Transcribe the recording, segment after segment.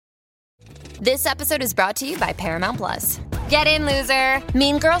This episode is brought to you by Paramount Plus. Get in, loser!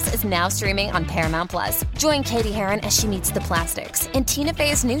 Mean Girls is now streaming on Paramount Plus. Join Katie Heron as she meets the plastics in Tina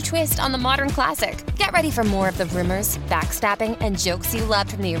Fey's new twist on the modern classic. Get ready for more of the rumors, backstabbing, and jokes you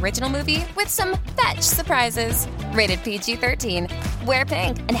loved from the original movie with some fetch surprises. Rated PG-13. Wear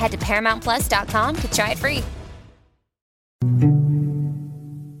pink and head to ParamountPlus.com to try it free.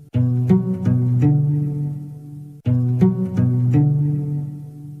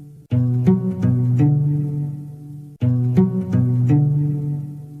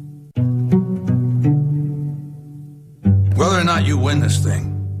 Whether or not you win this thing,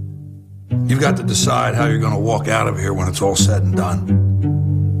 you've got to decide how you're going to walk out of here when it's all said and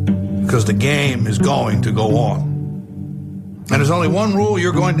done. Because the game is going to go on. And there's only one rule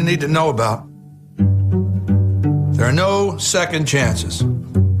you're going to need to know about. There are no second chances.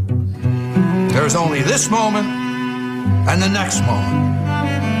 There is only this moment and the next moment.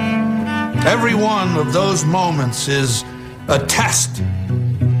 Every one of those moments is a test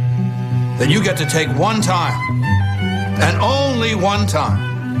that you get to take one time. And only one time.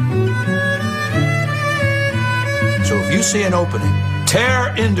 So if you see an opening,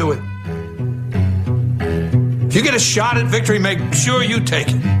 tear into it. If you get a shot at victory, make sure you take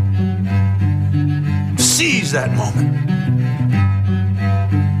it. Seize that moment.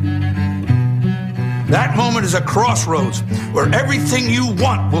 That moment is a crossroads where everything you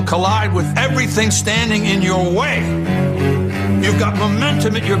want will collide with everything standing in your way. You've got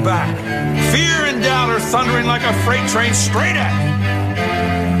momentum at your back. Fear and doubt are thundering like a freight train straight at you.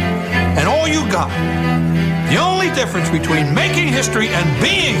 And all you got, the only difference between making history and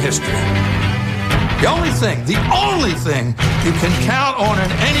being history, the only thing you can count on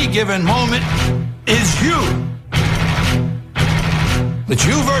in any given moment is you. It's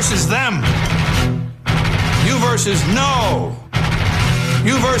you versus them. You versus no.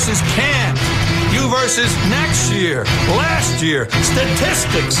 You versus can't. You versus next year, last year,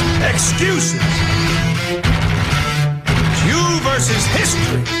 statistics, excuses. It's you versus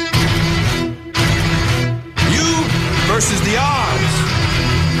history. You versus the odds.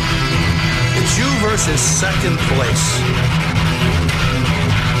 It's you versus second place.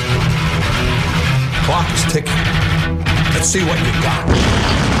 Clock is ticking. Let's see what you got.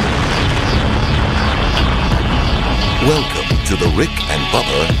 Welcome to the Rick and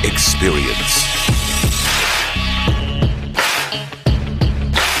Bubba Experience.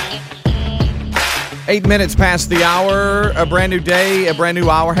 Eight minutes past the hour, a brand new day, a brand new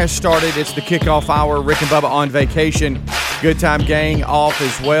hour has started. It's the kickoff hour. Rick and Bubba on vacation. Good Time Gang off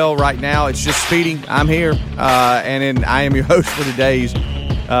as well right now. It's just speeding. I'm here, and I am your host for today's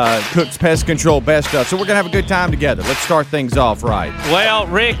Cook's Pest Control Best Of. So we're going to have a good time together. Let's start things off right. Well,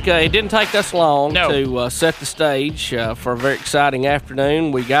 Rick, it didn't take us long to set the stage for a very exciting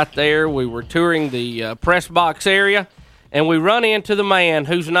afternoon. We got there. We were touring the press box area. And we run into the man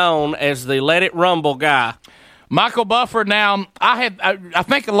who's known as the Let It Rumble guy. Michael Buffer. Now, I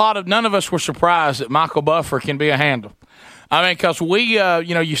think none of us were surprised that Michael Buffer can be a handle. I mean, because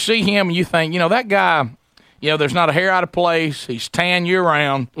you see him and you think, that guy, there's not a hair out of place. He's tan year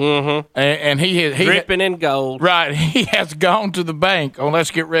round. Mm-hmm. And he dripping in gold. Right. He has gone to the bank on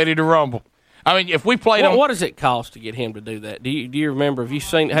Let's Get Ready to Rumble. I mean, if we played what does it cost to get him to do that? Do you remember? Have you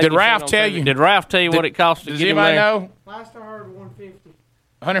seen? Did Ralph tell you? Did Ralph tell you what it cost to get him there? Does anybody know? Last I heard, 150.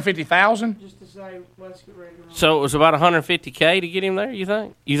 150,000? Just to say, let's get ready to run. So it was about $150K to get him there. You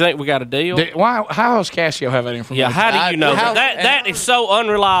think? You think we got a deal? How does Casio have that information? Yeah. How do you know that is so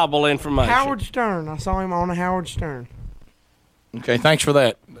unreliable information? Howard Stern. I saw him on a Howard Stern. Okay, thanks for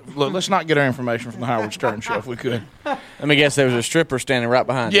that. Look, let's not get our information from the Howard Stern show if we could. Let me guess, there was a stripper standing right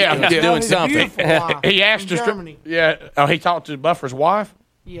behind you. Yeah, doing something. He asked us. Yeah. Oh, he talked to Buffer's wife.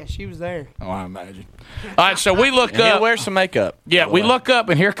 Yeah, she was there. Oh, I imagine. All right, so we look up. He'll wear some makeup. Yeah, we look up,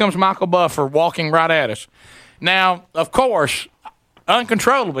 and here comes Michael Buffer walking right at us. Now, of course,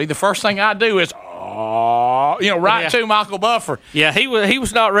 uncontrollably, the first thing I do is, to Michael Buffer. Yeah, he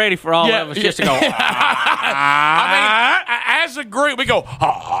was not ready for all of us just to go. I mean, as a group, we go,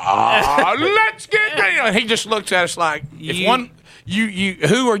 let's get down. He just looks at us like, who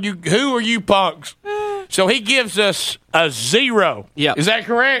are you punks? So he gives us a 0. Yeah. Is that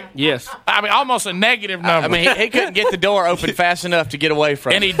correct? Yes. I mean, almost a negative number. I mean, he couldn't get the door open fast enough to get away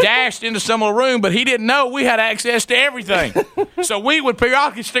from it. And he dashed into some of the room, but he didn't know we had access to everything. So we would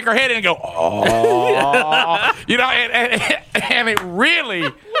periodically stick our head in and go, and it really,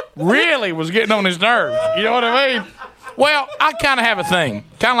 really was getting on his nerves. You know what I mean? Well, I kind of have a thing,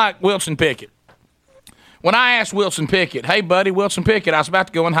 kind of like Wilson Pickett. When I asked Wilson Pickett, hey, buddy, Wilson Pickett, I was about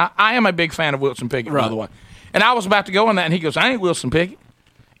to go in. I am a big fan of Wilson Pickett, by the way. And I was about to go in that, and he goes, I ain't Wilson Pickett.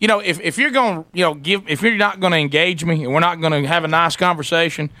 if you're going to, if you're not going to engage me and we're not going to have a nice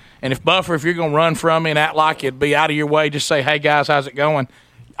conversation, and if you're going to run from me and act like it'd be out of your way, just say, hey, guys, how's it going?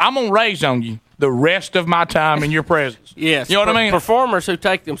 I'm going to raise on you the rest of my time in your presence. Yes. You know what I mean? Performers who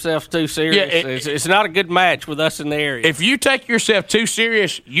take themselves too serious, it's not a good match with us in the area. If you take yourself too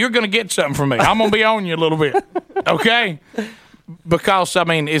serious, you're going to get something from me. I'm going to be on you a little bit. Okay? Because,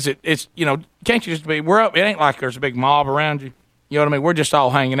 can't you just be, we're up, it ain't like there's a big mob around you. You know what I mean? We're just all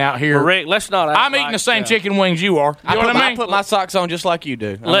hanging out here. Well, Rick, let's not. I'm eating the same chicken wings you are. You know what I mean? I put my socks on just like you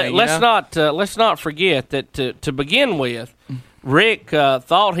do. Let's not forget that to begin with, Rick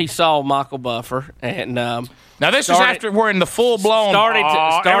thought he saw Michael Buffer, and now this is after we're in the full blown started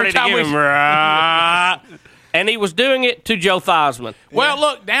to give him. And he was doing it to Joe Theismann. Well,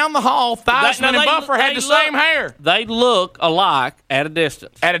 look, down the hall, Theismann and Buffer had the same hair. They look alike at a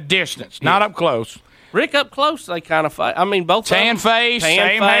distance. At a distance, not up close. Rick up close, they kind of fight. I mean, both tan face,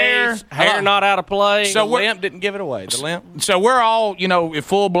 same hair, not out of place. So the limp didn't give it away. The limp. So we're all,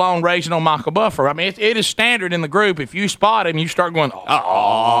 full blown raising on Michael Buffer. I mean, it is standard in the group. If you spot him, you start going,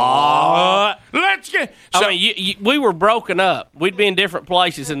 let's get. So, we were broken up. We'd be in different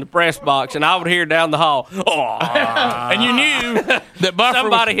places in the press box, and I would hear down the hall, and you knew that Buffer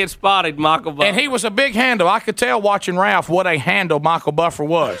somebody had spotted Michael Buffer, and he was a big handle. I could tell watching Ralph what a handle Michael Buffer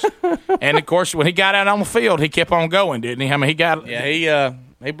was, and of course when he got out on the field, he kept on going, didn't he? I mean,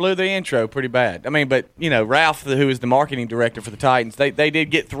 he blew the intro pretty bad. I mean, but Ralph, who is the marketing director for the Titans, they did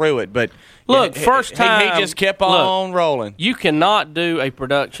get through it. But look, first time he just kept on rolling. You cannot do a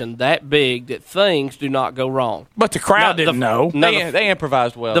production that big that things do not go wrong. But the crowd didn't know. They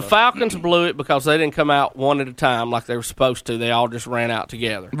improvised well. The Falcons blew it because they didn't come out one at a time like they were supposed to. They all just ran out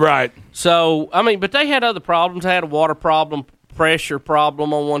together. Right. So but they had other problems. They had a water problem, pressure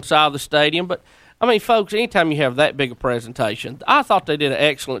problem on one side of the stadium, but. I mean, folks, anytime you have that big a presentation, I thought they did an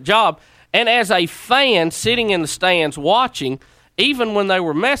excellent job. And as a fan sitting in the stands watching, even when they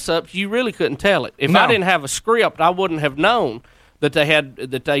were mess-ups, you really couldn't tell it. If I didn't have a script, I wouldn't have known that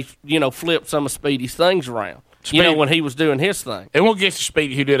they flipped some of Speedy's things around. When he was doing his thing. And we'll get to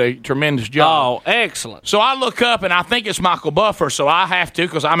Speedy, who did a tremendous job. Oh, excellent. So I look up, and I think it's Michael Buffer, so I have to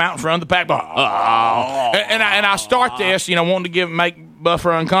because I'm out in front of the pack. And I start this, wanting to make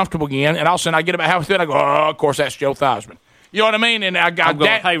Buffer uncomfortable again, and all of a sudden I get about halfway through, and I go, of course, that's Joe Theismann. You know what I mean? And I'm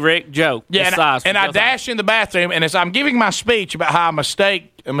going, hey, Rick, Joe. Yeah, and I dash in the bathroom, and as I'm giving my speech about how I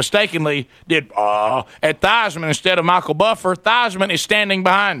mistakenly did at Theismann instead of Michael Buffer, Theismann is standing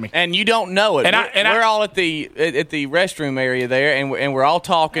behind me, and you don't know it. We're all at the restroom area there, and we're all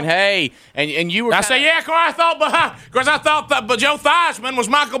talking. Hey, and you were. I say, because I thought that Joe Theismann was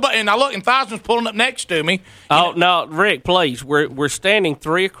Michael Buffer, and I look, and Theismann's pulling up next to me. No, Rick, please, we're standing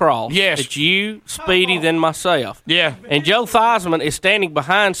three across. Yes, it's you, Speedy, then myself. Yeah, and Joe Theismann is standing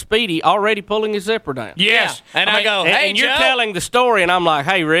behind Speedy, already pulling his zipper down. Yes, and I go, hey, and you're telling the story, and I'm like,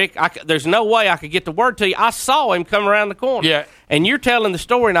 hey, Rick, there's no way I could get the word to you. I saw him come around the corner. Yeah. And you're telling the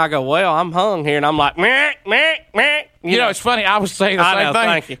story, and I go, well, I'm hung here, and I'm like, meh, meh, meh. You know, it's funny. I was saying the same thing.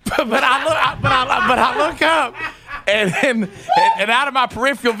 Thank you. But I look up, and out of my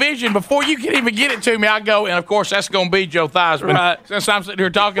peripheral vision, before you can even get it to me, I go, and of course, that's going to be Joe Theismann. Right. Since I'm sitting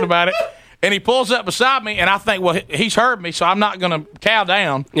here talking about it. And he pulls up beside me, and I think, well, he's heard me, so I'm not going to cow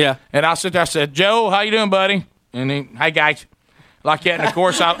down. Yeah. And I sit there, I said, Joe, how you doing, buddy? And he, hey, guys. Like that, and of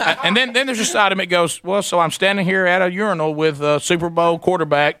course, and then there's a side of me that goes, well, so I'm standing here at a urinal with Super Bowl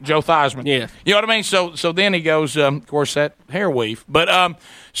quarterback Joe Theismann. Yeah. You know what I mean? So then he goes, of course, that hair weave. But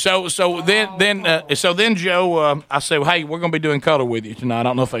so then Joe, I said, well, hey, we're going to be doing color with you tonight. I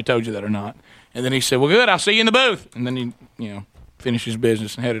don't know if I told you that or not. And then he said, well, good, I'll see you in the booth. And then he, finished his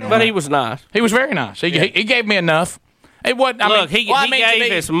business and headed on. But he was nice. He was very nice. He gave me enough. It wasn't. He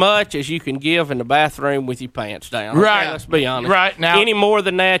gave as much as you can give in the bathroom with your pants down. Right. Okay, let's be honest. Right now, any more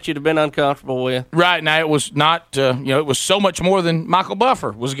than that, you'd have been uncomfortable with. Right now, it was not. It was so much more than Michael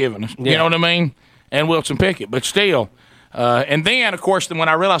Buffer was giving us. Yeah. You know what I mean? And Wilson Pickett, but still. And then, of course, when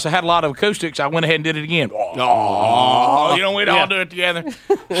I realized I had a lot of acoustics, I went ahead and did it again. We'd all do it together.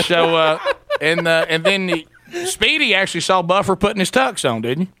 So, and then. Speedy actually saw Buffer putting his tux on,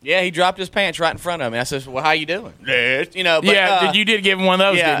 didn't you? Yeah, he dropped his pants right in front of me. I said, well, how you doing? But, you did give him one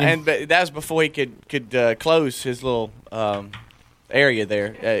of those, didn't you? But that was before he could close his little area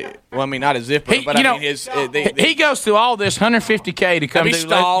there. Not a zipper, but his. He goes through all this $150K to come do.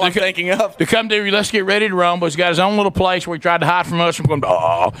 Stall, I'm thinking of to come do. Let's get ready to rumble. He's got his own little place where he tried to hide from us from going.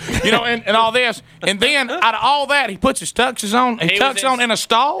 And all this, and then out of all that, he puts his tuxes on. He tucks on in a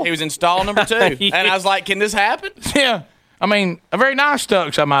stall. He was in stall number 2, and I was like, "Can this happen?" Yeah. A very nice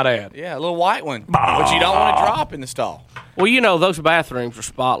tux, I might add. Yeah, a little white one, which you don't want to drop in the stall. Well, you know, those bathrooms are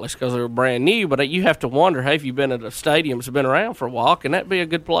spotless because they were brand new, but you have to wonder, have you been at a stadium that's been around for a while? Can that be a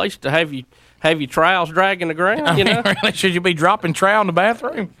good place to have your trowels dragging the ground? You know? Really, should you be dropping trowel in the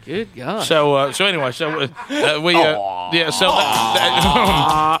bathroom? Good God. So anyway,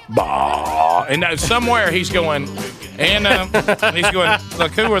 and somewhere he's going, and he's going,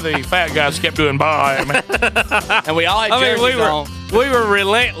 look, who were the fat guys kept doing bye? And we all had jerseys on. We were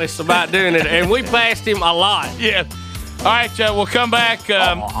relentless about doing it, and we passed him a lot. Yeah. All right, we'll come back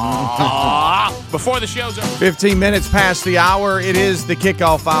before the show's over. 15 minutes past the hour. It is the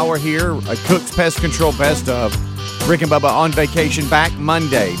kickoff hour here. A Cook's Pest Control Best of. Rick and Bubba on vacation, back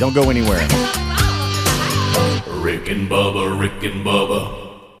Monday. Don't go anywhere. Rick and Bubba, Rick and Bubba.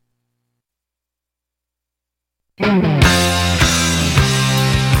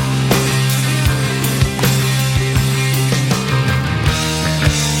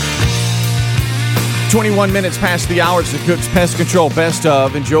 21 minutes past the hour. It's the Cook's Pest Control Best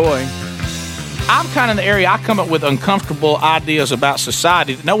of. Enjoy. I'm kind of in the area I come up with uncomfortable ideas about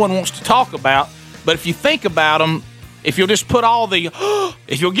society that no one wants to talk about. But if you think about them, if you'll just put all the,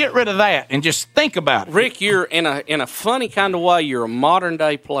 if you'll get rid of that and just think about it. Rick, you're in a funny kind of way. You're a modern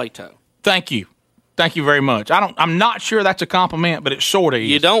day Plato. Thank you. Thank you very much. I'm not sure that's a compliment, but it sort of is.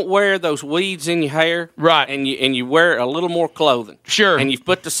 You don't wear those weeds in your hair, right? And you wear a little more clothing, sure. And you've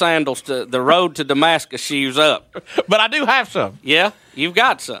put the sandals to the road to Damascus shoes up. But I do have some. Yeah, you've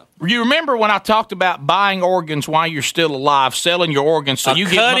got some. You remember when I talked about buying organs while you're still alive, selling your organs so you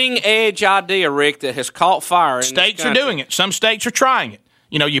get cutting edge idea, Rick, that has caught fire. States are doing it. Some states are trying it.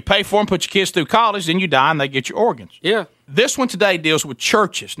 You know, you pay for them, put your kids through college, then you die, and they get your organs. Yeah. This one today deals with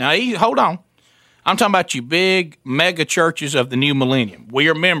churches. Now, hold on. I'm talking about you big mega churches of the new millennium. We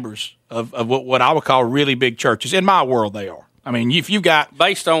are members of what I would call really big churches. In my world, they are. I mean, if you got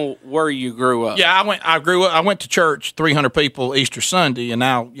based on where you grew up. Yeah, I went to church, 300 people Easter Sunday, and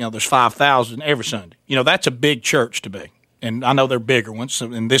now there's 5,000 every Sunday. That's a big church to be, and I know they're bigger ones,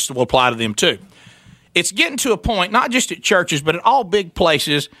 and this will apply to them too. It's getting to a point, not just at churches, but at all big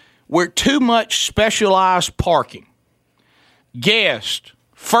places, where too much specialized parking, guests.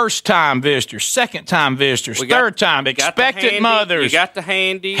 First-time visitors, second-time visitors, third-time, expectant mothers. You got the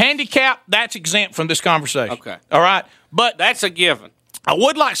handy. Handicap, that's exempt from this conversation. Okay. All right? But that's a given. I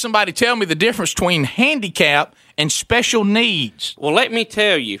would like somebody to tell me the difference between handicap and special needs. Well, let me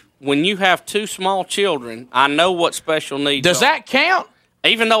tell you, when you have two small children, I know what special needs Does that count?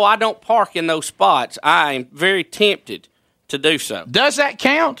 Even though I don't park in those spots, I am very tempted to do so. Does that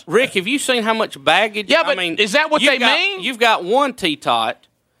count? Rick, have you seen how much baggage? Yeah, but is that what they mean? You've got one T-tot.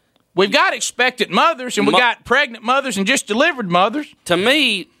 We've got expectant mothers, and we got pregnant mothers and just delivered mothers. To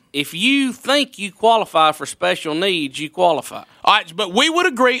me, if you think you qualify for special needs, you qualify. All right, but we would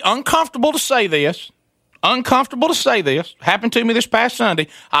agree, uncomfortable to say this, happened to me this past Sunday.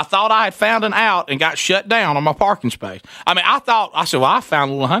 I thought I had found an out and got shut down on my parking space. I mean, I said, well, I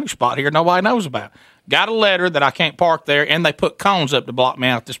found a little honey spot here nobody knows about. Got a letter that I can't park there, and they put cones up to block me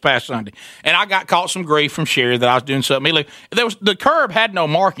out this past Sunday. And I got caught some grief from Sherry that I was doing something illegal. The curb had no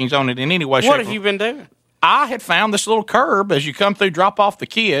markings on it in any way, shape, What have you been doing? I had found this little curb as you come through, drop off the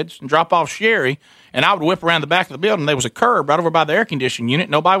kids and drop off Sherry, and I would whip around the back of the building. There was a curb right over by the air conditioning unit.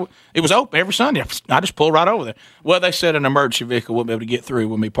 It was open every Sunday. I just pulled right over there. Well, they said an emergency vehicle wouldn't be able to get through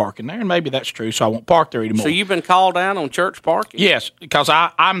with me parking there, and maybe that's true, so I won't park there anymore. So you've been called down on church parking? Yes, because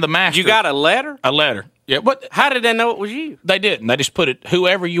I'm the master. You got a letter? A letter. Yeah, but how did they know it was you? They didn't. They just put it,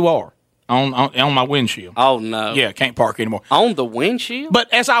 whoever you are, on my windshield. Oh, no. Yeah, can't park anymore. On the windshield?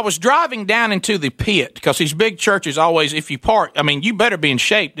 But as I was driving down into the pit, because these big churches always, if you park, I mean, you better be in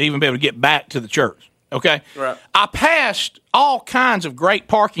shape to even be able to get back to the church. Okay? Right. I passed all kinds of great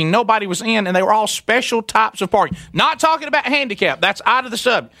parking nobody was in, and they were all special types of parking. Not talking about handicap. That's out of the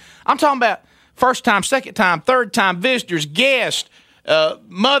subject. I'm talking about first time, second time, third time visitors, guests,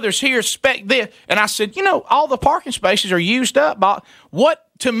 mothers here, expect this. And I said, all the parking spaces are used up.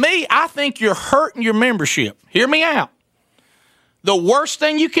 To me, I think you're hurting your membership. Hear me out. The worst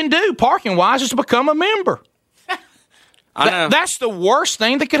thing you can do, parking-wise, is to become a member. I know. That's the worst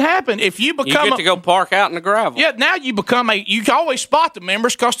thing that could happen. If you become you get to go park out in the gravel. Yeah, now you can always spot the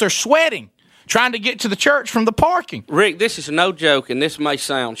members because they're sweating, trying to get to the church from the parking. Rick, this is no joke, and this may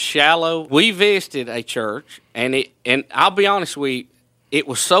sound shallow. We visited a church, and I'll be honest with you, it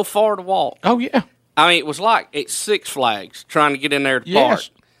was so far to walk. Oh, yeah. I mean, it was like at Six Flags trying to get in there to park.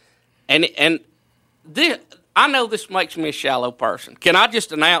 And this, I know this makes me a shallow person. Can I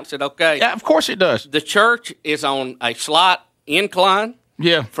just announce it, okay? Yeah, of course it does. The church is on a slight incline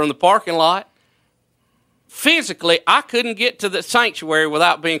from the parking lot. physically, I couldn't get to the sanctuary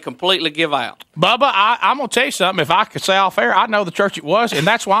without being completely give out. Bubba, I'm going to tell you something. If I could say off air, I know the church it was, and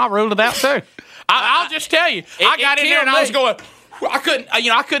that's why I ruled it out too. I'll just tell you. I got in there and I was going. I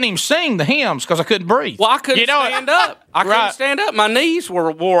couldn't even sing the hymns because I couldn't breathe. Well, I couldn't stand up. I couldn't stand up. My knees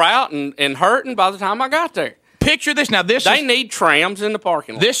were wore out and hurting by the time I got there. Picture this now. They need trams in the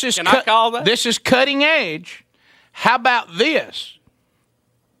parking lot. Can I call that? This is cutting edge. How about this?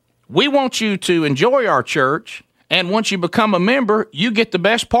 We want you to enjoy our church, and once you become a member, you get the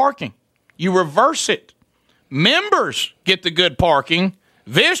best parking. You reverse it. Members get the good parking.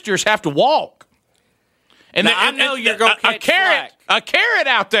 Visitors have to walk. And now, I know you're going to catch flack. A carrot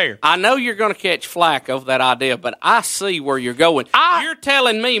out there. I know you're going to catch flack over that idea, but I see where you're going. You're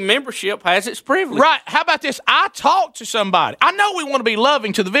telling me membership has its privileges. Right. How about this? I talked to somebody. I know we want to be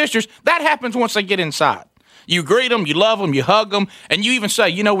loving to the visitors. That happens once they get inside. You greet them, you love them, you hug them, and you even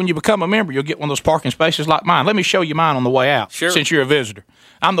say, when you become a member, you'll get one of those parking spaces like mine. Let me show you mine on the way out, since you're a visitor.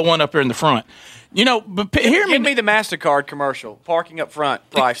 I'm the one up here in the front. But hear me. Give me the MasterCard commercial, parking up front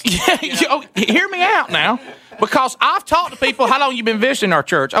price. Hear me out now, because I've talked to people, how long you been visiting our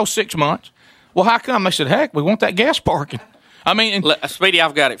church? 6 months. Well, how come? They said, heck, we want that gas parking. I mean. Speedy,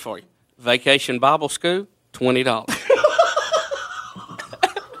 I've got it for you. Vacation Bible School, $20.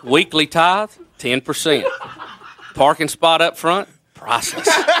 Weekly tithe, 10%. Parking spot up front, priceless.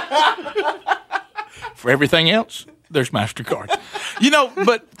 For everything else, there's MasterCard.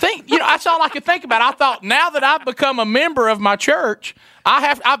 But that's all I could think about. I thought, now that I've become a member of my church,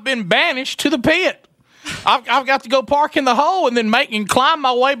 I've been banished to the pit. I've got to go park in the hole and then climb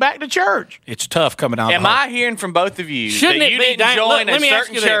my way back to church. It's tough coming out. Am I hearing from both of you that you didn't join a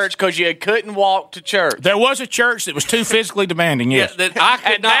certain church because you couldn't walk to church? There was a church that was too physically demanding. Yes, that I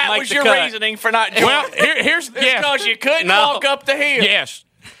could and not that make was the your cut. reasoning for not joining. Well, here's because you couldn't walk up the hill. Yes.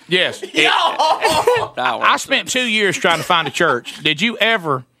 I spent 2 years trying to find a church. Were you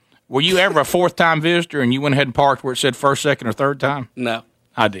ever a fourth-time visitor and you went ahead and parked where it said first, second, or third time? No.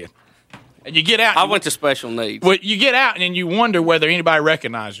 I did. And you get out. I went to special needs. Well, you get out and then you wonder whether anybody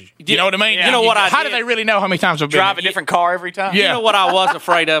recognizes you. You know what I mean? Yeah. You know what I did? How do they really know how many times I've been Drive a different car every time? Yeah. You know what I was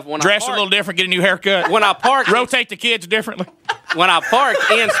afraid of when Dress I parked? a little different, get a new haircut. When I parked, rotate the kids differently. When I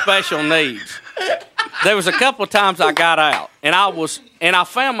parked in special needs, there was a couple of times I got out, and I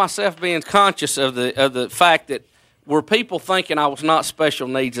found myself being conscious of the fact that were people thinking I was not special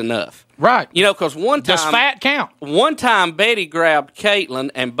needs enough. Right. Because one time... Does fat count? One time, Betty grabbed Caitlin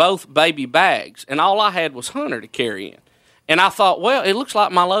and both baby bags, and all I had was Hunter to carry in. And I thought, well, it looks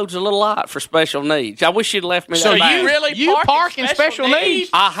like my load's a little light for special needs. I wish you'd left me that bag. So you really park in special needs?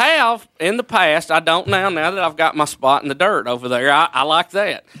 I have in the past. I don't now that I've got my spot in the dirt over there. I like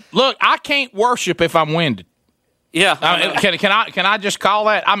that. Look, I can't worship if I'm winded. Yeah. Can I just call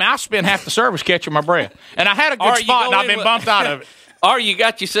that? I mean, I spent half the service catching my breath. And I had a good spot, and I've been bumped out of it. Or you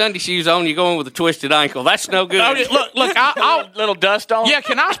got your Sunday shoes on, you're going with a twisted ankle. That's no good. Look, I'll little dust on. Yeah,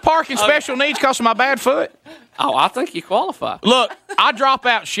 can I park in special needs because of my bad foot? Oh, I think you qualify. Look, I drop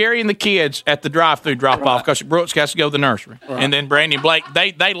out Sherry and the kids at the drive-through drop-off because Brooks has to go to the nursery. Right. And then Brandy and Blake,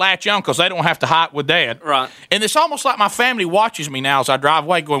 they latch on because they don't have to hike with Dad. Right. And it's almost like my family watches me now as I drive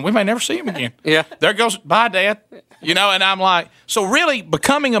away going, we may never see him again. Yeah. There goes, bye, Dad. And I'm like, so really,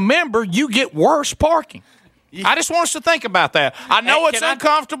 becoming a member, you get worse parking. I just want us to think about that. I know it's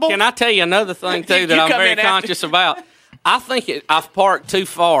uncomfortable. Can I tell you another thing, too, that I'm very conscious about? I think I've parked too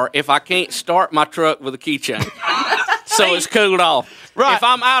far if I can't start my truck with a keychain. So it's cooled off. Right. If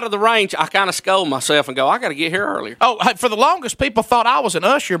I'm out of the range, I kind of scold myself and go, I got to get here earlier. Oh, for the longest, people thought I was an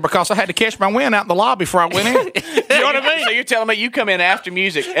usher because I had to catch my wind out in the lobby before I went in. You know what I mean? So you're telling me you come in after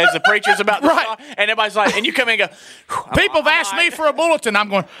music as the preacher's about to start, and everybody's like, and you come in and go, people have asked me for a bulletin. I'm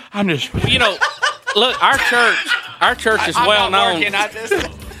going, I'm just. Look, our church is well known.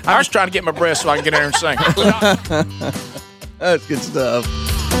 I'm just trying to get my breath so I can get in there and sing. That's good stuff.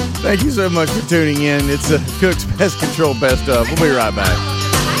 Thank you so much for tuning in. It's a Cook's Pest Control Best Of. We'll be right back.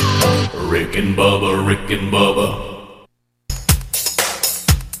 Rick and Bubba, Rick and Bubba.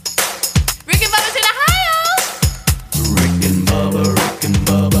 Rick and Bubba's in Ohio. Rick and Bubba, Rick and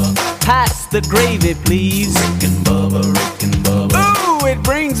Bubba. Pass the gravy, please. Rick and Bubba, Rick and Bubba. Ooh, it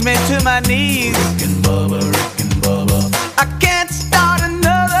brings me to my knees. Rick and Bubba, Rick and Bubba. I can't start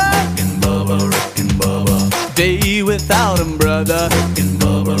another Rick and Bubba, Rick and Bubba. day without 'em, brother. Rick and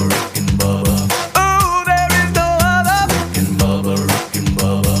Bubba, Rick and Bubba. Ooh, there is no other. Rick and Bubba, Rick and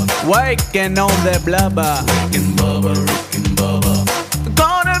Bubba. Waking on their blubber. Rick and Bubba, Rick and Bubba.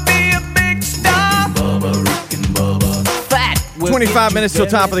 Gonna be a big star. Rick and Bubba, Rick and Bubba. Fat. 25 minutes till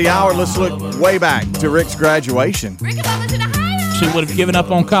top of the hour. Let's look way back to Rick's graduation. Rick and Bubba's in Ohio. who would have given up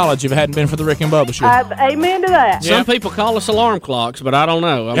on college if it hadn't been for the Rick and Bubba Show. Amen to that. Some people call us alarm clocks, but I don't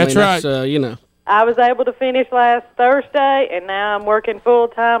know. That's right. You know. I was able to finish last Thursday, and now I'm working full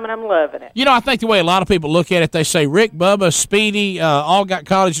time, and I'm loving it. You know, I think the way a lot of people look at it, they say Rick, Bubba, Speedy, all got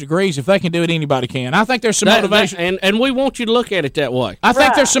college degrees. If they can do it, anybody can. I think there's some motivation. And we want you to look at it that way. I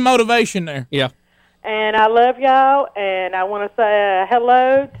think there's some motivation there. Yeah. And I love y'all, and I want to say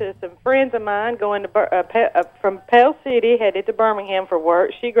hello to some friends of mine going to from Pell City, headed to Birmingham for work.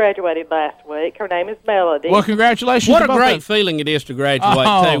 She graduated last week. Her name is Melody. Well, congratulations. What a great feeling it is to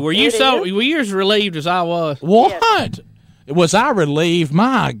graduate, too. Were you as relieved as I was? What? Yes. Was I relieved?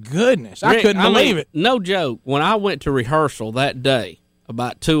 My goodness. Rick, I couldn't believe it. No joke. When I went to rehearsal that day,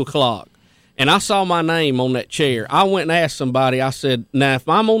 about 2 o'clock, and I saw my name on that chair, I went and asked somebody, I said, now, if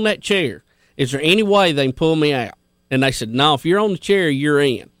I'm on that chair, is there any way they can pull me out? And they said, no, if you're on the chair, you're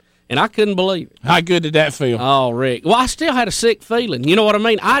in. And I couldn't believe it. How good did that feel? Oh, Rick. Well, I still had a sick feeling. You know what I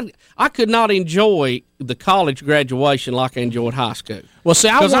mean? I could not enjoy the college graduation like I enjoyed high school. Well, see,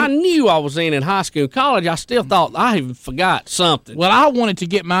 because I knew I was in high school. College, I still thought I even forgot something. Well, I wanted to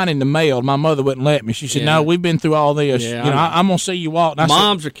get mine in the mail. My mother wouldn't let me. She said, no, we've been through all this. Yeah, I'm going to see you walk.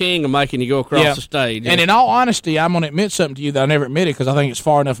 Moms are king of making you go across the stage. And in all honesty, I'm going to admit something to you that I never admitted because I think it's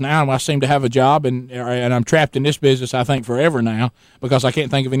far enough now. And I seem to have a job, and I'm trapped in this business, I think, forever now because I can't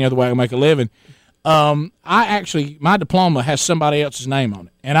think of any other way to make a living. My diploma has somebody else's name on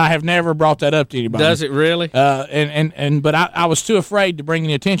it, and I have never brought that up to anybody. Does it really? But I was too afraid to bring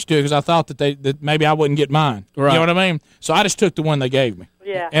any attention to it because I thought that maybe I wouldn't get mine. Right. You know what I mean? So I just took the one they gave me.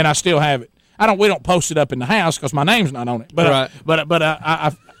 Yeah. And I still have it. We don't post it up in the house because my name's not on it. But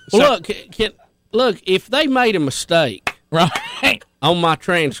right. Look, if they made a mistake, right, on my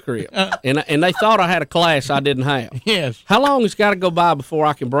transcript, and they thought I had a class I didn't have. Yes. How long has got to go by before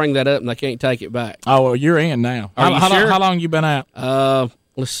I can bring that up and they can't take it back? Oh, well, you're in now. Are you sure? How long you been out?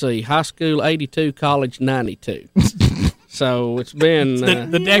 Let's see. High school 82, college 92. So it's been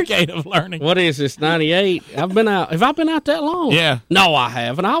the decade of learning. What is this? 98. I've been out. Have I been out that long? Yeah. No, I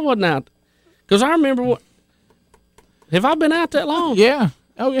haven't. I wasn't out because I remember what. Have I been out that long? Yeah.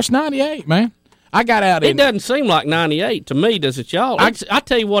 Oh, it's 98, man. I got out. It doesn't seem like 98 to me, does it, y'all? I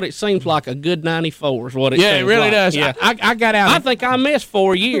tell you what, it seems like a good 94 is what it seems like. Yeah, it really does. Yeah. I got out. I think I missed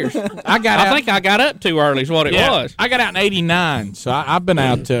 4 years. I think I got up too early is what it was. I got out in 89, so I've been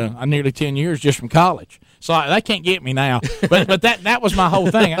out nearly 10 years just from college. So they can't get me now. But that was my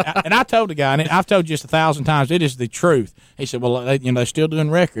whole thing. And I told the guy, and I've told you this 1,000 times, it is the truth. He said, well, they're still doing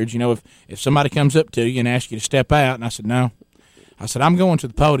records. If somebody comes up to you and asks you to step out, and I said, no. I said, I'm going to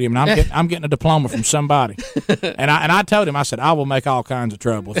the podium, and I'm getting a diploma from somebody. And I told him, I said, I will make all kinds of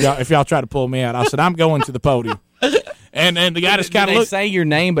trouble if y'all try to pull me out. I said, I'm going to the podium. And the guy just kind of looked. Did they say your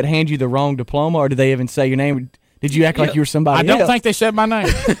name but hand you the wrong diploma, or did they even say your name? Did you act like you were somebody else? I don't think they said my name.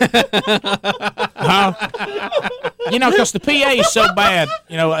 Because the PA is so bad.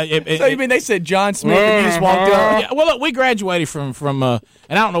 So you mean they said John Smith and you just walked up? Yeah, well, look, we graduated from and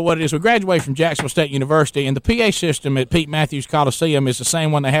I don't know what it is. We graduated from Jacksonville State University, and the PA system at Pete Matthews Coliseum is the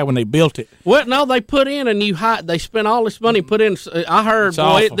same one they had when they built it. Well, no, they put in a new height. They spent all this money, put in. I heard,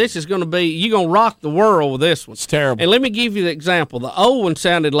 this is going to be, you're going to rock the world with this one. It's terrible. And let me give you the example. The old one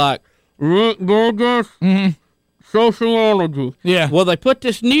sounded like, Rick Burgess. Mm-hmm. Sociology. Yeah. Well, they put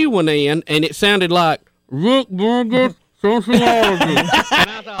this new one in, and it sounded like Rick Burgess Sociology. And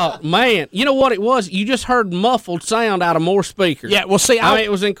I thought, man, you know what it was? You just heard muffled sound out of more speakers. Yeah, well, see, I mean,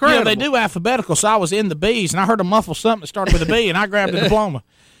 it was incredible. They do alphabetical, so I was in the B's, and I heard a muffled something that started with a B, and I grabbed the diploma.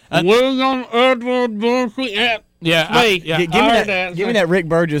 William Edward Bursey. Yeah, give me that Rick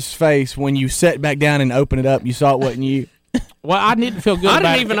Burgess face when you sat back down and opened it up. You saw it wasn't you. Well, I didn't feel good I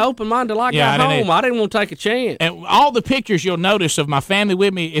about it. didn't even open mine till I got home. I didn't want to take a chance. And all the pictures you'll notice of my family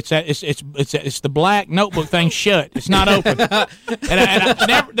with me, it's the black notebook thing shut. It's not open.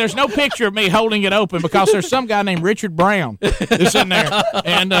 There's no picture of me holding it open because there's some guy named Richard Brown that's in there,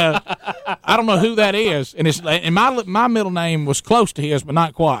 and I don't know who that is. And my middle name was close to his, but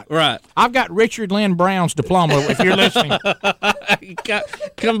not quite. Right. I've got Richard Lynn Brown's diploma. If you're listening,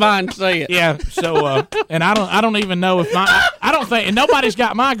 come by and see it. Yeah. So and I don't even know if I don't think, and nobody's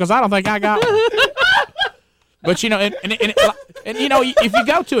got mine because I don't think I got one. But and if you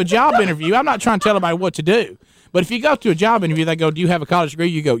go to a job interview, I'm not trying to tell everybody what to do, but if you go to a job interview, they go, "Do you have a college degree?"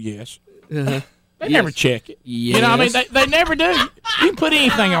 You go, "Yes." Uh-huh. They never check it. Yes. I mean, they never do. You can put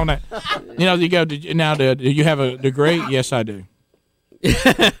anything on that. You go, "Do you have a degree?" "Yes, I do."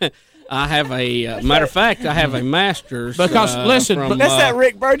 I have a matter of fact. I have a master's. Because listen, that's that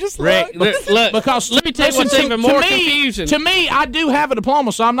Rick Burgess look. Because let me tell you what's even more confusing. To me, I do have a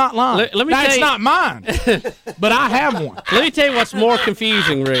diploma, so I'm not lying. Let me tell it's you, not mine, but I have one. Let me tell you what's more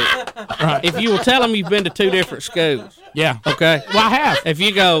confusing, Rick. Right. If you will tell them you've been to 2 different schools. Yeah. Okay. Well, I have. If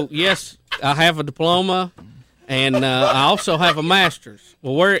you go, yes, I have a diploma, and I also have a master's.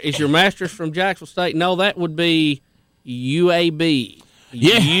 Well, where is your master's from? Jacksonville State? No, that would be UAB.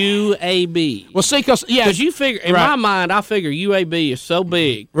 Yeah. UAB. Well, see, because you figure in my mind, I figure UAB is so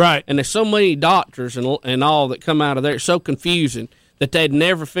big, right? And there's so many doctors and all that come out of there. It's so confusing that they'd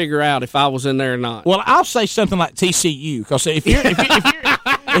never figure out if I was in there or not. Well, I'll say something like TCU, because if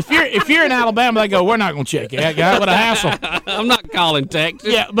you're in Alabama, they go, we're not going to check that guy. What a hassle! I'm not calling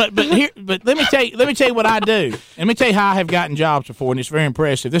Texas. Yeah, but let me tell you what I do. Let me tell you how I have gotten jobs before, and it's very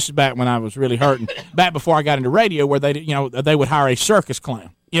impressive. This is back when I was really hurting, back before I got into radio, where they would hire a circus clown.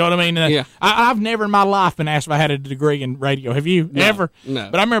 You know what I mean? Yeah. I've never in my life been asked if I had a degree in radio. Have you? No, Never?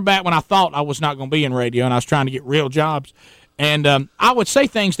 No. But I remember back when I thought I was not going to be in radio, and I was trying to get real jobs, and I would say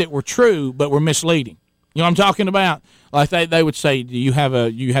things that were true but were misleading. You know what I'm talking about? Like they would say, "Do you have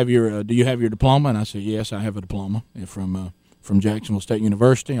your diploma?" And I said, "Yes, I have a diploma from Jacksonville State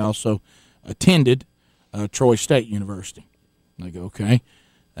University. I also attended Troy State University." And they go, "Okay."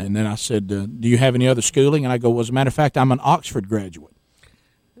 And then I said, "Do you have any other schooling?" And I go, "Well, as a matter of fact, I'm an Oxford graduate."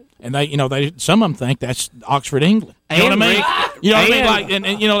 And they some of them think that's Oxford, England. You know what I mean? You know what I mean? Like, and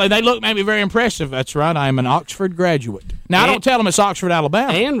they look maybe very impressive. That's right. I am an Oxford graduate. Now I don't tell them it's Oxford,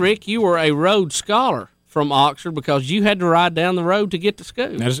 Alabama. And Rick, you were a Rhodes Scholar from Oxford because you had to ride down the road to get to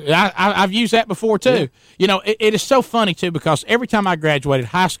school. I've used that before too. Yeah. You know, it is so funny too, because every time I graduated,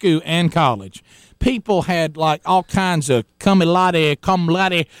 high school and college, people had like all kinds of cum laude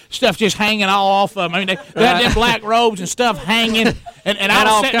stuff just hanging all off of them. I mean, they had them black robes and stuff hanging, and had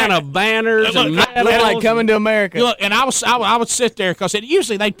all kind of banners and medals. Looked like Coming to America. Look, and I would sit there because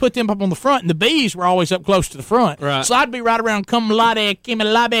usually they'd put them up on the front, and the B's were always up close to the front. Right. So I'd be right around cum laude, look,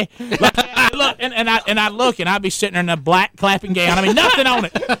 and I'd look, and I'd be sitting there in a black clapping gown. I mean, nothing on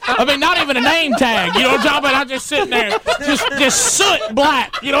it. I mean, not even a name tag. You know what I'm talking about? I'm just sitting there, just soot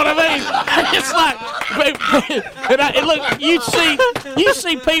black. You know what I mean? It's like. And look, you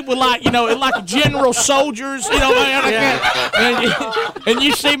see people like like general soldiers, and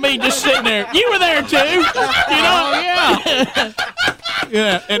you see me just sitting there. You were there too,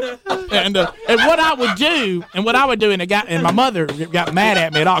 yeah. And what I would do, and my mother got mad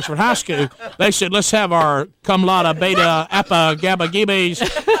at me at Oxford High School. They said, let's have our cum laude, beta, appa, gamma, gibbies.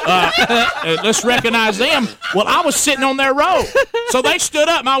 Let's recognize them. Well, I was sitting on their row, so they stood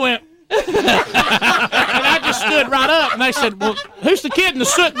up, and I went. And I just stood right up, and they said, "Well, who's the kid in the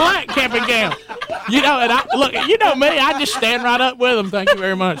soot black camping gown?" And I look, me, I just stand right up with them. Thank you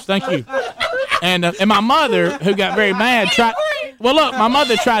very much, thank you. And my mother, who got very mad, my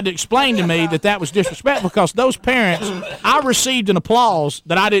mother tried to explain to me that was disrespectful because those parents, I received an applause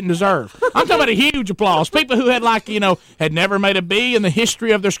that I didn't deserve. I'm talking about a huge applause. People who had had never made a B in the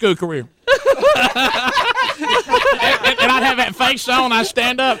history of their school career. And I'd have that face on, I'd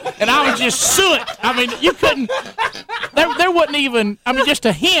stand up, and I was just soot. I mean, you couldn't, there wasn't even, just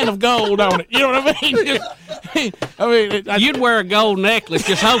a hint of gold on it. You know what I mean? You'd wear a gold necklace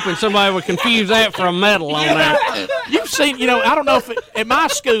just hoping somebody would confuse that for a medal on there. You've seen, I don't know if at my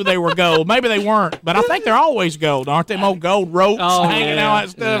school they were gold. Maybe they weren't, but I think they're always gold, aren't they? Old gold ropes hanging out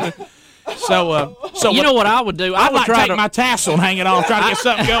and stuff. Yeah. So you know what I would do? I would try to take my tassel and hang it off, try to get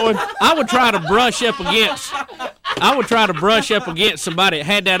something going. I would try to brush up against somebody that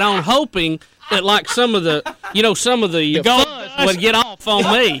had that on, hoping that like some of the gold would get off on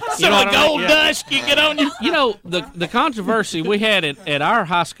me. Some of the gold dust you get on you. You know, the controversy we had at our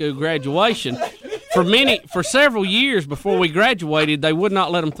high school graduation, for several years before we graduated, they would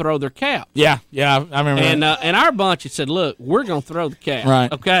not let them throw their cap. Yeah, I remember. And our bunch had said, "Look, we're going to throw the cap." Right.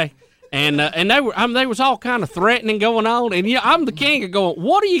 Okay. And they was all kind of threatening going on, and I'm the king of going,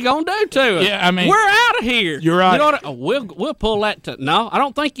 what are you gonna do to us? Yeah, we're out of here. You're right. You know what? We'll pull that. No, I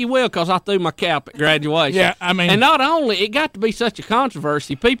don't think you will, because I threw my cap at graduation. Yeah, and not only it got to be such a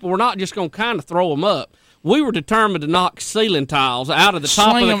controversy, people were not just gonna kind of throw them up. We were determined to knock ceiling tiles out of the top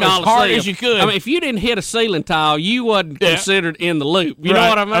of the Coliseum as hard as you could. I mean, if you didn't hit a ceiling tile, you wasn't considered in the loop. You know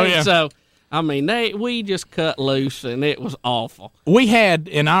what I mean? Oh, yeah. So. We just cut loose, and it was awful. We had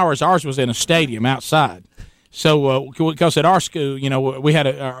in ours was in a stadium outside. So, because at our school, you know, we had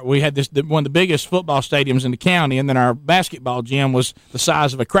this one of the biggest football stadiums in the county, and then our basketball gym was the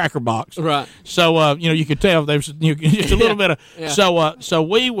size of a cracker box. Right. So, you know, you could tell there was just a little bit of. Yeah. So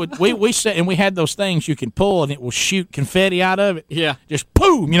we set, and we had those things you can pull, and it will shoot confetti out of it. Yeah. Just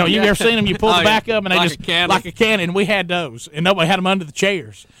boom. You know, you ever seen them? You pull the back up, and they like just a cannon. like a cannon. And we had those, and nobody had them under the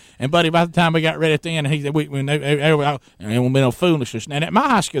chairs. And buddy, by the time we got ready at the end, he said, there won't be no foolishness. And at my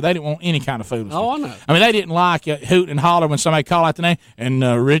high school, they didn't want any kind of foolishness. Oh, I know. I mean, they didn't like hoot and holler when somebody called out the name. And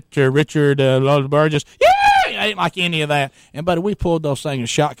Richard Burgess, yeah, they didn't like any of that. And buddy, we pulled those things and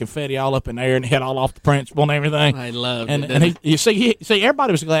shot confetti all up in the air and hit all off the principal and everything. I loved and, it. And you see,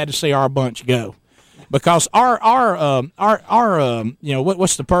 everybody was glad to see our bunch go. Because our you know,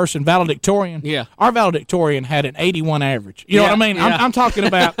 what's the person, valedictorian? Yeah. Our valedictorian had an 81 average. You know what I mean? Yeah. I'm talking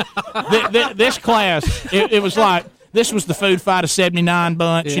about this class. It was like, this was the food fight of 79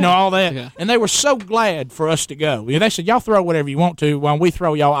 bunch, you know, all that. Yeah. And they were so glad for us to go. You know, they said, y'all throw whatever you want to while we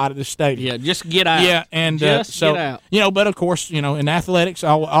throw y'all out of the stadium. Yeah, just get out. Yeah, and just so, get out. you know, but of course, you know, in athletics,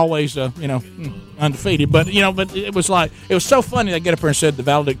 always, you know, undefeated. But, you know, but it was like, it was so funny. They get up there and said the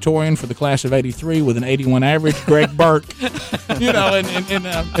valedictorian for the class of 83 with an 81 average, Greg Burke. You know,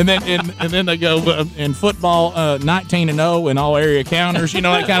 and then they go in football, 19-0 in all area counters, you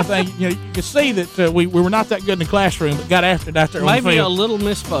know, that kind of thing. You know, you could see that we were not that good in the classroom, but got after it out there on the Maybe field. a little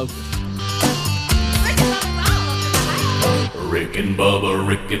misfocus. Rick and Bubba,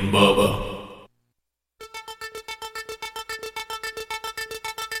 Rick and Bubba.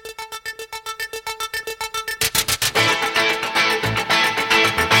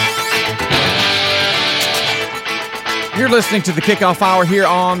 You're listening to the Kickoff Hour here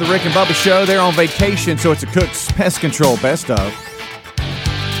on the Rick and Bubba Show. They're on vacation, so it's a Cook's Pest Control Best of.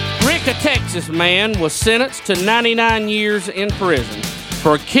 Rick, a Texas man, was sentenced to 99 years in prison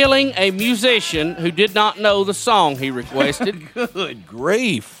for killing a musician who did not know the song he requested. Good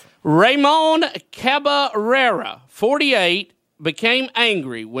grief. Ramon Cabrera, 48, became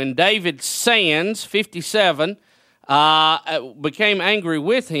angry when David Sands, 57, became angry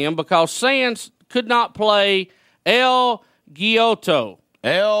with him because Sands could not play El Guajolot.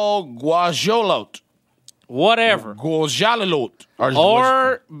 El Guajolot. Whatever. Guajolot.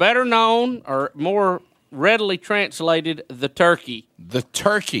 Or better known, or more readily translated, the turkey. The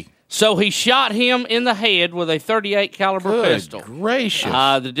turkey. So he shot him in the head with a .38 caliber pistol. Gracious.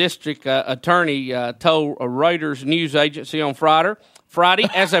 The district attorney told a Reuters news agency on Friday,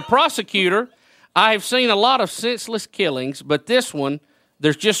 as a prosecutor, I have seen a lot of senseless killings, but this one,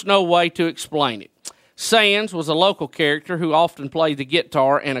 there's just no way to explain it. Sands was a local character who often played the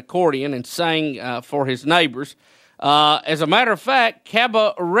guitar and accordion and sang for his neighbors. As a matter of fact,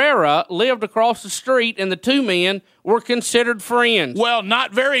 Cabrera lived across the street, and the two men were considered friends. Well,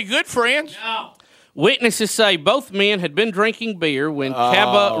 not very good friends. No. Witnesses say both men had been drinking beer when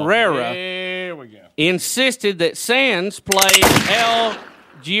Cabrera insisted that Sands played El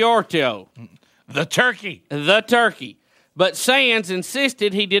Giorgio. The turkey. The turkey. But Sands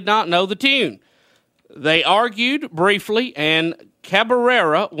insisted he did not know the tune. They argued briefly, and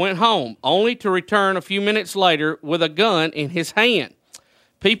Cabrera went home, only to return a few minutes later with a gun in his hand.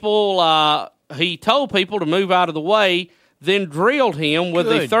 He told people to move out of the way, then drilled him with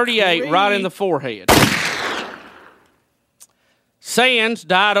a .38 right in the forehead. Sands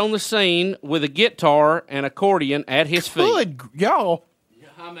died on the scene with a guitar and accordion at his feet. Good, y'all.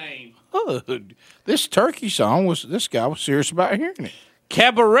 I mean, good. This turkey song this guy was serious about hearing it.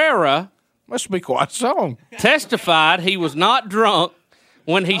 Cabrera must be quite a song. Testified he was not drunk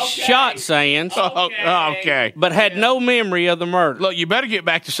when he shot Sands. Okay. But had no memory of the murder. Look, you better get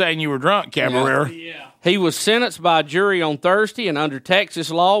back to saying you were drunk, Cabrera. Yeah. He was sentenced by a jury on Thursday, and under Texas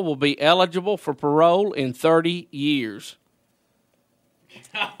law will be eligible for parole in 30 years.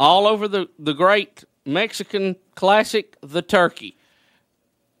 All over the great Mexican classic, The Turkey.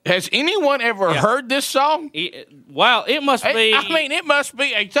 Has anyone ever heard this song? It must be... I mean, it must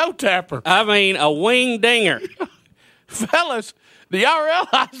be a toe tapper. I mean, a wing dinger. Fellas, do y'all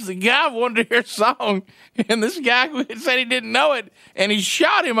realize the guy wanted to hear a song, and this guy said he didn't know it, and he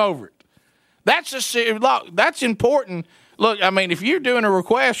shot him over it? That's important. Look, I mean, if you're doing a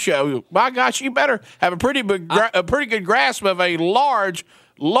request show, by gosh, you better have a pretty good grasp of a large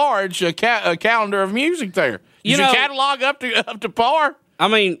calendar of music there. Is your catalog up to par? I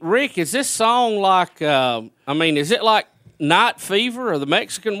mean, Rick, is this song like, is it like Night Fever or the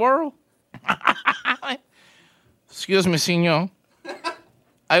Mexican World? Excuse me, senor.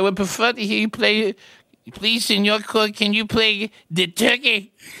 I would prefer to hear you play, please, senor Cook, can you play The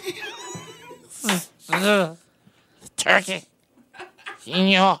Turkey? The Turkey.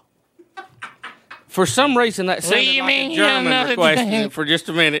 Senor. For some reason, that sounded like a German requesting it for just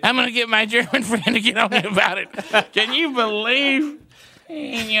a minute. I'm going to get my German friend to get on me about it. Can you believe?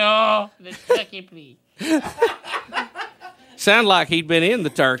 The turkey, please. Sound like he'd been in the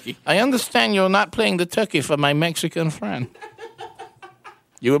turkey. I understand you're not playing the turkey for my Mexican friend.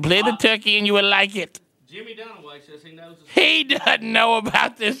 You will play the turkey and you will like it. Jimmy Dunaway says he knows. He doesn't know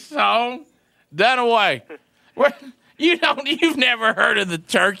about this song. Dunaway, you've never heard of the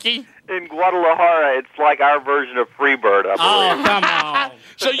turkey? In Guadalajara, it's like our version of Freebird, I believe. Oh, come on.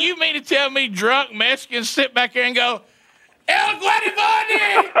 So you mean to tell me drunk Mexicans sit back here and go, El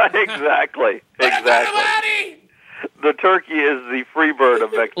Guadibani! Exactly. The turkey is the Freebird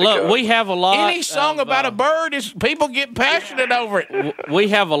of Mexico. Look, we have a lot. Any song about a bird is people get passionate over it. We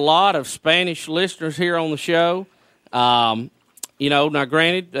have a lot of Spanish listeners here on the show. Now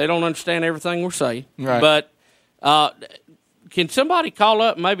granted, they don't understand everything we're saying, right. But can somebody call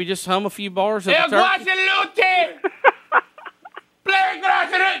up and maybe just hum a few bars of the turkey?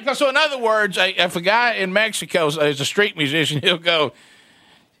 So in other words, if a guy in Mexico is a street musician, he'll go,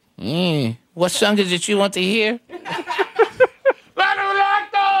 what song is it you want to hear?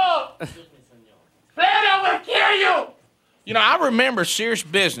 I remember serious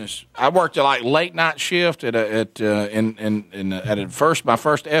business. I worked a late night shift at my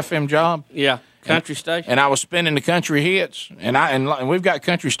first FM job. Yeah, country station. And I was spinning the country hits. And we've got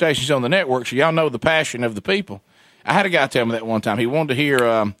country stations on the network, so y'all know the passion of the people. I had a guy tell me that one time. He wanted to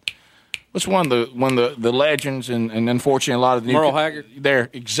hear what's one of the legends and unfortunately a lot of the Merle Haggard. There,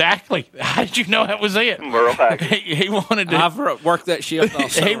 exactly. How did you know that was it? Merle Haggard. He wanted to. I've worked that shift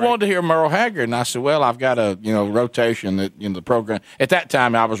also. He wanted to hear Merle Haggard, and I said, "Well, I've got a rotation that the program." At that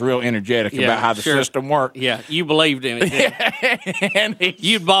time, I was real energetic about how the system worked. Yeah, you believed in it. And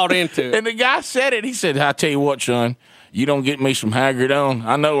you bought into it. And the guy said it. He said, "I tell you what, son. You don't get me some Haggard on.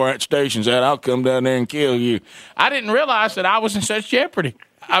 I know where that station's at. I'll come down there and kill you." I didn't realize that I was in such jeopardy.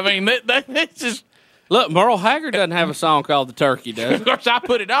 I mean, that's just... Look, Merle Haggard doesn't have a song called The Turkey, does Of course, I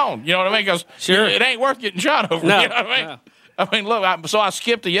put it on. You know what I mean? Because it ain't worth getting shot over. No, you know what I mean? no. I mean, look, so I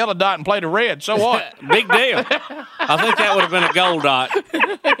skipped the yellow dot and played a red. So what? Big deal. I think that would have been a gold dot.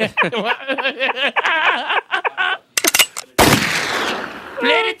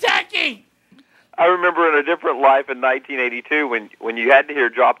 Play the turkey! I remember in a different life in 1982 when you had to hear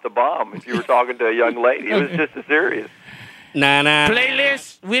Drop the Bomb if you were talking to a young lady. It was just as serious. Nah.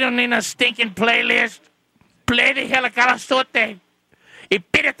 Playlist? We don't need no stinking playlist. Play the Helicarazote. Y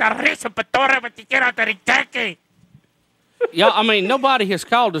pídete a risa patora batiquera turkey. Yeah, I mean, nobody has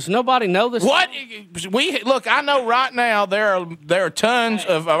called us. Nobody know this. What? Look, I know right now there are tons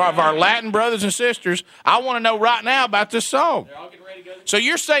of our Latin brothers and sisters. I want to know right now about this song. So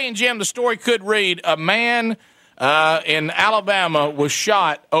you're saying, Jim, the story could read, a man in Alabama was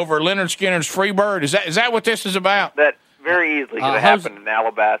shot over Leonard Skinner's Freebird. Is that what this is about? That very easily could have happened in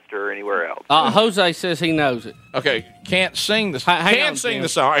Alabaster or anywhere else. Jose says he knows it. Okay, can't sing the song. Jim. The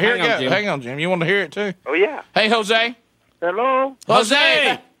song. All right, here we go. Hang on, Jim. You want to hear it too? Oh, yeah. Hey, Jose. Hello.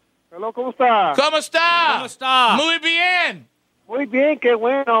 Jose. Hello, ¿cómo está? ¿Cómo está? ¿Cómo está? Muy bien. Muy bien, qué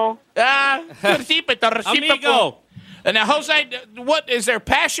bueno. Amigo. Now, Jose, what is there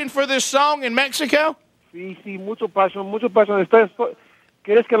passion for this song in Mexico? Sí, mucho pasión.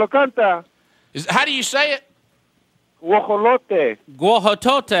 ¿Quieres que lo canta? How do you say it? Guajolote.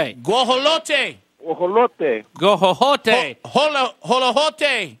 Guajolote. Guajolote. Guajolote. Guajolote.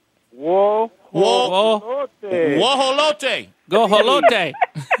 Holojote. Guajolote. Guajolote.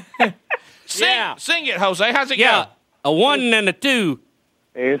 Sing it, Jose. How's it go? Yeah, a 1 and a 2.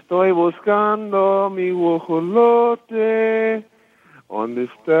 Estoy buscando mi guajolote. ¿Dónde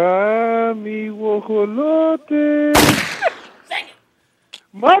está mi guajolote? Sing it.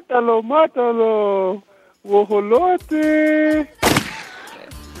 Mátalo, guajolote.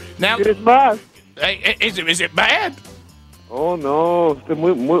 Now, ¿Quieres más? Is it bad? Oh, no.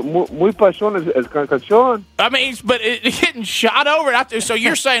 Muy pasión es canción. I mean, but it's getting shot over out there. So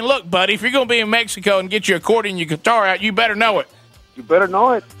you're saying, look, buddy, if you're going to be in Mexico and get your accordion and your guitar out, you better know it. You better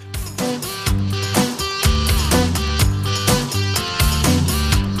know it.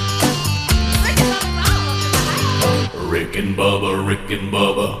 Rick and Bubba, Rick and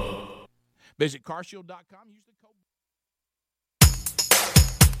Bubba. Visit carshield.com. Use the code.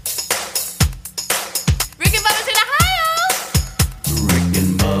 Rick and Bubba's in Ohio. Rick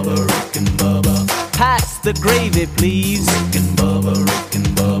and Bubba, Rick and Bubba. Pass the gravy, please. Rick and Bubba, Rick and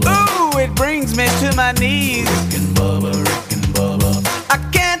Bubba. Ooh, it brings me to my knees. Rick and Bubba, Rick and Bubba. I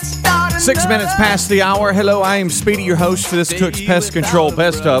can't start 6 minutes past the hour. Hello, I am Speedy, your host for this Cook's Pest Control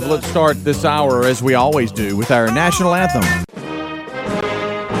Best Of. Let's start this hour, as we always do, with our national anthem.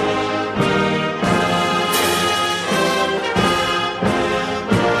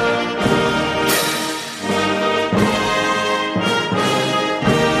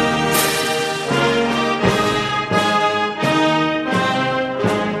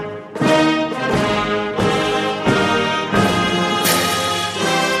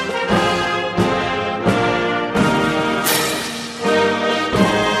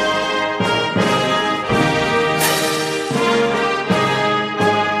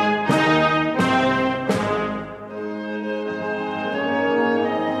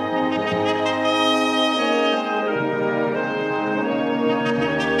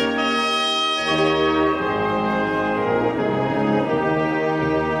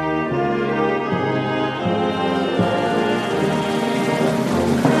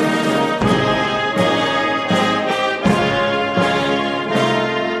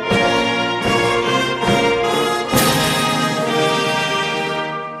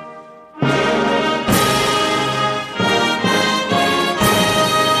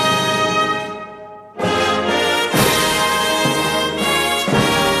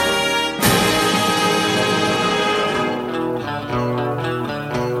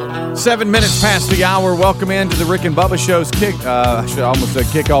 7 minutes past the hour. Welcome into the Rick and Bubba Show's I should almost say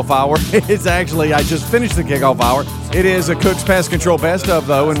kickoff hour. It's actually, I just finished the kickoff hour. It is a Cook's Pest Control Best of,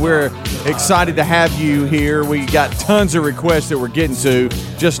 though, and we're excited to have you here. We got tons of requests that we're getting to,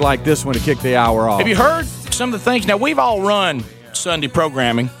 just like this one to kick the hour off. Have you heard some of the things? Now, we've all run Sunday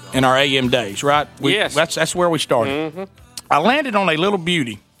programming in our AM days, right? Yes. That's where we started. Mm-hmm. I landed on a little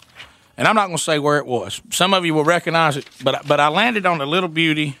beauty, and I'm not going to say where it was. Some of you will recognize it, but I landed on a little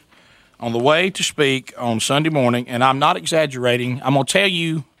beauty on the way to speak on Sunday morning, and I'm not exaggerating. I'm going to tell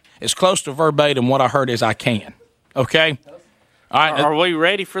you as close to verbatim what I heard as I can. Okay? All right. Are we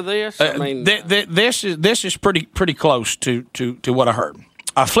ready for this? I mean, this is pretty close to what I heard.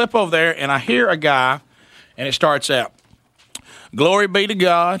 I flip over there, and I hear a guy, and it starts out, "Glory be to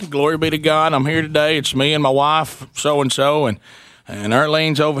God, glory be to God. I'm here today. It's me and my wife, so-and-so, and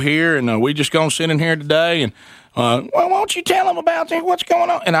Earlene's over here, and we just going to sit in here today, and well, why don't you tell him about what's going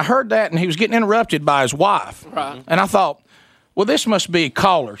on?" And I heard that, and he was getting interrupted by his wife. Right. And I thought, well, this must be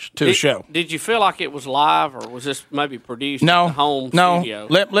callers to the show. Did you feel like it was live, or was this maybe produced at the home studio?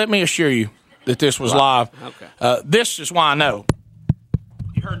 No. Let me assure you that this was live. Okay. This is why I know.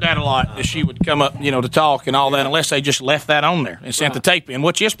 You heard that a lot, that she would come up, to talk and all that, unless they just left that on there and sent the tape in,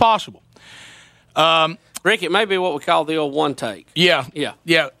 which is possible. Rick, it may be what we call the old one take. Yeah.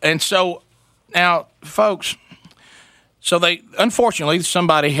 And so now, folks, so unfortunately,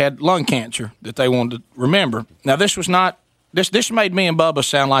 somebody had lung cancer that they wanted to remember. Now, this was not, this made me and Bubba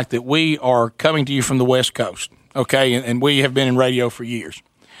sound like that we are coming to you from the West Coast, okay, and we have been in radio for years.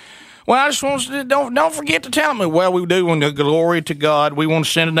 Well, I just want to, don't forget to tell me, well, we do, and the glory to God, we want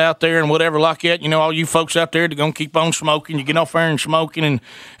to send it out there and whatever like that. All you folks out there that are going to keep on smoking, you get off there and smoking, and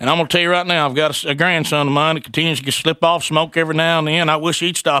I'm going to tell you right now, I've got a grandson of mine that continues to slip off smoke every now and then. I wish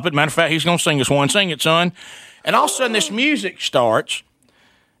he'd stop it. Matter of fact, he's going to sing us one. Sing it, son. And all of a sudden, this music starts,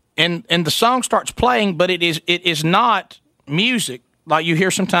 and the song starts playing, but it is not music like you hear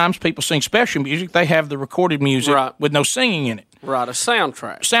sometimes people sing special music. They have the recorded music with no singing in it. Right, a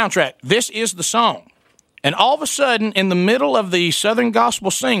soundtrack. This is the song. And all of a sudden, in the middle of the Southern Gospel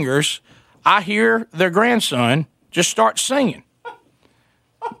singers, I hear their grandson just start singing.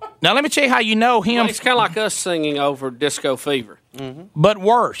 Now, let me tell you how you know him. Well, it's kind of like us singing over Disco Fever. Mm-hmm. But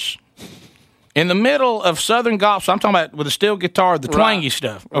worse. In the middle of Southern Gospel, I'm talking about with a steel guitar, the twangy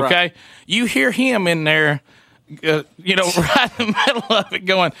stuff, okay? Right. You hear him in there, right in the middle of it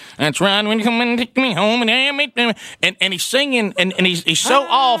going, "That's right, when you come and take me home, and he's singing, and he's so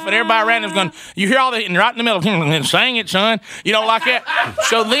off, and everybody around him's going, you hear all that, and right in the middle, "Sing it, son," like that.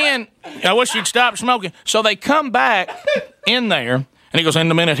 So then, I wish you'd stop smoking. So they come back in there, and he goes,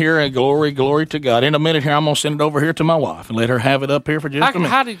 "In a minute here, glory to God. In a minute here, I'm going to send it over here to my wife and let her have it up here for just a minute."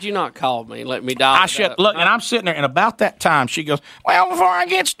 How did you not call me and let me dial Look, and I'm sitting there, and about that time, she goes, "Well, before I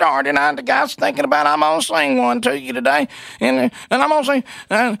get started, the guy's thinking about I'm going to sing one to you today. And I'm going to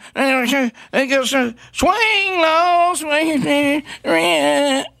sing, it goes, swing low, swing."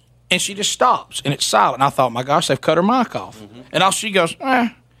 And she just stops, and it's silent. And I thought, my gosh, they've cut her mic off. Mm-hmm. And all she goes,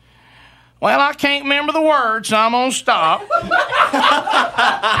 "Well, I can't remember the words, so I'm going to stop."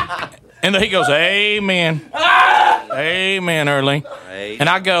 And then he goes, "Amen. Amen, Early." And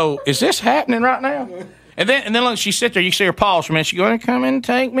I go, "Is this happening right now?" And then look, she sits there. You see her pause for a minute. She goes, "Come and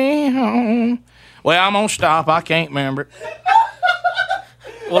take me home." "Well, I'm going to stop. I can't remember it."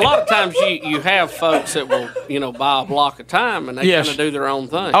 Well, a lot of times you have folks that will, buy a block of time, and they kind of do their own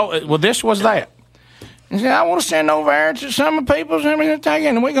thing. Oh, well, this was that. He said, "I want to send over there to some of the people, and we're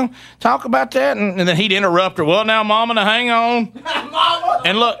going to talk about that." And then he'd interrupt her. "Well, now, Mama, now hang on." Mama.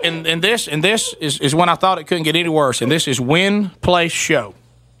 And look, and this is when I thought it couldn't get any worse. And this is Win Place Show.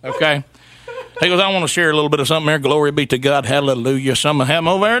 Okay? He goes, "I want to share a little bit of something there. Glory be to God. Hallelujah. Something happened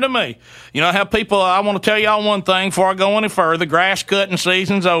over there to me. I have people, I want to tell y'all one thing before I go any further. Grass cutting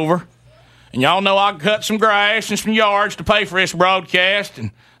season's over. And y'all know I cut some grass and some yards to pay for this broadcast.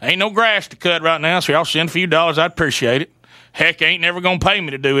 And ain't no grass to cut right now, so y'all send a few dollars. I'd appreciate it. Heck, ain't never going to pay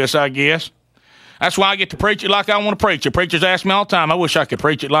me to do this, I guess. That's why I get to preach it like I want to preach it. Preachers ask me all the time, I wish I could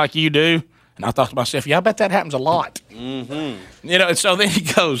preach it like you do. And I thought to myself, I bet that happens a lot. Mm-hmm. And so then he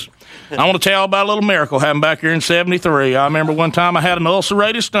goes, "I want to tell about a little miracle happened back here in 73. I remember one time I had an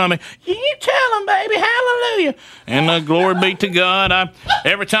ulcerated stomach." "You tell him, baby, hallelujah." And glory be to God.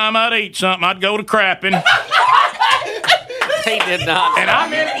 Every time I'd eat something, I'd go to crapping. He did not. And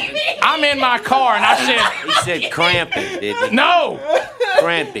I'm in my car, and I said... He said cramping, didn't he? No.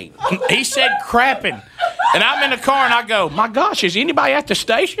 Cramping. He said crapping. And I'm in the car, and I go, my gosh, is anybody at the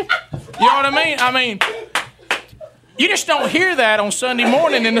station? You know what I mean? I mean, you just don't hear that on Sunday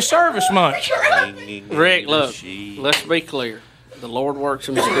morning in the service much. Rick, look, let's be clear. The Lord works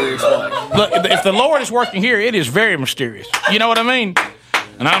in mysterious ways. Look, if the Lord is working here, it is very mysterious. You know what I mean?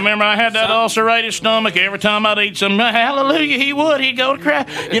 And I remember I had that ulcerated stomach every time I'd eat something. Hallelujah, he would. He'd go to cry.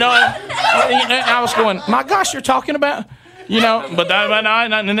 You know, and I was going, my gosh, you're talking about... You know,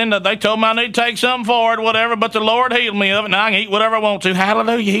 and then they told me I need to take something for it, whatever, but the Lord healed me of it, and I can eat whatever I want to.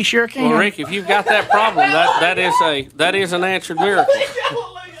 Hallelujah, he sure can. Well, Rick, if you've got that problem, that is an answered miracle.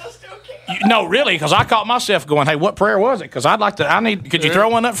 No, really, because I caught myself going, hey, what prayer was it? Because could you throw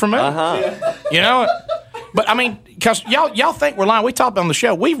one up for me? Uh-huh. You know, but I mean, because y'all think we're lying. We talked on the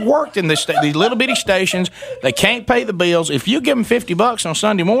show. We've worked in these little bitty stations. They can't pay the bills. If you give them $50 on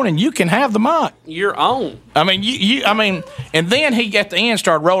Sunday morning, you can have the mic. You're on. I mean, and then he at the end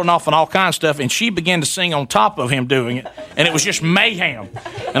started rolling off on all kinds of stuff, and she began to sing on top of him doing it, and it was just mayhem.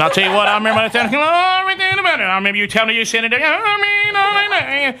 And I'll tell you what, I remember that time. I remember you telling me you said it. And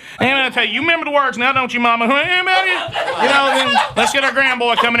I tell you remember the words now, don't you, Mama? You know, then let's get our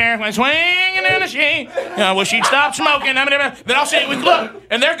grandboy coming here, swinging in the sheet. Well, she'd stop smoking. Then I'll say, look,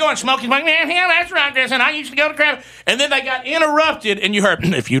 and they're going smoking. Like, man, yeah, that's right, and I used to go to crap. And then they got interrupted, and you heard,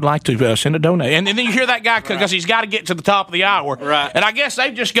 if you'd like to send a donate. And then you hear that guy because he's got to get to the top of the hour. Right. And I guess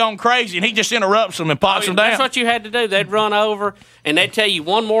they've just gone crazy, and he just interrupts them and pops them down. That's what you had to do. They'd run over, and they'd tell you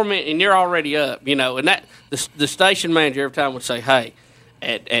one more minute, and you're already up. You know, and that the station manager every time would say, hey,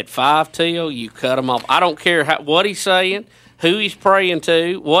 at 5 till, you cut him off. I don't care what he's saying, who he's praying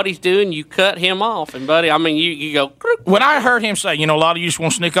to, what he's doing, you cut him off. And, buddy, I mean, you go... When I heard him say, a lot of you just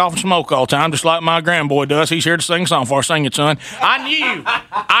want to sneak off and smoke all the time, just like my grandboy does. He's here to sing a song for us. Sing it, son.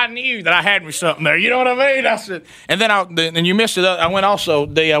 I knew that I had me something there. You know what I mean? I said, and then you missed it. I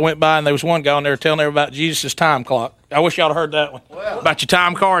went by, and there was one guy on there telling everybody about Jesus' time clock. I wish y'all had heard that one. About your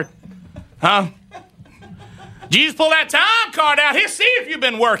time card. Huh? Jesus, pull that time card out. He'll see if you've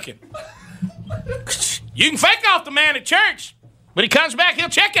been working. You can fake off the man at church, but he comes back, he'll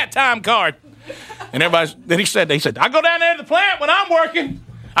check that time card. And then he said, I go down there to the plant when I'm working.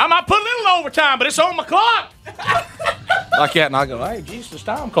 I might put a little overtime, but it's on my clock. Like that, and I go, hey, Jesus,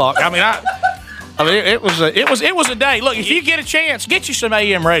 time clock. I mean, it was a day. Look, if you get a chance, get you some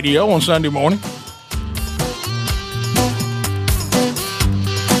AM radio on Sunday morning.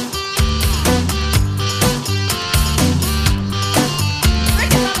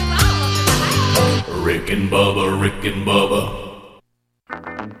 Rick and Bubba, Rick and Bubba.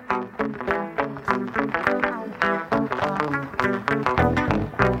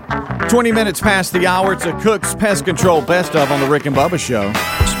 20 minutes past the hour. It's a Cook's Pest Control Best Of on the Rick and Bubba Show.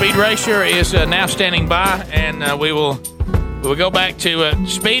 Speed Racer is now standing by, and we will go back to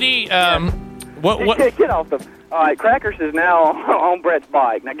Speedy. What? Get off the. All right, Crackers is now on Brett's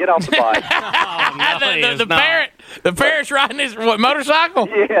bike. Now get off the bike. The parrot's riding his motorcycle.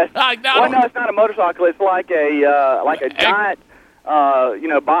 Yes. No, it's not a motorcycle. It's like a giant,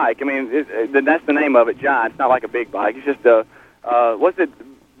 bike. I mean, that's the name of it, giant. It's not like a big bike. It's just a what's it?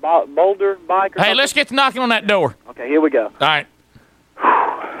 Boulder bike. Or something? Let's get to knocking on that door. Okay, here we go. All right.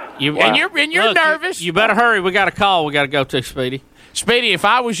 You're nervous. You better hurry. We got a call. We got to go to Speedy. Speedy, if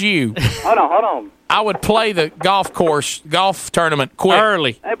I was you, hold on. I would play the golf tournament quick.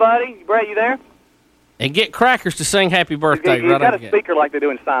 Early. Hey, buddy, Brett, you there? And get Crackers to sing Happy Birthday. He's got a speaker like they do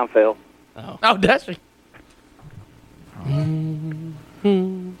in Seinfeld. Oh, does he?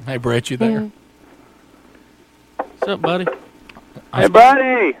 Hey, Brett, you there? What's up, buddy? Hey,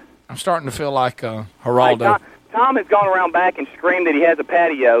 buddy. I'm starting to feel like Geraldo. Tom has gone around back and screamed that he has a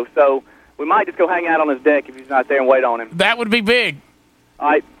patio, so we might just go hang out on his deck if he's not there and wait on him. That would be big. All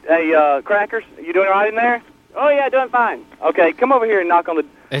right. Hey, Crackers, you doing all right in there? Oh, yeah, doing fine. Okay, come over here and knock on the...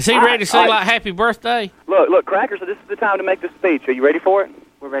 Is he ready to sing like Happy Birthday? Look, Crackers, this is the time to make the speech. Are you ready for it?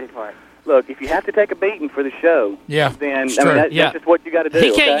 We're ready for it. Look, if you have to take a beating for the show, then that's just what you got to do.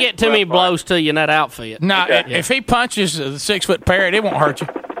 He can't get too many blows to you in that outfit. No, if he punches the 6-foot parrot, it won't hurt you.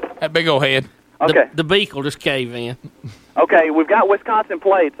 That big old head. Okay. The beak will just cave in. Okay, we've got Wisconsin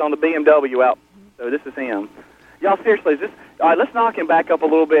plates on the BMW out. So this is him. Y'all, seriously, all right, let's knock him back up a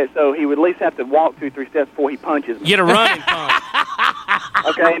little bit so he would at least have to walk 2-3 steps before he punches me. Get a running punch.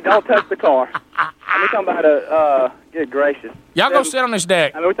 Okay, and don't touch the car. We're talking about good gracious. Y'all go sit on this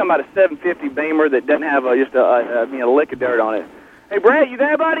deck. We're talking about a 750 Beamer that doesn't have just a lick of dirt on it. Hey, Brett, you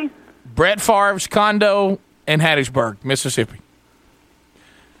there, buddy? Brett Favre's condo in Hattiesburg, Mississippi.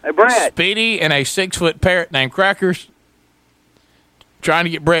 Hey, Brett. Speedy and a 6-foot parrot named Crackers trying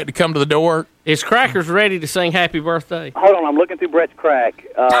to get Brett to come to the door. Is Crackers ready to sing Happy Birthday? Hold on, I'm looking through Brett's crack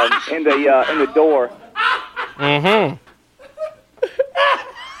in the door. Mm-hmm.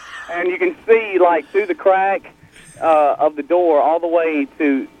 And you can see, like, through the crack of the door all the way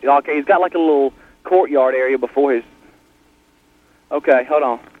to... Okay, he's got, like, a little courtyard area before his... Okay, hold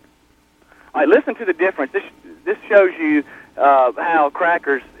on. All right, listen to the difference. This shows you how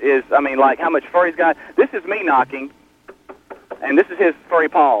Crackers is, like how much fur he's got. This is me knocking, and this is his furry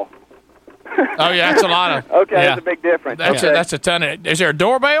paw. Oh, yeah, that's a lot of... Okay, yeah. that's a big difference. That's a ton of... Is there a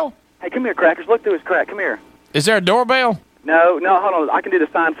doorbell? Hey, come here, Crackers. Look through his crack. Come here. Is there a doorbell? No, hold on. I can do the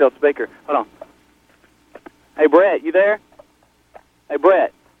Seinfeld speaker. Hold on. Hey, Brett, you there? Hey,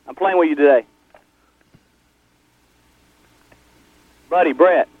 Brett, I'm playing with you today. Buddy,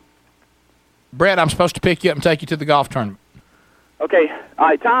 Brett. Brett, I'm supposed to pick you up and take you to the golf tournament. Okay. All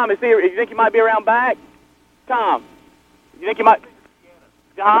right, Tom, you think you might be around back? Tom, you think you might...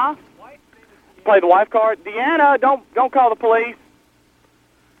 Huh? Play the wife card? Deanna, don't call the police.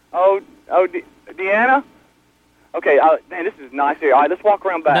 Deanna? Okay, man, this is nice here. All right, let's walk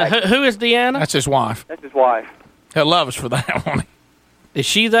around back. Now, who is Deanna? That's his wife. That's his wife. He'll love us for that one. Is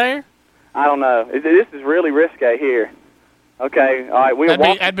she there? I don't know. This is really risque here. Okay, all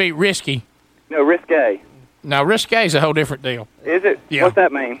right. That'd be risky. No, risque. No, risque is a whole different deal. Is it? Yeah. What's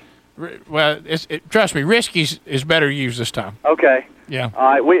that mean? Well, trust me, risky is better used this time. Okay. Yeah. All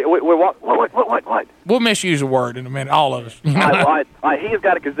right, we're what? We'll misuse a word in a minute, all of us. All right, he has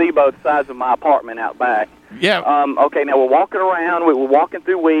got a gazebo the size of my apartment out back. Yeah. Okay, now we're walking around. We're walking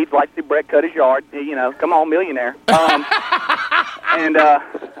through weeds. Like to see Brett cut his yard. Come on, millionaire. Okay.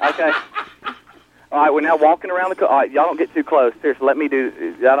 All right, we're now walking around the... All right, y'all don't get too close. Seriously, let me do...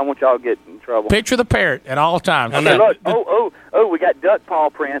 I don't want y'all to get in trouble. Picture the parrot at all times. Okay, look. Oh, we got duck paw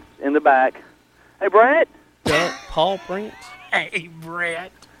prints in the back. Hey, Brett? Duck paw prints? Hey,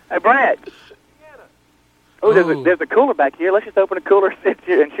 Brett. Hey, Brett. Oh, there's a cooler back here. Let's just open a cooler, sit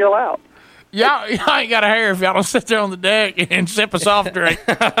here, and chill out. Y'all ain't got a hair if y'all don't sit there on the deck and sip a soft drink.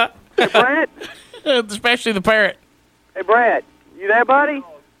 Hey, Brett? Especially the parrot. Hey, Brett. You there, buddy?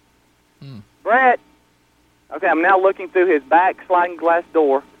 Brett. Okay, I'm now looking through his back sliding glass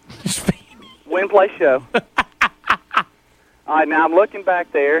door. Win Play Show. All right, now I'm looking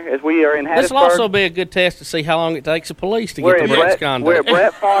back there as we are in Hattiesburg. This will also be a good test to see how long it takes the police to get to Brett's conduct. We're at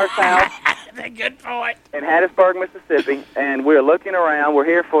Brett Favre's house. That's a good point. In Hattiesburg, Mississippi, and we're looking around. We're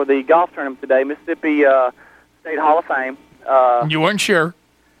here for the golf tournament today, Mississippi State Hall of Fame. You weren't sure.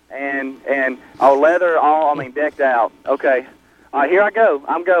 And leather, decked out. Okay. All right, here I go.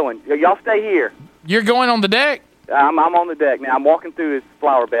 I'm going. Y'all stay here. You're going on the deck? I'm on the deck now. I'm walking through his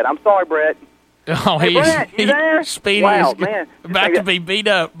flower bed. I'm sorry, Brett. Oh, hey, Brett, you there? Speedy wow, is man. About to be beat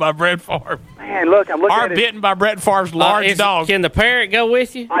up by Brett Favre. Man, look, I'm looking at it. Or bitten by Brett Favre's large dog. Can the parrot go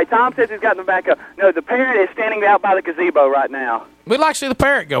with you? All right, Tom says he's got the back up. No, the parrot is standing out by the gazebo right now. We'd like to see the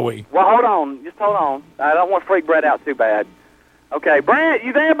parrot go with you. Well, hold on. Just hold on. I don't want to freak Brett out too bad. Okay, Brett,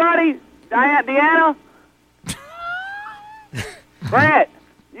 you there, buddy? Deanna? Brett,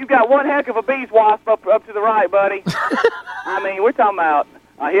 you got one heck of a bee's wasp up to the right, buddy. We're talking about...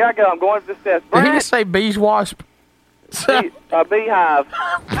 here I go. I'm going for the steps. Did he just say bees wasp? Beehive.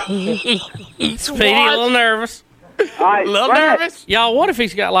 Speedy, a little nervous. All right, a little nervous? Y'all, what if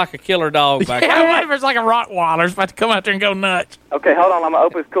he's got like a killer dog back there? What if it's like a Rottweiler? It's about to come out there and go nuts. Okay, hold on. I'm going to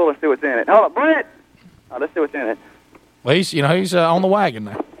open this cooler and see what's in it. Hold on, Brett. Let's see what's in it. Well, he's on the wagon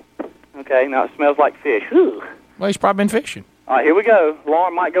now. Okay, now it smells like fish. Ooh. Well, he's probably been fishing. All right, here we go.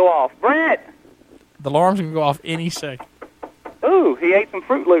 Alarm might go off. Brett! The alarm's going to go off any second. Ooh, he ate some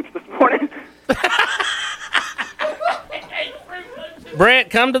Fruit Loops this morning. Brett,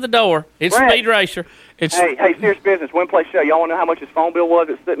 come to the door. It's Brett. Speed Racer. Hey, serious business. Win Play Show. Y'all want to know how much his phone bill was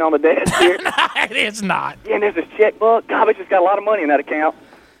that's sitting on the desk here? It's not. Yeah, and there's his checkbook. God, I just got a lot of money in that account.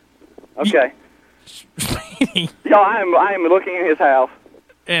 Okay. Y'all, I am looking in his house.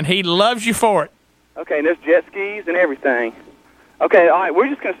 And he loves you for it. Okay, and there's jet skis and everything. Okay, all right, we're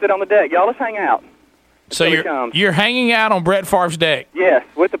just going to sit on the deck. Y'all, let's hang out. So you're hanging out on Brett Favre's deck? Yes,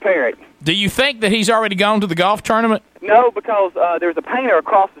 with the parrot. Do you think that he's already gone to the golf tournament? No, because there's a painter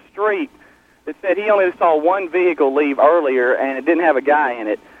across the street that said he only saw one vehicle leave earlier, and it didn't have a guy in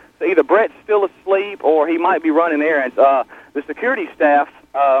it. So either Brett's still asleep or he might be running errands. The security staff,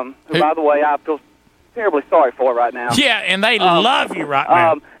 who, by the way, I feel terribly sorry for right now. Yeah, and they love you right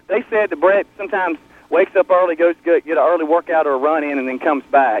now. They said that Brett sometimes wakes up early, goes to get an early workout or a run in, and then comes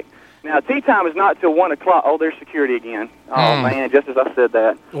back. Now, tea time is not till 1 o'clock. Oh, there's security again. Oh, man, just as I said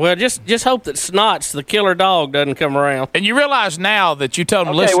that. Well, just hope that Snots, the killer dog, doesn't come around. And you realize now that you told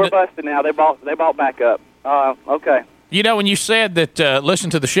them, okay, listen. Okay, we're busted now. They bought back up. Okay. You know, when you said that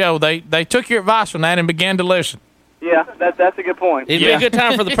listen to the show, they took your advice on that and began to listen. Yeah, that's a good point. It'd be a good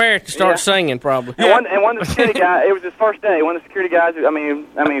time for the parrot to start singing, probably. And one of the security guys, it was his first day. One of the security guys,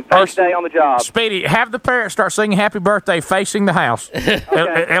 first day on the job. Speedy, have the parrot start singing Happy Birthday facing the house.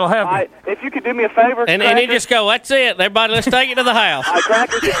 It'll help you. If you could do me a favor, and he just go, that's it. Everybody, let's take it to the house.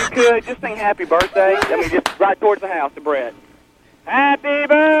 Crackers, if you could, just sing Happy Birthday. Just right towards the house to Brett. Happy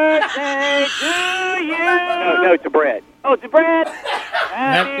birthday to you. No, to Brett. Oh, to Brett.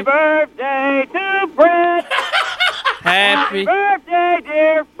 Happy birthday to Brett. Happy birthday,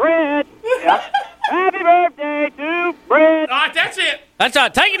 dear Brett. Yeah. Happy birthday to Brett. All right, that's it. That's all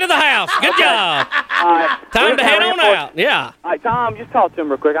right. Take it to the house. Good job. Time to head on out. Yeah. All right, Tom, just talk to him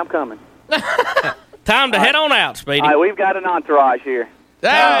real quick. I'm coming. Time to head on out, Speedy. All right, we've got an entourage here.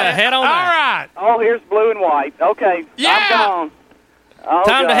 Time to head on out. All right. Oh, here's blue and white. Okay. Yeah. I'm gone. Oh,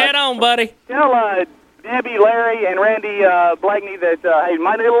 Time to God. head on, buddy. Tell Debbie, Larry, and Randy Blakeney that hey,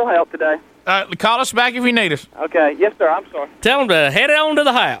 might need a little help today. Call us back if you need us. Okay. Yes, sir. I'm sorry. Tell them to head on to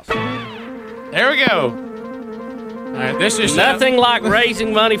the house. There we go. All right, this is nothing like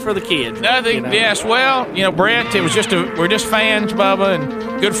raising money for the kids. Nothing. You know? Yes. Well, Brett, it was we're just fans, Bubba,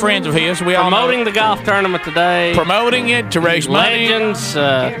 and good friends of his. We promoting the golf tournament today. Promoting it to raise money. Legends,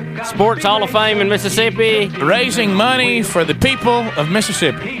 Sports Hall of Fame in Mississippi. Raising money for the people of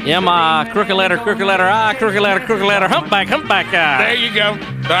Mississippi. Yeah, my crooked letter I, crooked letter, humpback I. There you go.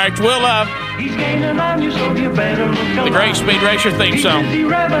 All right, we'll the Great Speed Racer theme song. And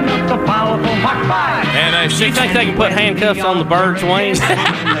you think they can put handcuffs on the bird's wings?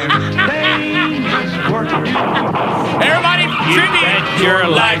 Everybody, tribute your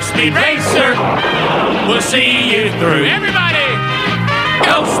life, Speed Racer. We'll see you through. Everybody,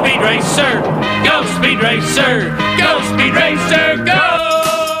 go Speed Racer, go Speed Racer, go Speed Racer,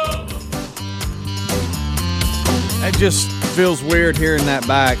 go. That just feels weird hearing that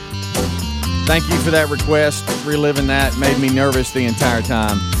back. Thank you for that request. Reliving that made me nervous the entire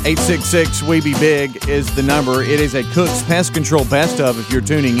time. 866-WE-BE-BIG is the number. It is a Cook's Pest Control Best Of if you're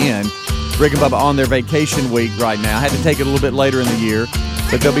tuning in. Rick and Bubba on their vacation week right now. Had to take it a little bit later in the year,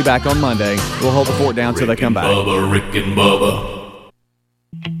 but they'll be back on Monday. We'll hold the fort down till they come back. Rick and Bubba.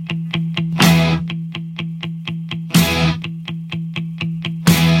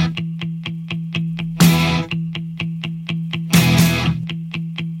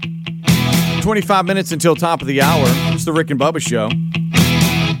 25 minutes until top of the hour. It's the Rick and Bubba Show.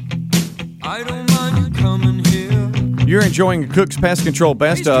 I don't mind you coming here. You're enjoying Cook's Pest Control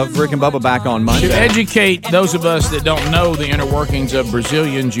Best Of. Rick and Bubba back on Monday. To educate those of us that don't know the inner workings of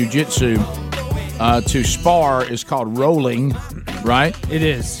Brazilian Jiu-Jitsu, to spar is called rolling, right? It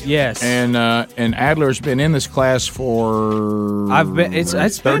is, yes. And Adler's been in this class for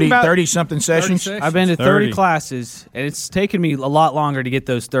it's 30 something sessions. 36. I've been to 30 classes, and it's taken me a lot longer to get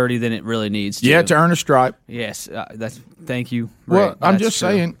those 30 than it really needs to. Yeah, to earn a stripe. Yes, thank you. Well, Rick, I'm just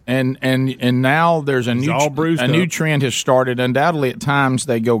saying, and now there's a new trend has started. Undoubtedly, at times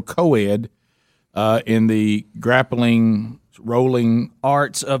they go co-ed in the grappling. Rolling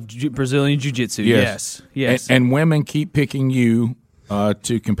arts of Brazilian Jiu-Jitsu. Yes. And women keep picking you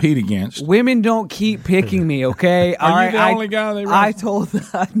to compete against. Women don't keep picking me, okay? Are you the only guy they I told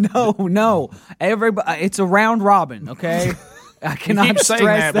no. Everybody, it's a round robin, okay? I cannot you keep saying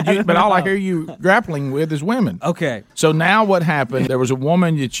that, but all I hear you grappling with is women. Okay. So now what happened? There was a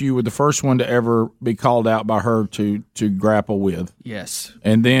woman that you were the first one to ever be called out by her to grapple with. Yes.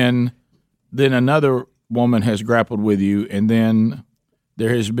 And then another woman has grappled with you, and then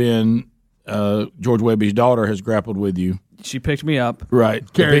there has been George Webby's daughter has grappled with you. She picked me up, right?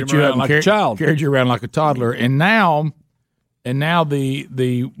 Carried you around like a child, carried you around like a toddler, and now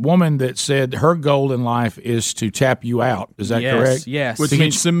the woman that said her goal in life is to tap you out. Is that correct? Yes, which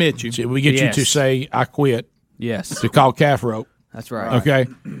means submit you. We get you to say I quit. Yes, to call calf rope. That's right. Okay,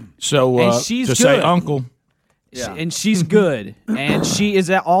 so and she's to good. say uncle. Yeah. And she's good, and she's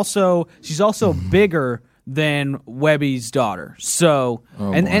also bigger than Webby's daughter. So,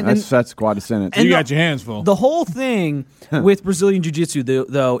 that's quite a sentence. You got your hands full. The whole thing with Brazilian Jiu-Jitsu,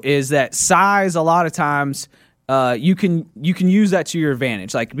 though, is that size. A lot of times, you can use that to your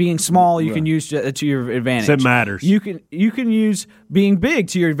advantage. Like being small, you can use that to your advantage. It matters. You can use being big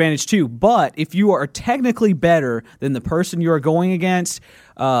to your advantage too. But if you are technically better than the person you are going against,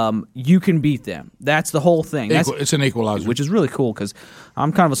 you can beat them. That's the whole thing. It's an equalizer, which is really cool because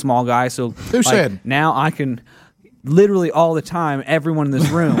I'm kind of a small guy. So who said now I can literally all the time everyone in this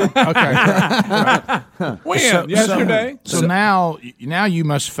room. Okay. When? Yesterday? So now you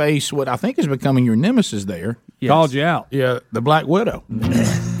must face what I think is becoming your nemesis there. Yes. Called you out. Yeah, the Black Widow.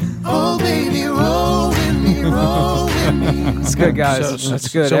 Oh, baby, roll with me, roll with me. It's good, guys. That's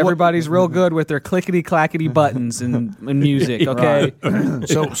good. so Everybody's real good with their clickety clackety buttons and music. Okay.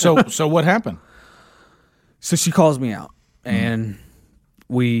 So what happened? So she calls me out, and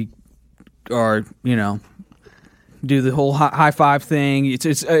we are, do the whole high five thing.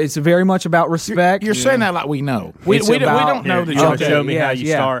 It's very much about respect. You're saying that like we know. We don't know that you'll show me how you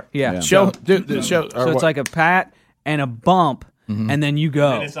start. Yeah. Show. So it's like a pat and a bump. And then you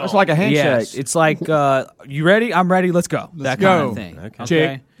go. It's like a handshake. Yes. It's like, you ready? I'm ready. Let's go. That kind of thing. Okay.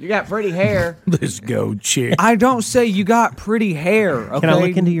 Chick, you got pretty hair. Let's go, chick. I don't say you got pretty hair. Okay? Can I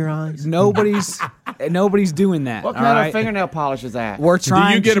look into your eyes? Nobody's doing that. What kind of fingernail polish is that? We're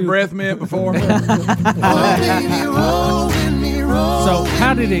trying. Do you get to... a breath mint before? So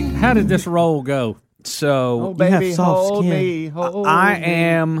how did this roll go? So baby, hold skin. me, hold I me.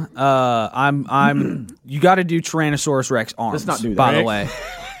 am. I'm. You got to do Tyrannosaurus Rex arms. Let's not do that. By the way,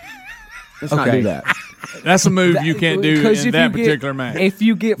 Let's not do that. That's a move you can't do in that particular match. If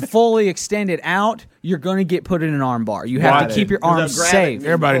you get fully extended out, you're going to get put in an arm bar. You have to keep your arms safe.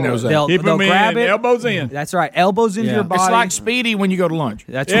 Everybody knows that. They'll grab it. Elbows in. That's right. Elbows into your body. It's like Speedy when you go to lunch.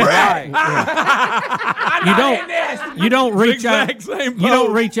 That's right. You don't reach out. Exact same You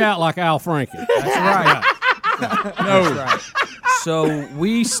don't reach out like Al Franken. That's right. No. That's right. So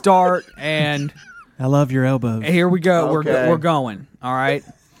we start, and I love your elbows. here we go. Okay. We're going. All right.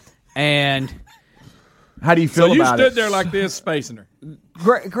 And How do you feel So you about stood it? there like this, spacing her.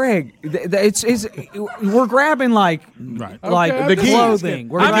 Greg, we're grabbing like Right. the clothing.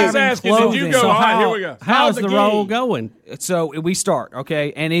 We're I'm just grabbing asking, clothing. did you go? So All right, here we go. How's the roll going? So we start,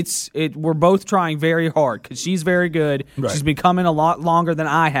 okay, and we're both trying very hard because she's very good. Right. She's been coming a lot longer than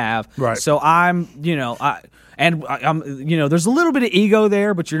I have. Right. So I'm, I'm, there's a little bit of ego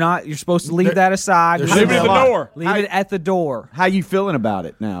there, but you're supposed to leave that aside. Leave it at the door. Leave it at the door. How you feeling about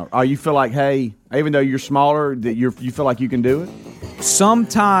it now? You feel like, hey, even though you're smaller, that you feel like you can do it?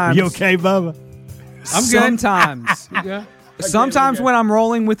 Sometimes. You okay, Bubba? I'm sometimes. Sometimes when I'm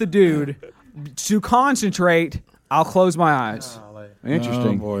rolling with a dude, to concentrate, I'll close my eyes.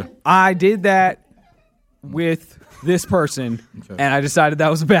 Interesting. Oh, boy. I did that with this person, and I decided that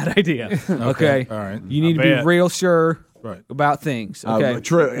was a bad idea. Okay. All right. You need to be real sure Right. about things. Okay.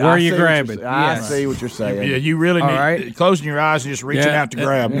 True. Where are you grabbing? I Yes. see what you're saying. Yeah, you really need All right. closing your eyes and just reaching out to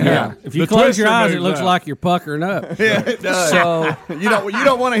grab. Yeah. If you The close your twister eyes, it moves looks out. like you're puckering up. Yeah, it does. So, you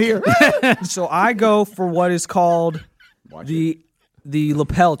don't want to hear. so I go for what is called the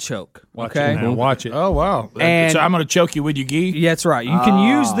lapel choke. Okay. Watch it. Oh wow! And- so I'm going to choke you with your gi. Yeah, that's right. You can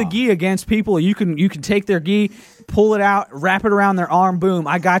use the gi against people. You can take their gi, pull it out, wrap it around their arm. Boom!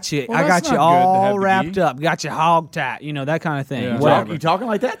 I got you. Well, I got that's you not good to have all the wrapped gi. up. Got you hog tight. That kind of thing. Yeah. Whatever. You talking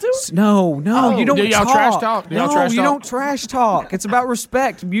like that too? No, you don't Do y'all talk. trash talk? Do y'all No, trash you talk? don't trash talk. It's about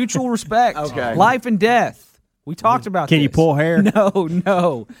respect, mutual respect. Okay. Life and death. We talked about Can this. you pull hair?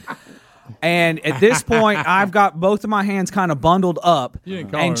 No. And at this point, I've got both of my hands kind of bundled up,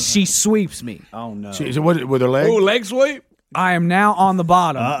 didn't call and her. she sweeps me. Oh no. So what, with her leg? Ooh, leg sweep. I am now on the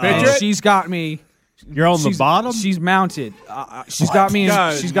bottom, and Picture it. she's got me. You're on the bottom? She's mounted. She's got me.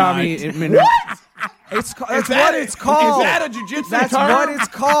 She's got me. That's what it's called. Is that a jiu-jitsu That's term? what it's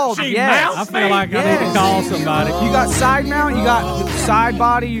called. Yes. I feel like I need to call somebody. You got side mount. You got side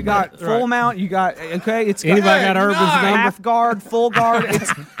body. You got full mount. You got It's got Anybody got Urban's number? half guard, full guard.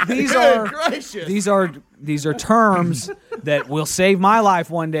 These are terms that will save my life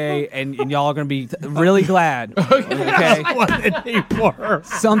one day, and y'all are gonna be really glad. Okay.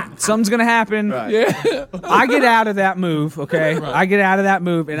 Something's gonna happen. Yeah. I get out of that move, okay? I get out of that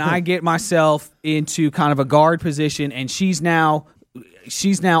move, and I get myself into kind of a guard position, and she's now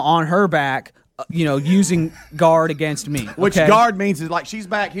on her back, using guard against me. Which okay? guard means is like she's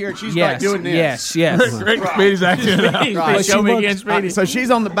back here and she's like doing this. Yes. Rick Speedy's acting it out. Right. Show me again, Speedy. So she's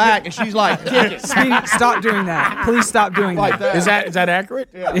on the back and she's like kicking. Speedy, stop doing that. Please stop doing Like that. that. Is that accurate?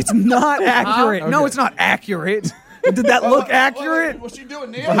 It's not accurate. No, it's not accurate. Did that look accurate? What's she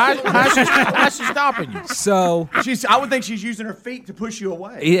doing this? How's she stopping you? So I would think she's using her feet to push you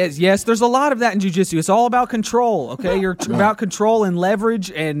away. yes, there's a lot of that in jiu-jitsu. It's all about control, okay? You're about control and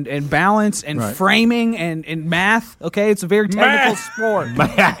leverage and balance and framing and math, okay? It's a very technical sport.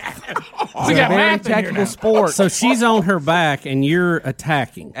 It's a very technical sport. So she's on her back and you're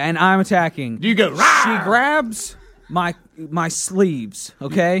attacking. And I'm attacking. You go. She grabs my sleeves,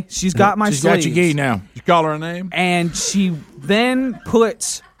 okay? She's got my She's sleeves. got your gi now. You call her a name? And she then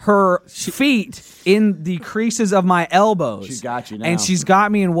puts her feet in the creases of my elbows. She's got you now. And she's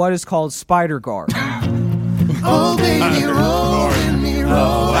got me in what is called spider guard.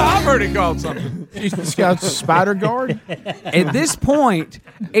 I've heard it called something. She's got Spider Guard. At this point,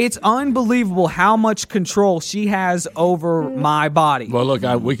 it's unbelievable how much control she has over my body. Well, look,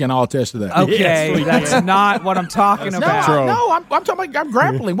 we can all attest to that. Okay, that's not what I'm talking about. No, I'm talking about I'm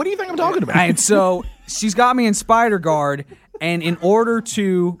grappling. What do you think I'm talking about? And so she's got me in Spider Guard, and in order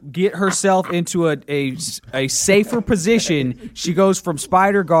to get herself into a safer position, she goes from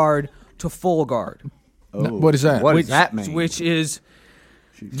Spider Guard to Full Guard. What is that? What does that mean? Which is...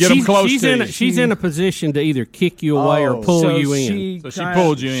 Get them close to you. She's in a position to either kick you away or pull you in. So she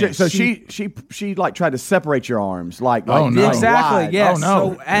pulled you in. So she like tried to separate your arms, like no. Exactly. wide. Yes. Oh,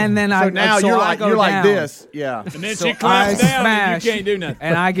 no. So, and then now you're like down. this. Yeah. And then So she clamps I down smash, and you can't do nothing.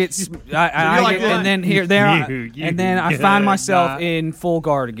 And I get, and then and then I find myself in Full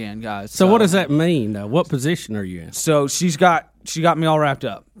Guard again, guys. So what does that mean? What position are you in? So she got me all wrapped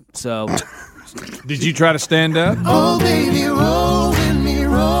up. So Did you try to stand up? Oh, baby, roll with me,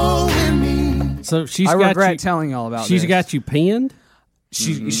 roll with me. So I regret telling y'all about She's this. got you pinned?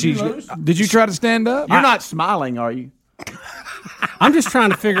 Did you try to stand up? You're not smiling, are you? I'm just trying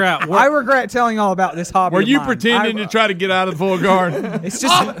to figure out I regret telling y'all about this hobby. Were of you mine. pretending to try to get out of the Full Guard? It's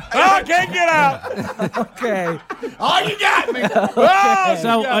just I can't get out. okay. Oh, you got me.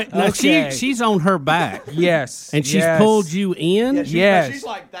 So now Okay. she's on her back. Yes. And she's yes. pulled you in? Yes. She's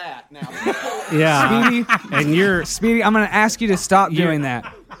like that now. Yeah. Speedy, And you're Speedy, I'm going to ask you to stop doing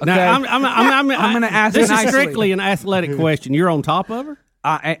that. Okay. Now, I'm going to ask this you is nicely. strictly an athletic question. You're on top of her?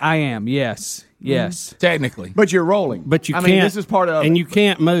 I am. Yes. Yes. Technically. But you're rolling. But you I can't. mean, this is part of and you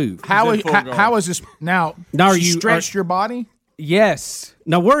can't move. How is this now? Now, you stretched your body? Yes.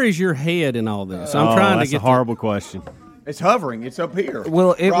 Now, where is your head in all this? I'm trying to That's get a horrible question. It's hovering. It's up here.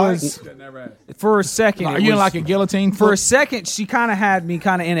 Well, it was for a second. Are you in like a guillotine? For a second, she kind of had me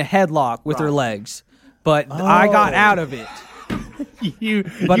kind of in a headlock with her legs, but I got out of it.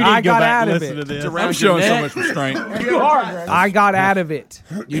 I got out of it. I'm showing so much restraint. You are, Greg. I got out of it.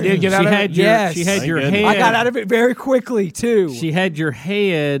 You did get out of it? Yes. She had your head. I got out of it very quickly too. She had your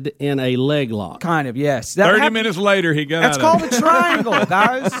head in a leg lock. Kind of, yes. 30 minutes later, he got That's out called of a triangle,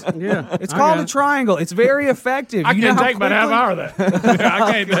 guys. Yeah, It's called a triangle. It's very effective. I You can know how take about half hour of that. it.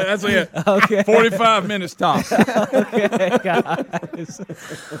 I can't. That's it. Okay. 45 minutes tops. Okay, guys.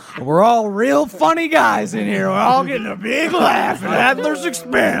 We're all real funny guys in here. We're all getting a big laugh at Adler's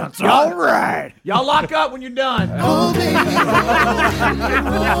expense. All right. Y'all lock up when you're done. Oh, baby,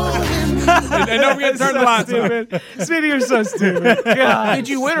 And don't forget to turn the lights on. Speedy, you're so stupid. God. Did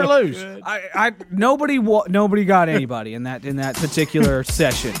you win or lose? Nobody got anybody in that particular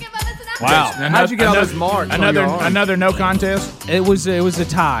session. Wow. How'd you get all those marks? Another no contest? It was a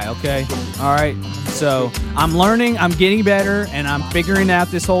tie. Okay. All right. So I'm learning. I'm getting better, and I'm figuring out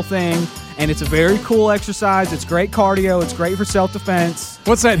this whole thing. And it's a very cool exercise. It's great cardio. It's great for self-defense.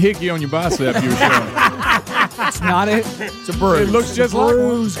 What's that hickey on your bicep you were showing? It's not it. It's a bruise. It looks just like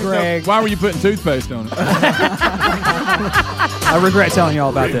bruise, one. Greg. Why were you putting toothpaste on it? I regret telling you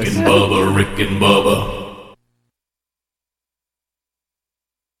all about this. Rick and Bubba, Rick and Bubba.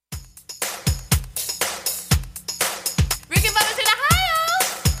 Rick and Bubba's in Ohio.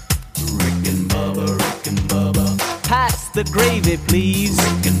 Rick and Bubba, Rick and Bubba. Pass the gravy, please.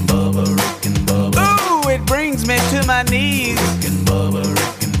 Rick and Bubba, Rick and Bubba. Ooh, it brings me to my knees. Rick and Bubba,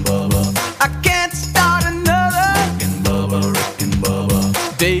 Rick and Bubba. I can't start another Rick and Bubba, Rick and Bubba.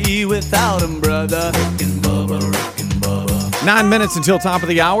 day without 'em, brother. Rick and Bubba, Rick and Bubba. 9 minutes until top of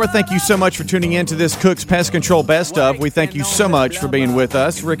the hour. Thank you so much for tuning in to this Cook's Pest Control Best Of. We thank you so much for being with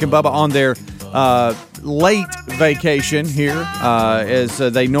us. Rick and Bubba on their late vacation here, as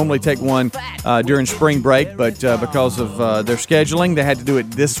they normally take one during spring break, but because of their scheduling, they had to do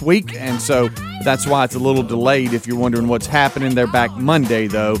it this week, and so that's why it's a little delayed. If you're wondering what's happening, they're back Monday,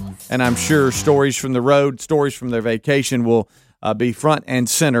 though, and I'm sure stories from the road, stories from their vacation will be front and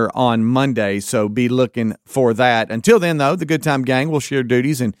center on Monday, so be looking for that. Until then, though, the Good Time Gang will share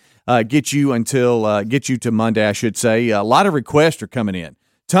duties and get you to Monday, I should say. A lot of requests are coming in,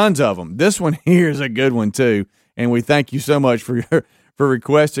 tons of them. This one here is a good one too, and we thank you so much for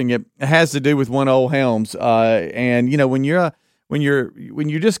requesting it. It has to do with one old Helms, and you know when you're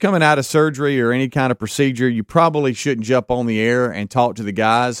just coming out of surgery or any kind of procedure, you probably shouldn't jump on the air and talk to the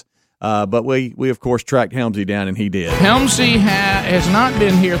guys. But we of course tracked Helmsy down, and he did. Helmsy has not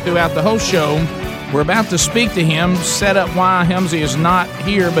been here throughout the whole show. We're about to speak to him, set up why Helmsy is not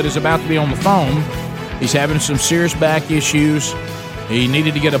here but is about to be on the phone. He's having some serious back issues. He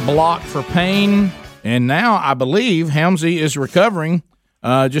needed to get a block for pain, and now I believe Helmsy is recovering,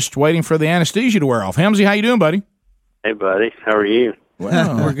 just waiting for the anesthesia to wear off. Helmsy, how you doing, buddy? Hey, buddy. How are you?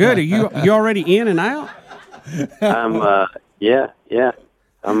 Well, we're good. Are you already in and out? I'm, yeah.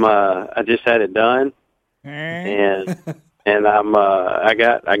 I just had it done, and I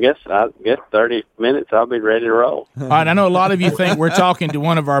guess 30 minutes. I'll be ready to roll. All right, I know a lot of you think we're talking to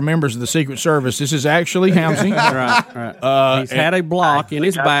one of our members of the Secret Service. This is actually Helmsy. right. He's had a block in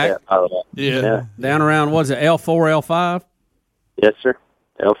his back. Yeah. Down around, what is it, L4, L5? Yes, sir.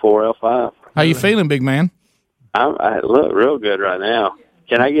 L4, L5. How you feeling, big man? I look real good right now.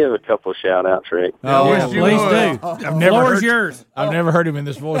 Can I give a couple shout-outs, Rick? Oh, yeah, please do. Floor's yours. I've never heard him in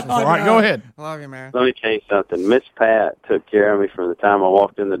this voice before. All right, go ahead. Love you, man. Let me tell you something. Miss Pat took care of me from the time I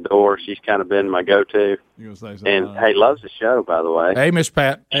walked in the door. She's kind of been my go-to. You gonna say something? And, hey, loves the show, by the way. Hey, Miss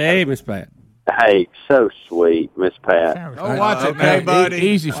Pat. Hey, Miss Pat. Hey, so sweet, Miss Pat. Oh, watch it, hey, buddy.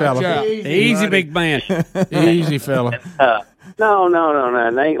 Easy, fella. Easy, big man. Easy, fella. No,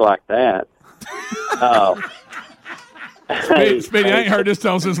 it ain't like that. Oh. Speedy, I ain't heard this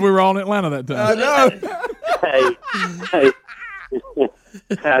tone since we were all in Atlanta that time. Hey,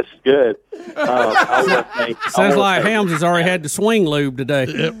 that's good. Sounds like Helms has already had the swing lube today.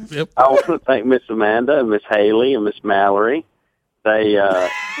 Yep. I want to thank Miss Amanda and Miss Haley and Miss Mallory. They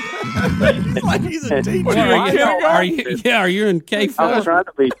like he's a teacher. Are you in K4? I'm trying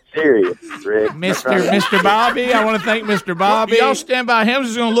to be serious, Rick. Mr. Bobby, I want to thank Mr. Bobby. Y'all stand by. Helms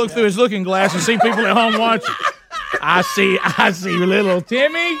is going to look through his looking glass and see people at home watching. I see little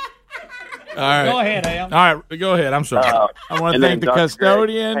Timmy. All right. Go ahead, Al. All right, go ahead. I'm sorry. I want to thank the Dr.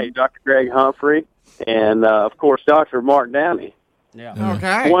 custodian. Dr. Greg Humphrey, and of course Dr. Mark Downey. Yeah.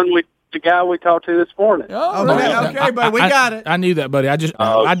 Okay. The guy we talked to this morning. Okay, but we got it. I knew that, buddy. I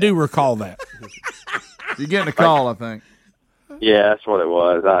do recall that. You're getting a call, I think. Yeah, that's what it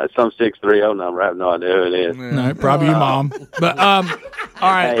was. Some 630 number. I have no idea who it is. No, probably your mom. But all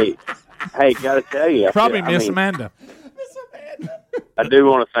right. Hey, gotta tell you, probably Miss Amanda. I do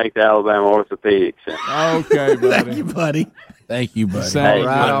want to thank the Alabama Orthopedic Center. Okay, buddy. Thank you, buddy. Thank you, buddy.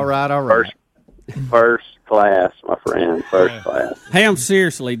 All right. First class, my friend. First class. Ham,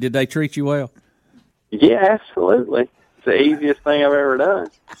 seriously, did they treat you well? Yeah, absolutely. It's the easiest thing I've ever done.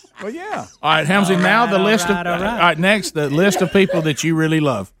 Well, yeah. All right, Helmsy, now the list of all right, next the list of people that you really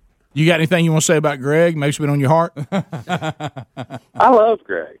love. You got anything you want to say about Greg? Maybe it's been on your heart? I love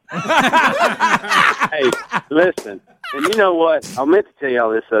Greg. Hey, listen, and you know what? I meant to tell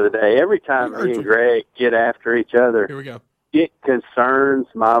y'all this the other day. Every time me and Greg get after each other, here we go. It concerns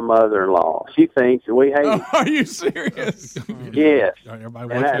my mother-in-law. She thinks we hate each other. Are you serious? Yes. And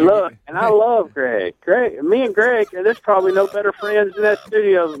I love Greg. Me and Greg, there's probably no better friends in that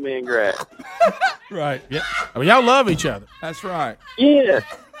studio than me and Greg. Right. Yeah. I mean, y'all love each other. That's right. Yes.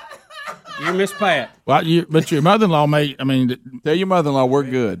 You're Miss Pat. Well, but your mother-in-law tell your mother-in-law we're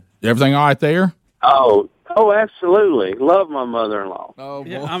good. Everything all right there? Oh, absolutely. Love my mother-in-law. Oh,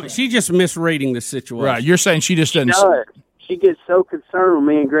 yeah, she's just misreading the situation. Right. You're saying she just doesn't. She gets so concerned when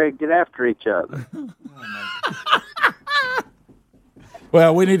me and Greg get after each other.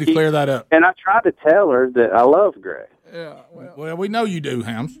 Well, we need to clear that up. And I tried to tell her that I love Greg. Yeah. Well, we know you do,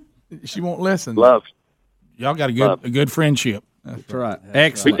 Hams. She won't listen. Love. Y'all got a good friendship. That's right.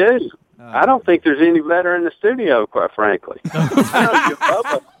 Excellent. We do. I don't think there's any better in the studio, quite frankly.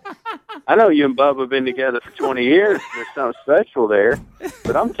 I know you and Bubba have been together for 20 years. There's something special there.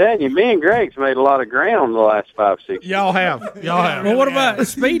 But I'm telling you, me and Greg's made a lot of ground the last 5-6 years. Y'all have. Well, what about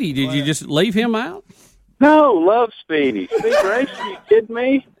Speedy? Did you just leave him out? No, love Speedy. Speedy Race, you kidding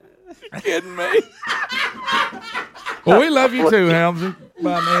me? Kidding me? Well, we love you too, Helmsy.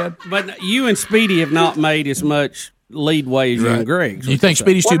 But you and Speedy have not made as much leadway as you and Greg. You think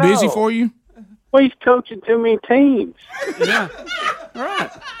Speedy's too busy for you? Well, he's coaching too many teams. Yeah.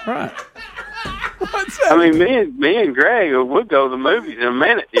 Right. I mean, me and Greg, we'll go to the movies in a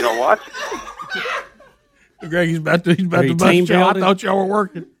minute. You know, watch it. Greg, he's about to bust y'all. I thought y'all were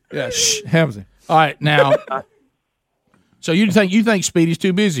working. Yeah, Helmsy. All right, now. So you think Speedy's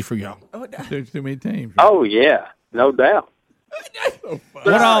too busy for y'all? There's too many teams. Right? Oh yeah, no doubt.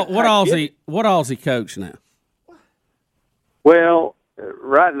 What all's he coach now? Well,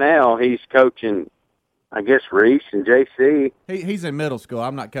 right now he's coaching, I guess, Reese and JC. He's in middle school.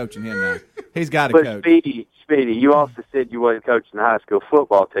 I'm not coaching him now. He's got to coach. Speedy, you also said you wasn't coaching the high school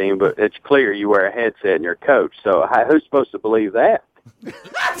football team, but it's clear you wear a headset and you're a coach. So who's supposed to believe that?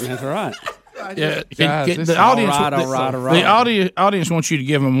 That's right. Yeah, Guys, the audience. The audience wants you to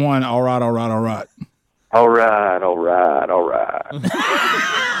give him one. All right. All right.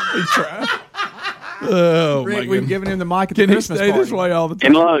 He's trying. Oh, Rick, my we've given him the mic at the Christmas party. This way all the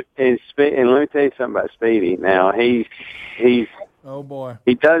time. And look, and let me tell you something about Speedy. Now he's oh boy,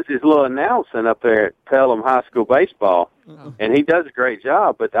 he does his little announcing up there at Pelham High School baseball, and he does a great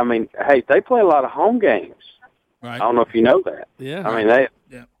job. But I mean, hey, they play a lot of home games. Right. I don't know if you know that. Yeah. I mean,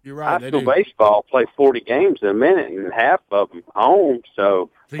 Yeah, you're right. high school baseball play 40 games in a minute, and half of them home.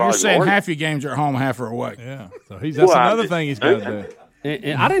 So you're saying half your games are at home, half are away. Yeah. So that's another thing he's got to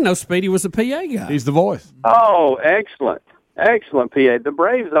do. I didn't know Speedy was a PA guy. He's the voice. Oh, excellent, excellent PA. The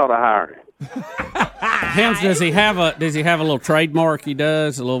Braves ought to hire him. Helms, does he have a little trademark he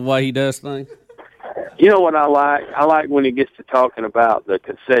does, a little way he does things? You know what I like? I like when he gets to talking about the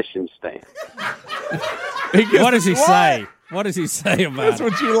concession stand. What does he say? What does he say about That's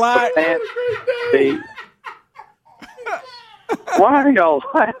what you like. Why are y'all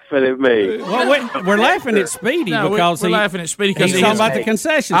laughing at me? Well, we're laughing at Speedy because we're laughing at Speedy because he's talking about the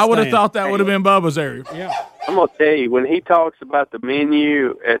concession stand. I would have thought that would have been Bubba's area. Yeah. I'm going to tell you, when he talks about the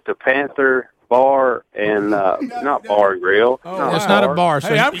menu at the Panther Bar and, not Bar and Grill. It's not a bar. So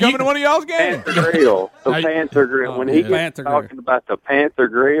Hey, I'm coming to one of y'all's games. Panther Grill. The Panther Grill. When he gets talking about the Panther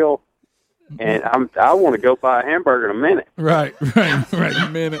Grill, and I want to go buy a hamburger in a minute. Right. A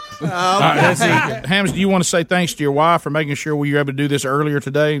minute. All right, Hams, do you want to say thanks to your wife for making sure we were able to do this earlier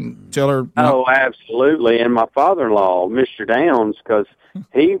today and tell her? Oh, absolutely. And my father-in-law, Mr. Downs, because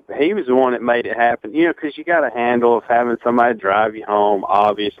he was the one that made it happen. You know, because you got a handle of having somebody drive you home,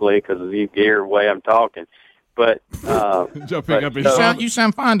 obviously, because of the gear way I'm talking. But you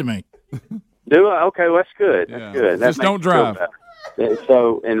sound fine to me. Do I? Okay, well, that's good. That's good. That Just don't drive.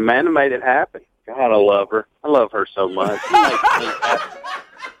 So, and Amanda made it happen. God, I love her. I love her so much. She makes things happen.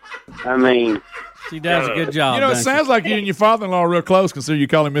 I mean, she does a good job. You know, it sounds like you and your father-in-law are real close, considering you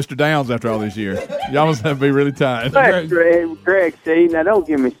call him Mr. Downs after all these years. Y'all must have to be really tight. Greg, see, now don't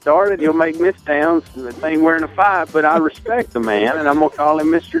get me started. He'll make Miss Downs the thing wearing a fight, but I respect the man, and I'm going to call him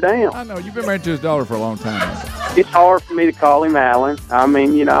Mr. Downs. I know. You've been married to his daughter for a long time. It's hard for me to call him Alan. I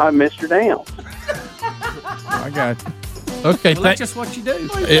mean, you know, I'm Mr. Downs. I got you. Okay, well, that's just what you do.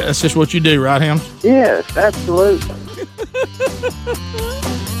 Yeah, that's just what you do, right, Hams? Yes, absolutely.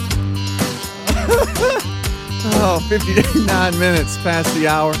 Oh, 59 minutes past the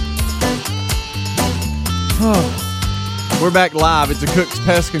hour. Oh, we're back live. It's a Cook's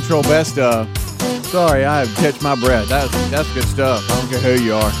Pest Control Best of. Sorry, I have to catch my breath. That's good stuff. I don't care who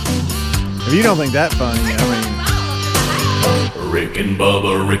you are. If you don't think that funny, I mean. Rick and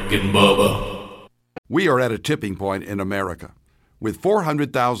Bubba. We are at a tipping point in America. With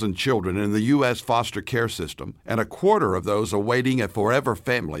 400,000 children in the U.S. foster care system and a quarter of those awaiting a forever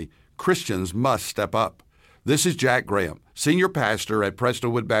family, Christians must step up. This is Jack Graham, Senior Pastor at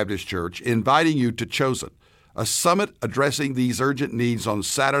Prestonwood Baptist Church, inviting you to Chosen, a summit addressing these urgent needs on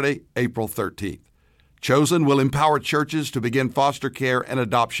Saturday, April 13th. Chosen will empower churches to begin foster care and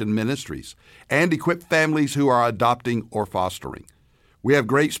adoption ministries and equip families who are adopting or fostering. We have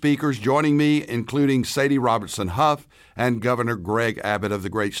great speakers joining me, including Sadie Robertson Huff and Governor Greg Abbott of the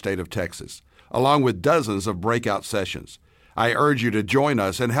great state of Texas, along with dozens of breakout sessions. I urge you to join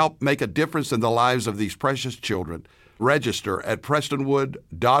us and help make a difference in the lives of these precious children. Register at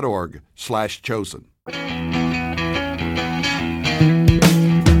prestonwood.org/chosen.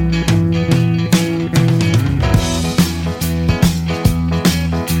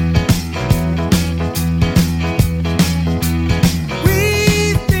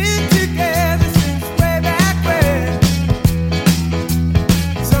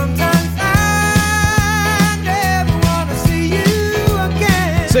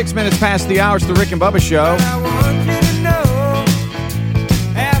 6 minutes past the hour. It's the Rick and Bubba Show.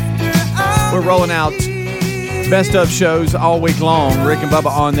 We're rolling out best of shows all week long. Rick and Bubba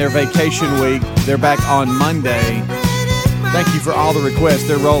on their vacation week. They're back on Monday. Thank you for all the requests.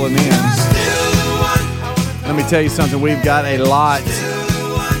 They're rolling in. Let me tell you something. We've got a lot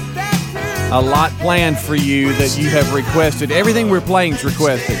planned for you that you have requested. Everything we're playing is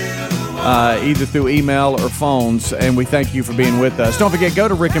requested. Either through email or phones, and we thank you for being with us. Don't forget, go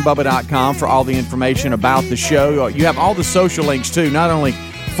to rickandbubba.com for all the information about the show. You have all the social links, too, not only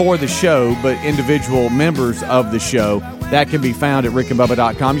for the show, but individual members of the show. That can be found at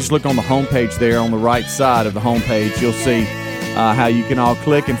rickandbubba.com. Just look on the homepage there. On the right side of the homepage, you'll see how you can all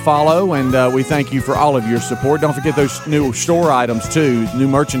click and follow, and we thank you for all of your support. Don't forget those new store items, too, new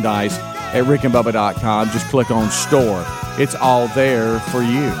merchandise at rickandbubba.com. Just click on store. It's all there for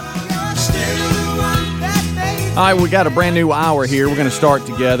you. All right, we got a brand new hour here. We're going to start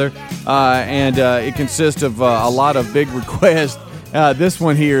together, and it consists of a lot of big requests. This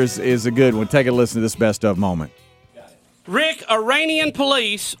one here is a good one. Take a listen to this best of moment. Rick, Iranian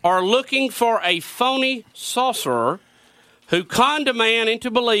police are looking for a phony sorcerer who conned a man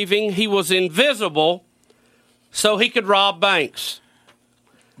into believing he was invisible so he could rob banks.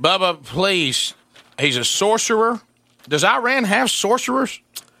 Bubba, please. He's a sorcerer. Does Iran have sorcerers?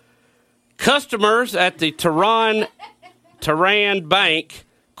 Customers at the Tehran Bank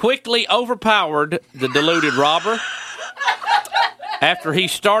quickly overpowered the deluded robber after he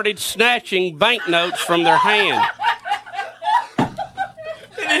started snatching banknotes from their hand.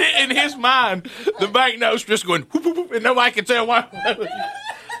 In his mind, the banknotes just going, whoop, whoop, whoop, and nobody can tell why.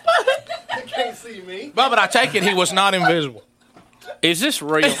 You can't see me. But I take it he was not invisible. Is this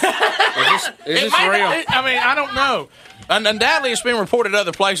real? Is this real? I mean, I don't know. Undoubtedly, it's been reported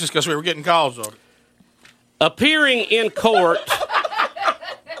other places because we were getting calls on it. Appearing in court,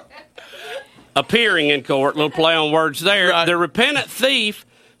 little play on words there. Right. The repentant thief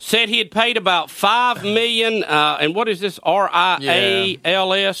said he had paid about $5 million, and what is this,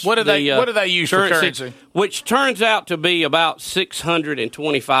 RIALS? What do they use for currency? Which turns out to be about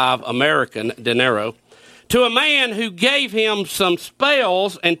 625 American dinero, to a man who gave him some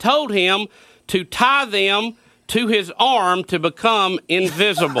spells and told him to tie them to his arm to become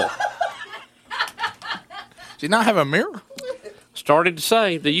invisible. Did he not have a mirror? Started to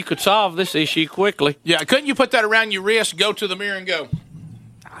say that you could solve this issue quickly. Yeah, couldn't you put that around your wrist, go to the mirror and go,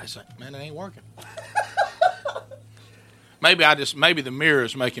 I was like, man, it ain't working. Maybe the mirror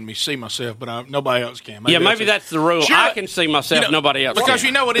is making me see myself, but nobody else can. Maybe that's the rule. Sure, I can see myself, nobody else because can.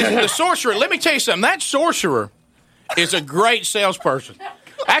 You know what it is? The sorcerer, let me tell you something. That sorcerer is a great salesperson.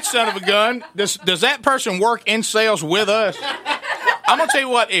 That son of a gun, does that person work in sales with us? I'm going to tell you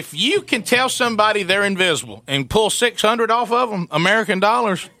what, if you can tell somebody they're invisible and pull 600 off of them, American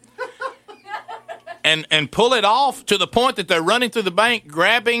dollars, and pull it off to the point that they're running through the bank,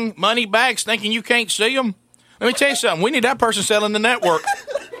 grabbing money bags, thinking you can't see them, let me tell you something. We need that person selling the network.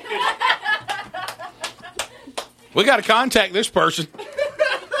 We got to contact this person.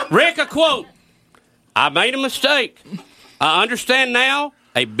 Rick, a quote. I made a mistake. I understand now.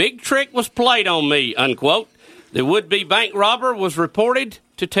 A big trick was played on me, unquote. The would-be bank robber was reported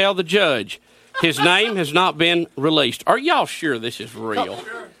to tell the judge. His name has not been released. Are y'all sure this is real?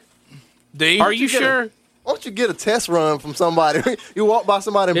 D? Are you sure? Why don't you get a test run from somebody? You walk by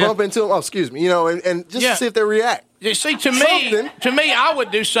somebody and bump into them. Oh, excuse me. And just to see if they react. You see, to me, I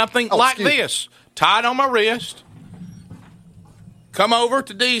would do something like this. Tie it on my wrist. Come over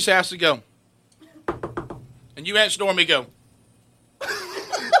to D's house and go. And you answer the door and me go.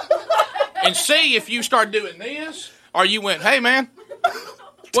 And see if you start doing this, or you went, hey, man.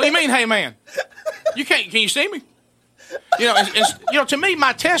 What do you mean, hey, man? Can you see me? To me,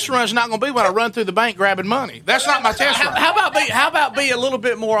 my test run's not going to be when I run through the bank grabbing money. That's not my test run. How about be a little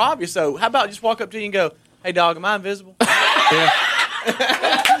bit more obvious, though? How about just walk up to you and go, hey, dog, am I invisible? Yeah.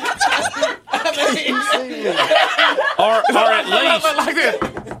 or at least like this.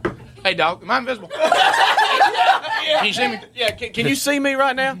 Hey, dog, am I invisible? Can you see me? Yeah, can you see me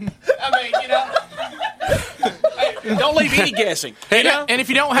right now? Don't leave any guessing. And if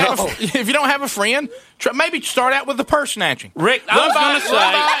you don't have a friend, maybe start out with the purse snatching. Rick, I was going to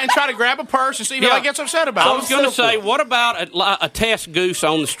say, and try to grab a purse and see if anybody gets upset about it. I was going to say, what about a test goose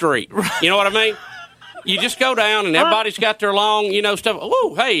on the street? You know what I mean? You just go down and everybody's got their long, stuff.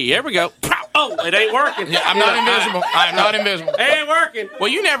 Oh, hey, here we go. Oh, it ain't working. Yeah, I'm not invisible. I'm not invisible. It ain't working. Well,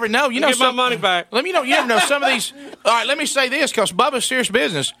 you never know. You get my money back. You never know some of these. All right, let me say this because Bubba's serious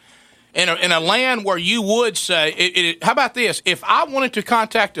business. In a land where you would say, how about this? If I wanted to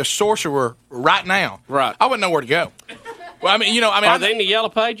contact a sorcerer right now, I wouldn't know where to go. Well, are they in the yellow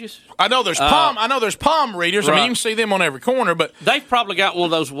pages? I know there's palm readers. Right. You can see them on every corner, but they've probably got one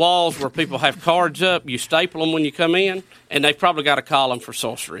of those walls where people have cards up. You staple them when you come in, and they've probably got a column for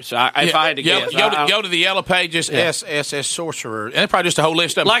sorcery. So if I had to guess, go to the yellow pages, SSS sorcerer, and probably just a whole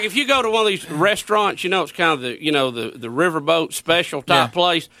list of them. Like if you go to one of these restaurants, it's kind of the the riverboat special type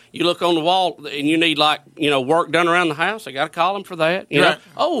place. You look on the wall, and you need work done around the house. They got a column for that. You know?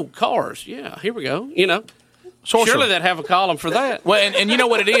 Oh, cars. Yeah, here we go. Sorcerer. Surely they'd have a column for that. Well, and you know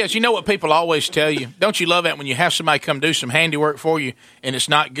what it is? You know what people always tell you? Don't you love that when you have somebody come do some handiwork for you and it's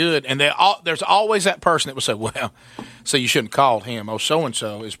not good? And there's always that person that will say, well, so you shouldn't have called him. Oh,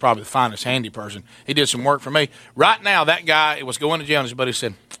 so-and-so is probably the finest handy person. He did some work for me. Right now, that guy was going to jail and his buddy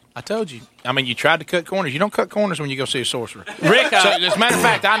said, I told you. You tried to cut corners. You don't cut corners when you go see a sorcerer. Rick, so, as a matter of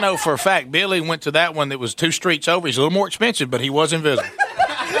fact, I know for a fact Billy went to that one that was 2 streets over. He's a little more expensive, but he was invisible.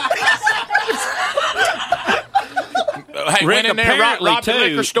 Hey, Rick, went in there, robbed the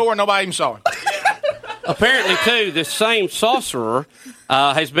liquor store, nobody even saw him. Apparently, too, this same sorcerer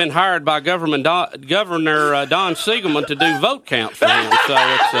has been hired by Governor Don Siegelman to do vote counts for him. So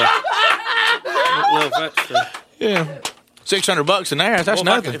it's I don't know if that's $600 in there. That's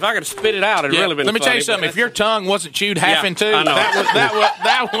nothing. If I could spit it out, it'd really been. Let me tell you something. If your tongue wasn't chewed half in two,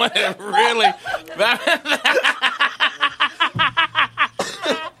 that would have really.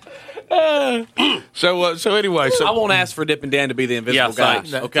 So anyway, I won't ask for Dippin' Dan to be the invisible guy.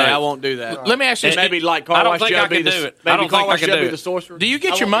 Okay, I won't do that. Let me ask you, maybe like Car Wash Joe be the the sorcerer. Do you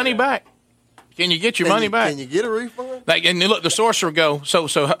get your money back? Can you get your money back? Can you get a refund? Like, and look, the sorcerer go. So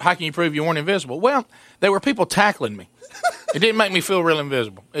how can you prove you weren't invisible? Well, there were people tackling me. It didn't make me feel real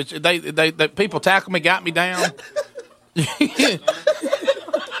invisible. They people tackled me, got me down.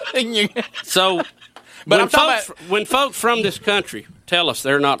 So, but when folks from this country tell us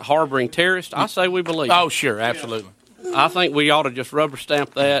they're not harboring terrorists, I say we believe. Oh, sure, absolutely. I think we ought to just rubber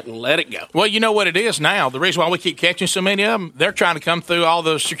stamp that and let it go. Well, you know what it is now. The reason why we keep catching so many of them, they're trying to come through all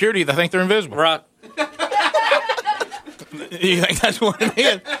the security. They think they're invisible. Right. You think that's what it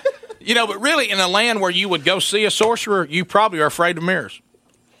is? You know, but really, in a land where you would go see a sorcerer, you probably are afraid of mirrors.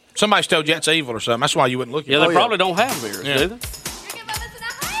 Somebody's told you that's evil or something. That's why you wouldn't look at it. Yeah, they probably don't have mirrors, do they?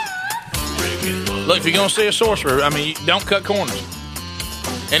 Look, if you're going to see a sorcerer, I mean, you don't cut corners.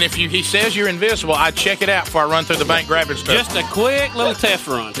 And if he says you're invisible, I check it out before I run through the bank grabbing stuff. Just a quick little test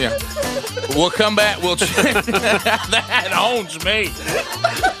run. Yeah. We'll come back. We'll check. That owns me.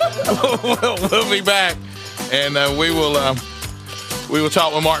 We'll be back, and we will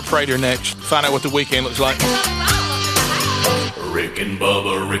talk with Mark Prater next. Find out what the weekend looks like. Rick and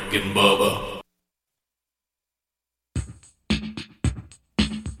Bubba, Rick and Bubba.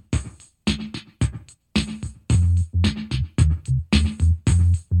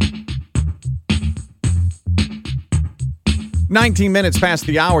 19 minutes past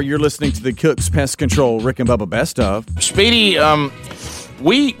the hour, you're listening to the Cook's Pest Control Rick and Bubba Best Of. Speedy,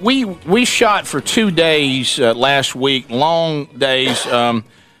 we shot for 2 days last week, long days of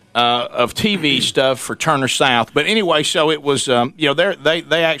TV stuff for Turner South. But anyway, so it was, they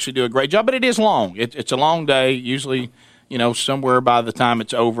actually do a great job, but it is long. It's a long day, usually, somewhere by the time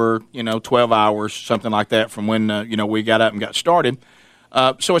it's over, 12 hours, something like that from when, we got up and got started.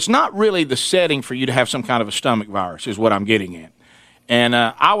 So it's not really the setting for you to have some kind of a stomach virus is what I'm getting at. And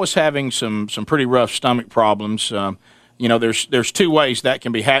I was having some pretty rough stomach problems. There's 2 ways that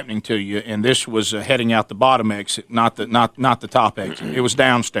can be happening to you, and this was heading out the bottom exit, not the top exit. It was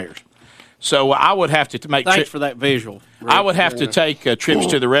downstairs. So I would have to make Thanks for that visual. I would have to take trips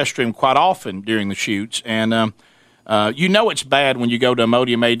to the restroom quite often during the shoots, and it's bad when you go to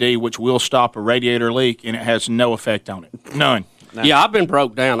Imodium AD, which will stop a radiator leak, and it has no effect on it. None. No. Yeah, I've been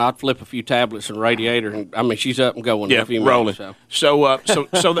broke down. I'd flip a few tablets in radiator, and she's up and going. Yeah, rolling. So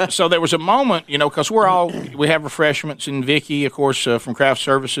there was a moment, because we have refreshments, and Vicky, of course, from Craft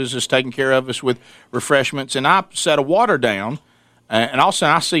Services, is taking care of us with refreshments, and I set a water down, and all of a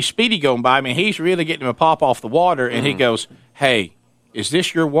sudden I see Speedy going by me, and he's really getting him a pop off the water, and he goes, "Hey, is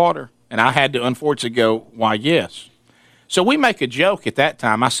this your water?" And I had to unfortunately go, "Why, yes." So we make a joke at that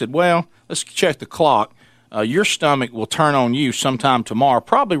time. I said, "Well, let's check the clock. Your stomach will turn on you sometime tomorrow,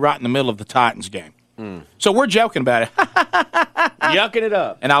 probably right in the middle of the Titans game." So we're joking about it. Yucking it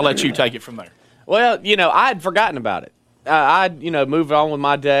up. And I'll let you take it from there. Well, I had forgotten about it. I'd, moved on with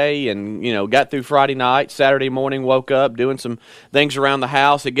my day and, got through Friday night. Saturday morning, woke up doing some things around the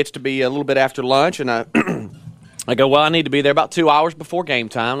house. It gets to be a little bit after lunch, and I go, well, I need to be there about 2 hours before game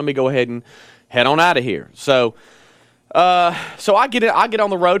time. Let me go ahead and head on out of here. So I get on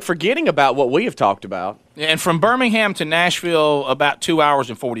the road forgetting about what we have talked about. And from Birmingham to Nashville, about 2 hours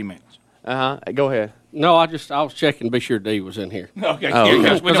and 40 minutes. Go ahead. No, I was checking to be sure D was in here. Okay.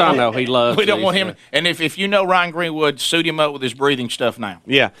 Because I know he loves. We don't want him. And if you know Ryan Greenwood, suit him up with his breathing stuff now.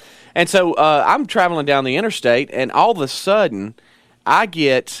 Yeah. And so I'm traveling down the interstate, and all of a sudden, I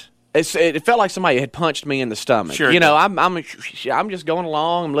get. It felt like somebody had punched me in the stomach. Sure. I'm just going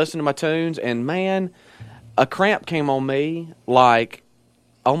along. I'm listening to my tunes, and man, a cramp came on me like,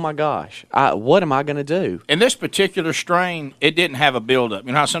 oh my gosh, what am I going to do? In this particular strain, it didn't have a buildup.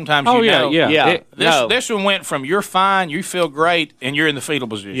 You know how sometimes this one went from you're fine, you feel great, and you're in the fetal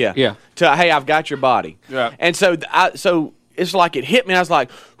position. Yeah. To hey, I've got your body. Yeah. And so it's like it hit me. And I was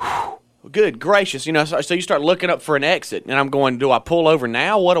like, whew, good gracious, So you start looking up for an exit, and I'm going, do I pull over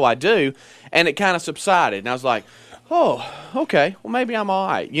now? What do I do? And it kind of subsided, and I was like, oh, okay, well maybe I'm all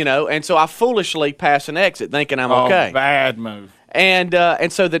right, And so I foolishly pass an exit, thinking I'm okay. Oh, bad move. And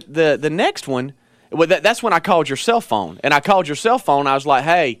so the next one, that's when I called your cell phone. And I called your cell phone. I was like,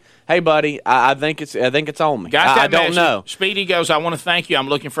 hey, buddy, I think it's on me. Got that I don't know. Speedy goes, I want to thank you. I'm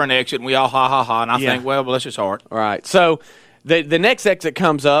looking for an exit. And we all ha. And I think, well, bless his heart. Right. So the next exit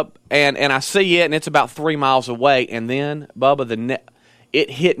comes up, and I see it, and it's about 3 miles away. And then, Bubba, it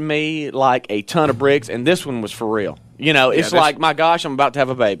hit me like a ton of bricks, and this one was for real. It's like, my gosh, I'm about to have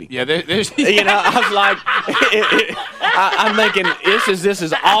a baby. Yeah, this. I was like, I'm thinking, this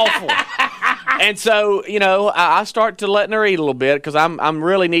is awful. And so, I start to letting her eat a little bit because I'm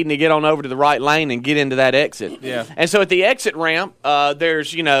really needing to get on over to the right lane and get into that exit. Yeah. And so at the exit ramp,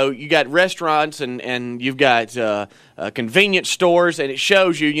 there's, you got restaurants and you've got convenience stores, and it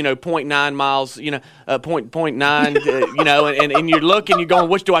shows you, 0.9 miles, 0.9, and you're looking, you're going,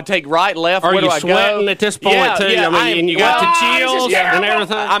 which do I take, right, left, Are where do you I go? sweating at this point, too? And you got the chills and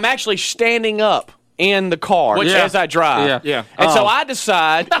everything? I'm actually standing up in the car as I drive. Yeah. And so I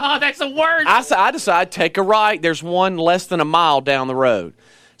decide. Oh, that's the worst. I decide take a right. There's one less than a mile down the road.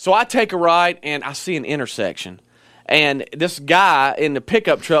 So I take a right, and I see an intersection. And this guy in the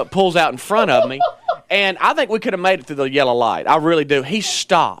pickup truck pulls out in front of me. And I think we could have made it through the yellow light. I really do. He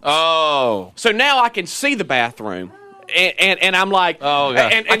stops. Oh. So now I can see the bathroom. And I'm like, oh,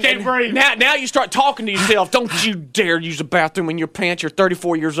 God. I can't breathe. Now you start talking to yourself. Don't you dare use the bathroom in your pants. You're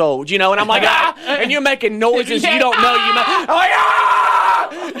 34 years old, And I'm like, and you're making noises you don't know you make. I'm like,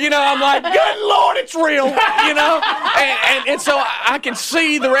 I'm like, good Lord, it's real, And so I can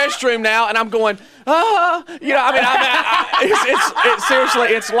see the restroom now, and I'm going, seriously,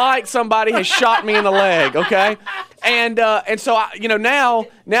 it's like somebody has shot me in the leg, okay? And so now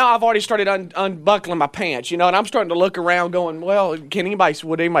I've already started unbuckling my pants, and I'm starting to look around, going, well, would anybody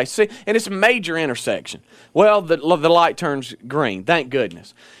see? And it's a major intersection. Well, the light turns green, thank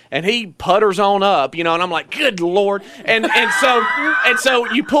goodness. And he putters on up, and I'm like, good Lord. And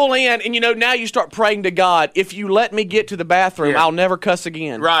so you pull in, and now you start praying to God. If you let me get to the bathroom, I'll never cuss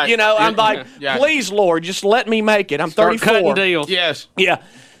again. Right. I'm like, please, Lord, just let me make it. I'm 34. Cutting deals. Yes. Yeah.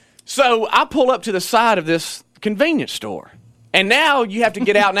 So I pull up to the side of this convenience store, and now you have to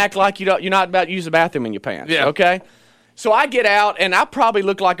get out and act like you're not about to use the bathroom in your pants. Yeah. Okay. So I get out, and I probably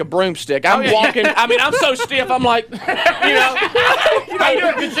look like a broomstick. I'm walking. I mean, I'm so stiff. I'm like,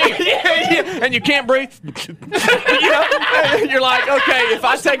 and you can't breathe. You're like, okay, if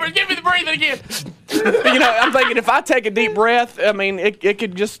I take, give me the breathing again. I'm thinking if I take a deep breath, I mean, it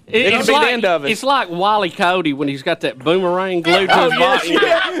could be the end of it. It's like Wile E. Coyote when he's got that boomerang glued to his body.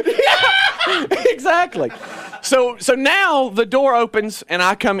 Exactly. So now the door opens and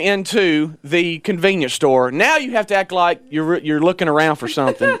I come into the convenience store. Now you have to act like you're looking around for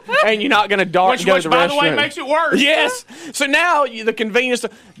something and you're not going to go to the restroom. Which, by the way, makes it worse. Yes. So now the convenience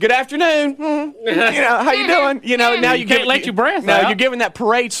store, good afternoon. How you doing? Now you can't let your breath out. You're giving that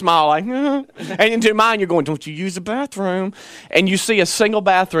parade smile like, and into mine you're going, don't you use the bathroom? And you see a single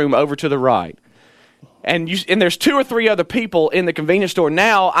bathroom over to the right. And there's 2 or 3 other people in the convenience store.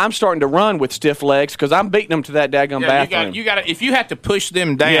 Now I'm starting to run with stiff legs because I'm beating them to that daggone bathroom. You got if you have to push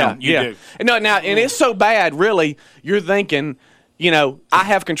them down, you do. No, now and it's so bad. Really, you're thinking, I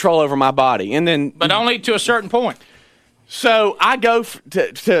have control over my body, and then but only to a certain point. So I go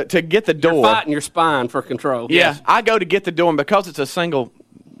to get the door. You're fighting your spine for control. Yeah, Yes. I go to get the door, and because it's a single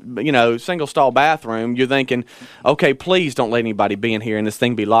stall bathroom, you're thinking, okay, please don't let anybody be in here and this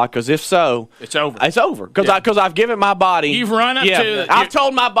thing be locked, because if so, it's over. It's over because I've given my body. You've run up to. I've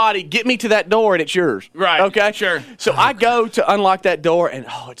told my body, get me to that door, and it's yours. Right. Okay. Sure. So I go to unlock that door, and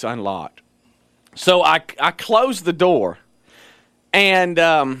it's unlocked. So I close the door, and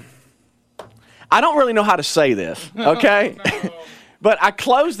I don't really know how to say this. Okay. But I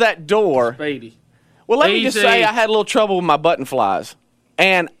closed that door. Speedy. Well, let me just say I had a little trouble with my button flies.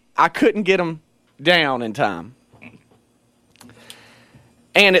 And I couldn't get them down in time.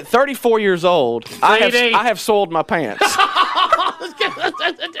 And at 34 years old, I have soiled my pants.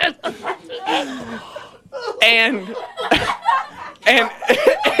 and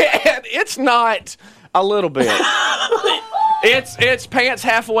it's not a little bit. It's pants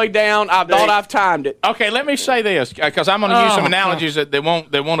halfway down. I thought I've timed it. Okay, let me say this because I'm going to use some analogies that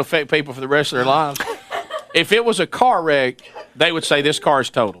won't affect people for the rest of their lives. If it was a car wreck, they would say this car is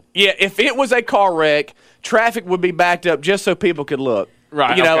total. Yeah, if it was a car wreck, traffic would be backed up just so people could look.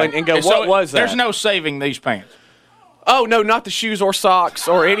 Right. Okay. And go, what was that? There's no saving these pants. Oh, no, not the shoes or socks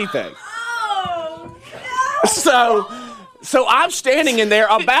or anything. So I'm standing in there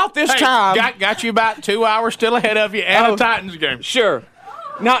about this time. Got you about 2 hours still ahead of you and a Titans game. Sure.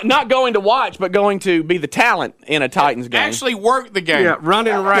 Not going to watch, but going to be the talent in a Titans game. Actually work the game. Yeah,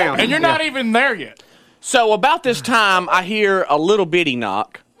 running around. And you're not even there yet. So about this time, I hear a little bitty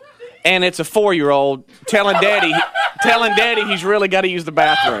knock, and it's a 4-year-old telling Daddy he's really got to use the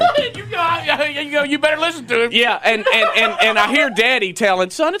bathroom. You better listen to him. Yeah, and I hear Daddy telling,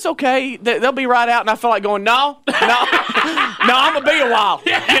 son, it's okay. They'll be right out. And I feel like going, no, I'm going to be a while.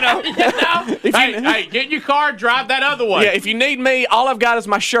 Hey, get in your car, drive that other way. Yeah, if you need me, all I've got is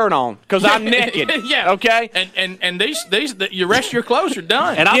my shirt on because I'm naked. Yeah. Okay? And these the rest of your clothes are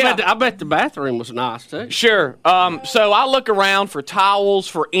done. And I bet the bathroom was nice, too. Sure. So I look around for towels,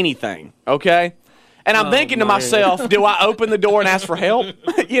 for anything. anything, okay? And I'm thinking to myself, do I open the door and ask for help?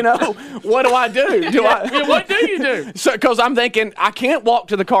 You know, what do I do? What do you do? So, because I'm thinking, I can't walk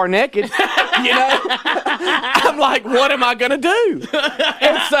to the car naked. You know, I'm like, what am I going to do?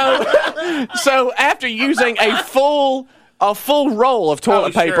 And so after using a full roll of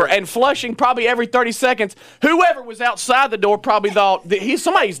toilet paper and flushing probably every 30 seconds, whoever was outside the door probably thought that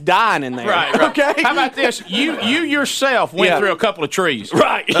somebody's dying in there. Right. Okay. How about this? You yourself went through a couple of trees.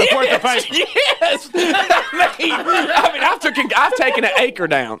 Right. Worth of paper. Yes. I mean, I've taken an acre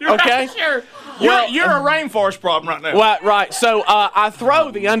down. Okay. Right, sure. You're a rainforest problem right now. Well, right. So I throw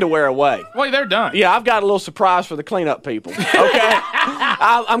the underwear away. Well, they're done. Yeah, I've got a little surprise for the cleanup people. Okay.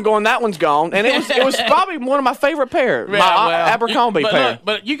 I'm going, that one's gone. And it was probably one of my favorite pair. Abercrombie pair. Look,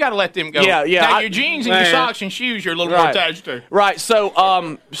 but you got to let them go. Yeah. Now, your jeans and your socks and shoes you're a little more attached to. Right. So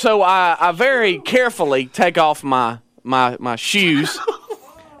I very carefully take off my shoes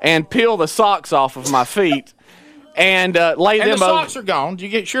and peel the socks off of my feet. And lay them over. And the socks are gone.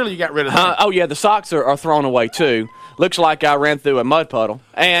 Surely you got rid of them. Oh, yeah, the socks are thrown away, too. Looks like I ran through a mud puddle.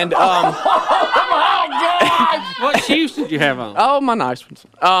 And, what shoes did you have on? Oh, my nice ones.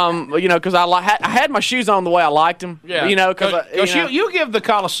 You know, because I had my shoes on the way I liked them. Yeah. You know, because you give the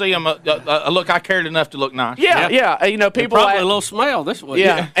Coliseum a look. I cared enough to look nice. Yeah. You know, people probably a little smell this way.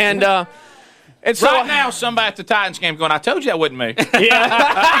 Yeah. And so right now, somebody at the Titans game going, I told you that wasn't me.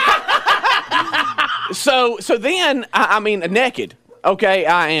 Yeah. So then, I mean, naked. Okay,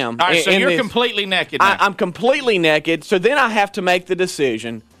 I am. All right, so you're completely naked now. I'm completely naked. So then I have to make the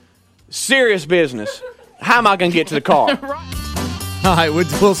decision. Serious business. How am I going to get to the car? All right,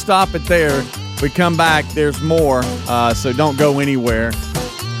 we'll stop it there. We come back. There's more, so don't go anywhere.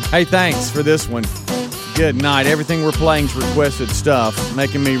 Hey, thanks for this one. Good night. Everything we're playing is requested stuff,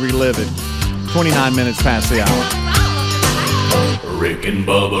 making me relive it. 29 minutes past the hour. Rick and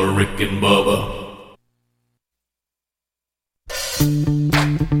Bubba, Rick and Bubba.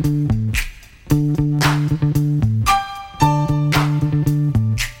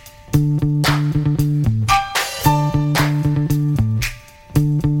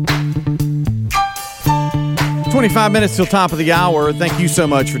 25 minutes till top of the hour. Thank you so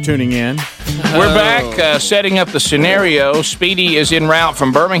much for tuning in. We're back setting up the scenario. Speedy is en route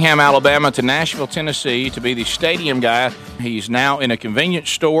from Birmingham, Alabama to Nashville, Tennessee to be the stadium guy. He's now in a convenience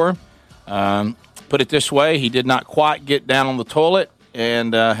store. Put it this way, he did not quite get down on the toilet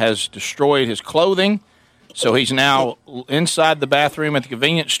and has destroyed his clothing. So he's now inside the bathroom at the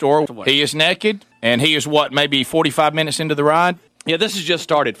convenience store. He is naked, and he is, maybe 45 minutes into the ride? Yeah, this has just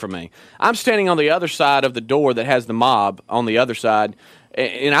started for me. I'm standing on the other side of the door that has the mob on the other side,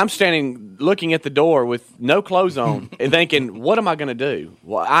 and I'm standing looking at the door with no clothes on and thinking, what am I going to do?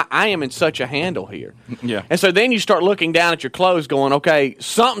 Well, I am in such a handle here. Yeah. And so then you start looking down at your clothes going, okay,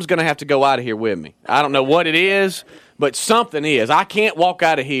 something's going to have to go out of here with me. I don't know what it is, but something is. I can't walk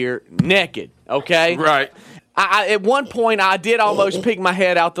out of here naked, okay? Right. At one point, I did almost peek my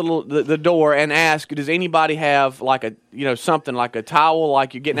head out the door and ask, does anybody have like something like a towel,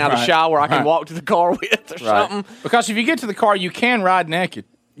 like you're getting out of the shower, I can walk to the car with or something? Because if you get to the car, you can ride naked.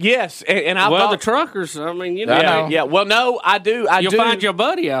 Yes, and I the truckers. I mean, you know. Yeah. Well, no, I do. You'll find your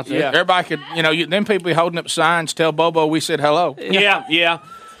buddy out there. Yeah. Everybody could, them people be holding up signs, tell Bobo we said hello. Yeah.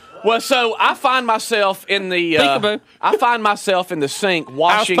 Well, so I find myself in the sink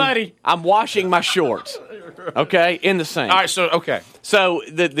washing. I'm washing my shorts. Okay, in the sink. All right, so okay. So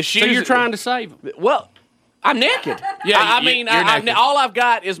the shoes. So you're trying to save them. Well, I'm naked. Yeah, I mean, all I've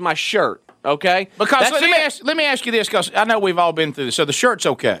got is my shirt. Okay, because let me ask you this, because I know we've all been through this. So the shirt's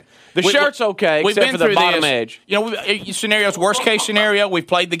okay. The shirt's okay, except for the bottom edge. Scenarios, worst case scenario. We've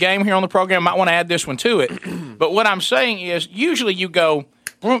played the game here on the program. Might want to add this one to it. But what I'm saying is, usually you go,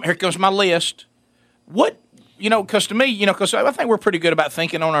 here comes my list. What, because to me, because I think we're pretty good about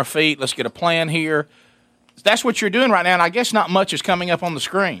thinking on our feet. Let's get a plan here. That's what you're doing right now, and I guess not much is coming up on the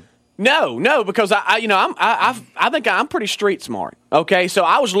screen. No, because I think I'm pretty street smart. Okay, so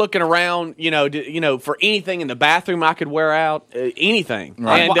I was looking around, for anything in the bathroom I could wear out, anything.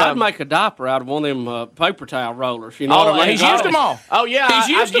 Right. And, I'd make a diaper out of one of them paper towel rollers. You know what I mean? He's used them all. Oh yeah, I've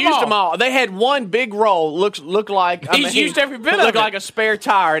used them all. They had one big roll. Looked like he's used every bit of it. Looked like a spare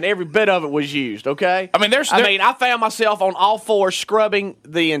tire, and every bit of it was used. Okay. I found myself on all fours scrubbing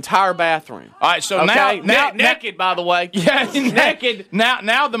the entire bathroom. All right, so now naked, by the way. Yeah, naked.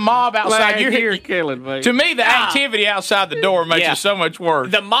 Now the mob outside. You're killing me. To me, the activity outside the door makes it so much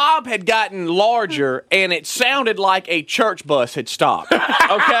worse. The mob had gotten larger, and it sounded like a church bus had stopped.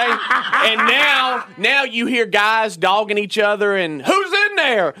 Okay, and now you hear guys dogging each other, and who's in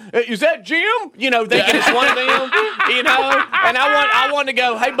there? Is that Jim? You know, thinking it's one of them. You know, and I wanted to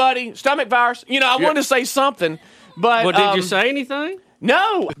go, hey buddy, stomach virus. You know, I wanted to say something, but Well, did you say anything?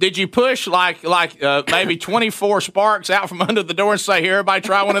 No. Did you push like maybe 24 sparks out from under the door and say, "Here, everybody,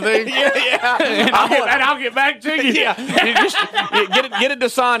 try one of these"? Yeah. and I'll get back to you. Yeah. Get a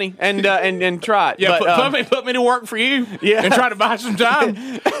Dasani and try it. Yeah, But, put me to work for you. Yeah. And try to buy some time.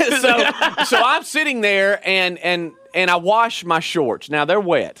 so I'm sitting there and I wash my shorts. Now they're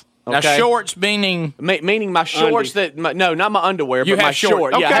wet. Okay? Now shorts meaning meaning my shorts no, not my underwear, You but my had short-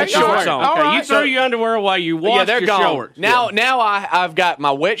 shorts. okay, Yeah, I had shorts on. all right. You threw your underwear away. You washed Yeah, they're your gone. shorts. Now I've got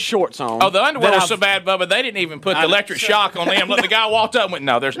my wet shorts on. Oh, the underwear that was I've- so bad, Bubba. They didn't even put the electric shock on them. Look, the guy walked up and went,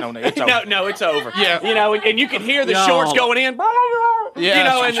 "No, there's no need. It's over." No, it's over. Yeah. You know, and you can hear the No. shorts going in. Yeah, you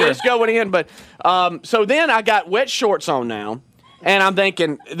know, and sure. it's going in. But so then I got wet shorts on now. And I'm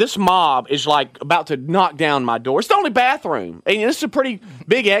thinking, this mob is like about to knock down my door. It's the only bathroom. And this is a pretty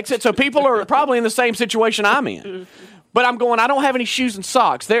big exit, so people are probably in the same situation I'm in. But I'm going, I don't have any shoes and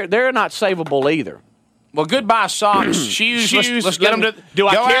socks. They're not savable either. Well, goodbye socks, shoes. Let's get them to. Do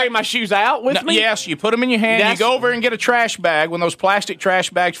I go carry out. my shoes out with me? Yes, you put them in your hand. That's- You go over and get a trash bag. One of those plastic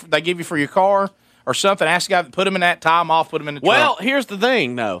trash bags they give you for your car or something. Ask the guy to put them in that. Tie them off. Put them in the Well, trunk. here's the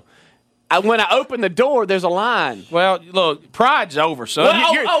thing, though. When I open the door, there's a line. Well, look, pride's over, son.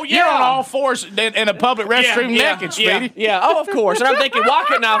 Well, You're on all fours in a public restroom naked, Speedy. Yeah, oh, of course. And I'm thinking, why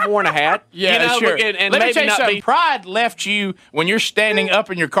couldn't I have worn a hat? Yeah, you know, sure. And Let me maybe tell you not something. be. Pride left you when you're standing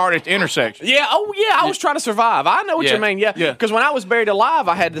up in your car at the intersection. Yeah, I was trying to survive. I know what Yeah. you mean. Yeah, Yeah. because when I was buried alive,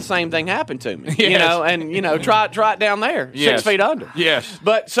 I had the same thing happen to me. You Yes. know, and try it down there, Yes. 6 feet under. Yes.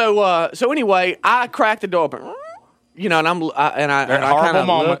 But so anyway, I cracked the door open. You know, and I horrible kind of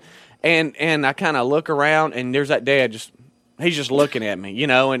moment. look, and I kind of look around, and there's that dad he's just looking at me, you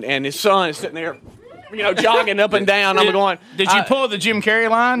know, and his son is sitting there, you know, jogging up and down. I'm going. Did you pull the Jim Carrey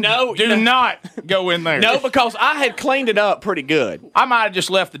line? No. Do not go in there. No, because I had cleaned it up pretty good. I might have just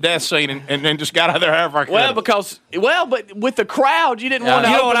left the death scene and then just got out of there however I could. But with the crowd, you didn't want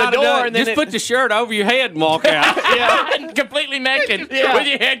to open the door and then just put the shirt over your head and walk out. Yeah, completely naked with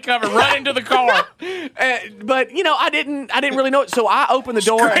your head covered, run into the car. But you know, I didn't really know it, so I opened the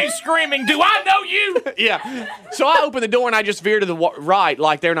door. Screaming, "Do I know you?" Yeah. So I opened the door and I just veered to the right,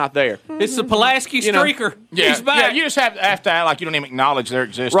 like they're not there. It's the Pulaski You know, Yeah, streaker. He's back. yeah, you just have to act like you don't even acknowledge their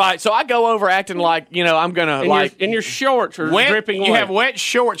existence. Right. So I go over acting like, you know, I'm gonna and your shorts are dripping You wet. have wet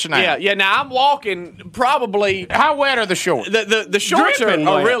shorts now. Yeah. Now I'm walking probably. How wet are the shorts? The shorts Dripping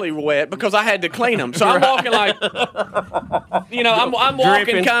are wet. really wet because I had to clean them. So I'm walking like, you know, I'm walking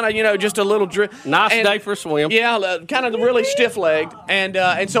Dripping. kind of, you know, just a little drip. Nice day for a swim. Yeah, kind of really stiff legged,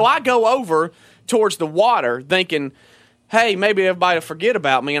 and so I go over towards the water, thinking, hey, maybe everybody will forget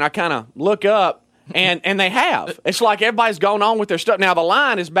about me, and I kind of look up. And they have. It's like everybody's gone on with their stuff. Now the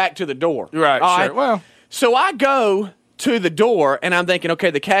line is back to the door. Right, All sure. Well, so I go to the door and I'm thinking, okay,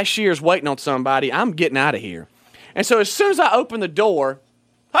 the cashier's waiting on somebody. I'm getting out of here. And so as soon as I open the door,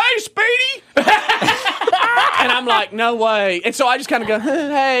 hey, Speedy! And I'm like, no way. And so I just kind of go,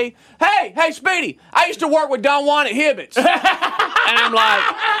 hey, Speedy, I used to work with Don Juan at Hibbett's. And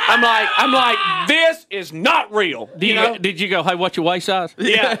I'm like, this is not real. Did you go, hey, what's your waist size?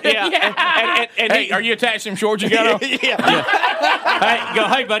 Yeah. And hey, are you attached to them shorts you got on?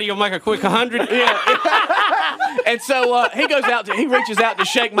 Hey, buddy, you'll make a quick 100. And so he reaches out to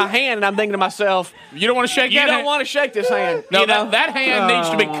shake my hand, and I'm thinking to myself, you don't want to shake. You that don't hand? want to shake this hand. No, you know? that hand needs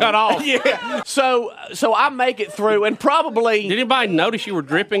to be cut off. Yeah. So I make it through, and probably Did anybody notice you were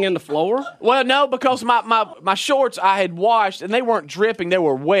dripping in the floor? Well, no, because my shorts I had washed, and they weren't dripping; they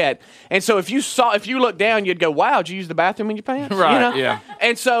were wet. And so if you look down, you'd go, "Wow, did you use the bathroom in your pants?" Right. You know? Yeah.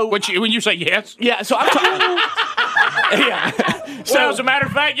 And so when you say yes, yeah. So I'm yeah. So as a matter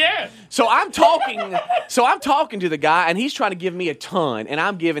of fact, yeah. So I'm talking to the guy, and he's trying to give me a ton, and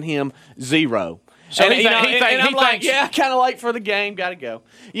I'm giving him 0. So and, he I'm like, thinks, yeah, kind of late for the game, gotta go.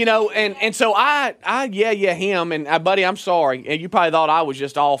 You know, and so I him, and buddy, I'm sorry, and you probably thought I was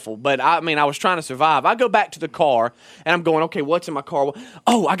just awful, but I was trying to survive. I go back to the car, and I'm going, okay, what's in my car?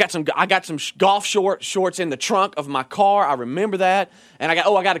 Oh, I got some golf shorts in the trunk of my car. I remember that, and I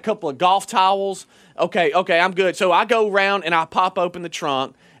got a couple of golf towels. Okay, I'm good. So I go around and I pop open the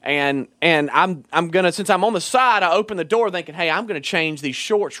trunk. And I'm gonna, since I'm on the side, I open the door thinking, hey, I'm gonna change these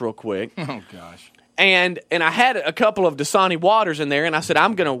shorts real quick. Oh gosh. And I had a couple of Dasani waters in there, and I said,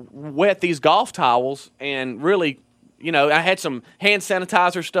 I'm gonna wet these golf towels and really, you know, I had some hand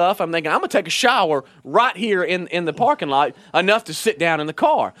sanitizer stuff. I'm thinking I'm gonna take a shower right here in the parking lot, enough to sit down in the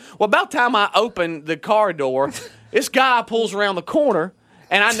car. Well, about the time I open the car door, this guy pulls around the corner.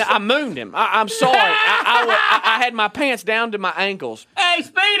 And I mooned him. I'm sorry. I had my pants down to my ankles. Hey,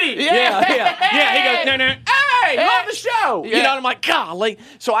 Speedy! Yeah. He goes, no. Hey, love the show. Yeah. You know, and I'm like, golly.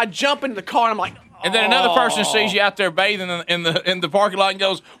 So I jump into the car, and I'm like, And then another person sees you out there bathing in the parking lot and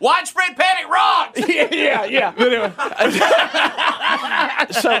goes, "Widespread panic rocks." Yeah.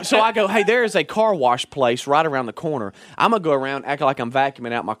 So I go, hey, there is a car wash place right around the corner. I'm going to go around, act like I'm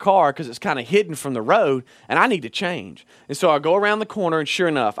vacuuming out my car because it's kind of hidden from the road, and I need to change. And so I go around the corner, and sure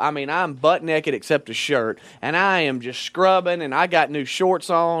enough, I mean, I'm butt naked except a shirt, and I am just scrubbing, and I got new shorts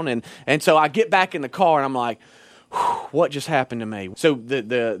on, and so I get back in the car, and I'm like, what just happened to me? So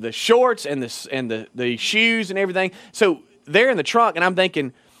the shorts and the shoes and everything, so they're in the trunk, and I'm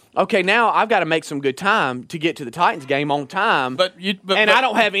thinking, okay, now I've got to make some good time to get to the Titans game on time. But I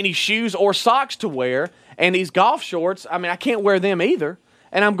don't have any shoes or socks to wear, and these golf shorts, I mean, I can't wear them either.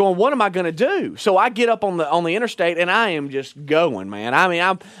 And I'm going, what am I going to do? So I get up on the interstate, and I am just going, man. I mean,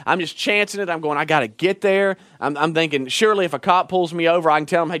 I'm just chancing it. I'm going, I got to get there. I'm thinking, surely if a cop pulls me over, I can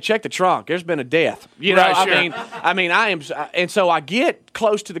tell him, hey, check the trunk. There's been a death. You know, Right, sure. I mean, I am. And so I get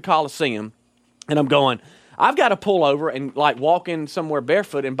close to the Coliseum, and I'm going, I've got to pull over and like walk in somewhere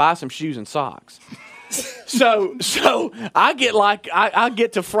barefoot and buy some shoes and socks. So I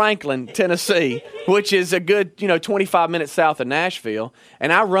get to Franklin, Tennessee, which is a good 25 minutes south of Nashville,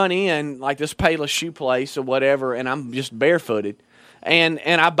 and I run in like this Payless shoe place or whatever, and I'm just barefooted, and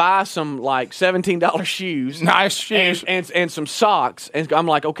I buy some like $17 shoes, nice shoes, and some socks, and I'm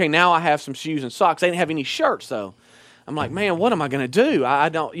like, okay, now I have some shoes and socks. They didn't have any shirts though. I'm like, man, what am I going to do? I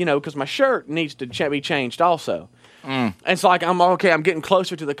don't, because my shirt needs to be changed also. And it's like I'm getting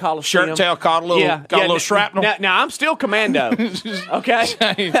closer to the Coliseum. Shirt tail caught a little shrapnel. Now I'm still commando. Okay.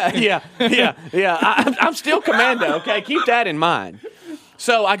 yeah. I'm still commando. Okay, keep that in mind.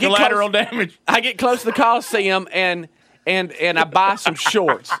 So I get collateral damage. I get close to the Coliseum and I buy some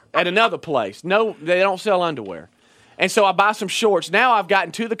shorts at another place. No, they don't sell underwear. And so I buy some shorts. Now I've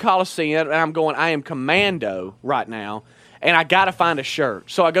gotten to the Coliseum and I'm going, I am commando right now, and I got to find a shirt.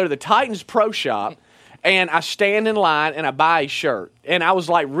 So I go to the Titans Pro Shop. And I stand in line and I buy a shirt. And I was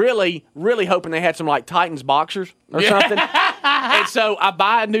like really, really hoping they had some like Titans boxers or something. And so I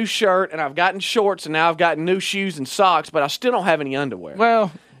buy a new shirt and I've gotten shorts and now I've gotten new shoes and socks, but I still don't have any underwear.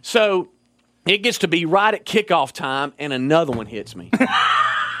 Well, so it gets to be right at kickoff time and another one hits me.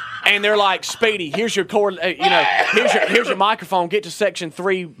 And they're like, Speedy, here's your cord, here's your microphone. Get to section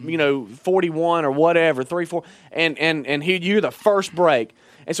 341 or whatever, 3-4, and you're the first break.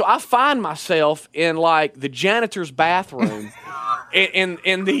 And so I find myself in like the janitor's bathroom in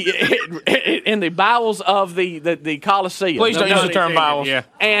the bowels of the Coliseum. Please don't use the term bowels. Yeah.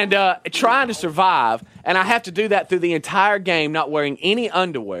 And trying to survive, and I have to do that through the entire game, not wearing any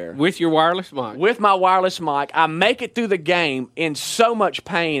underwear. With your wireless mic. With my wireless mic. I make it through the game in so much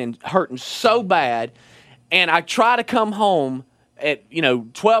pain and hurting so bad, and I try to come home at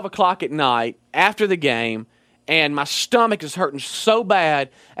 12 o'clock at night after the game, and my stomach is hurting so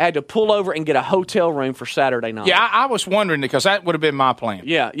bad, I had to pull over and get a hotel room for Saturday night. Yeah, I was wondering because that would have been my plan.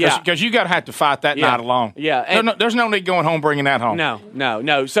 Yeah. Because you got to have to fight that night alone. Yeah. There's no need going home bringing that home.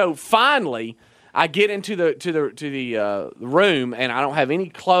 No. So finally, I get into the room and I don't have any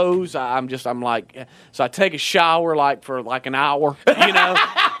clothes. I'm like, so I take a shower like for like an hour,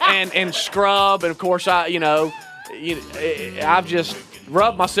 and scrub, and of course I've just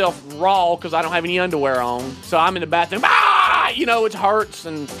rub myself raw because I don't have any underwear on. So I'm in the bathroom. It hurts,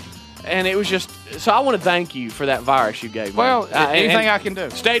 and it was just. So I want to thank you for that virus you gave me. Well, anything I can do.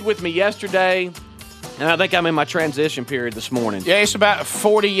 Stayed with me yesterday, and I think I'm in my transition period this morning. Yeah, it's about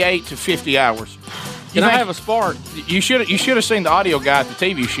 48 to 50 hours. Can I have a spark? You should have seen the audio guy at the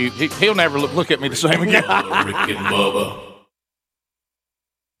TV shoot. He'll never look at me the same again. Rick and Bubba.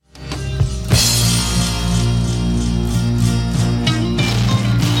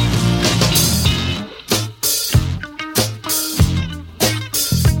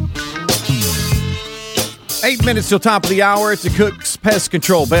 Eight minutes till top of the hour. It's the Cook's Pest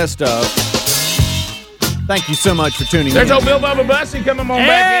Control Best Of. Thank you so much for tuning in. There's old Bill Bubba Bussy coming on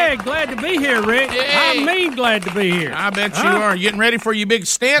back in. Hey, glad to be here, Rick. I mean glad to be here. I bet you are. Getting ready for your big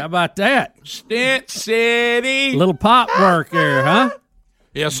stint? How about that? Stint City. Little pop work there, huh?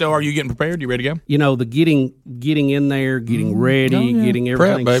 Yeah, so are you getting prepared? You ready to go? The getting in there, getting ready, getting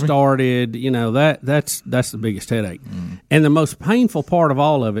everything started, that's the biggest headache. And the most painful part of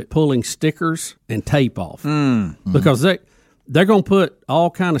all of it, pulling stickers and tape off. Because they're going to put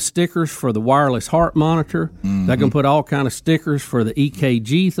all kind of stickers for the wireless heart monitor. They're going to put all kind of stickers for the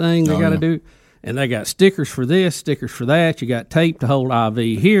EKG thing they got to do. And they got stickers for this, stickers for that. You got tape to hold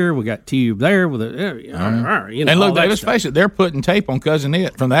IV here. We got tube there with a, you know. And look, all that let's stuff. face it, they're putting tape on Cousin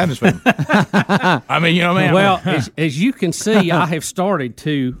It from the Addams Family. I mean, you know, man. Well, as you can see, I have started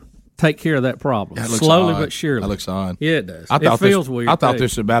to take care of that problem That looks slowly odd. but surely. That looks odd. Yeah, it does. It feels weird. I thought too.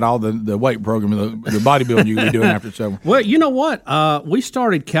 this was about all the weight program, the bodybuilding you could be doing after so. Well, you know what? We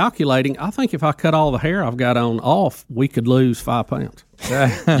started calculating. I think if I cut all the hair I've got on off, we could lose 5 pounds.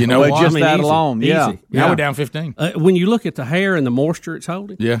 You know what? Just that easy, alone, easy. yeah. Now we're down 15. When you look at the hair and the moisture it's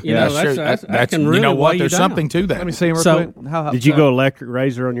holding, Yeah, you know, that's true. that can really you know what? weigh There's you down. something to that. Let me see him real So- quick. How, Did you go electric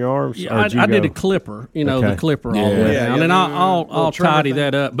razor on your arms? Yeah, or I did a clipper, you know, the clipper all the way Yeah, down, yeah, and the I'll little trimmer tidy thing.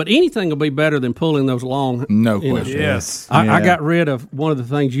 that up. But anything will be better than pulling those long. No you know. question. Yes. I got rid of one of the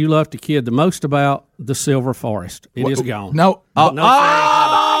things you love to kid the most about, the silver forest. It is gone. No. No,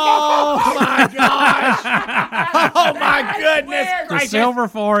 Oh my gosh! Oh my goodness! the silver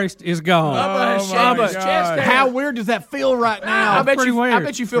forest is gone. How weird does that feel right now? I bet pretty you. I weird.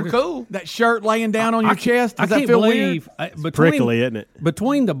 bet you feel cool. That shirt laying down on your chest. I Does that can't feel believe prickly, isn't it?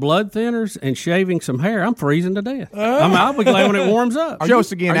 between the blood thinners and shaving some hair, I'm freezing to death. I mean, I'll be glad when it warms up. Show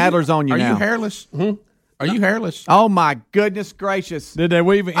us again. Adler's on you Are now. you hairless? Are you hairless? Oh my goodness gracious! Did they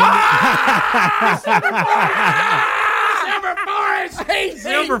weave it?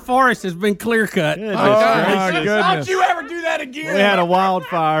 Silver forest has been clear cut. Oh my goodness! Don't you ever do that again? We had a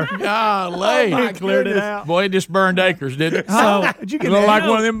wildfire. Golly. Cleared it out. Boy, it just burned acres, didn't it? So You You look like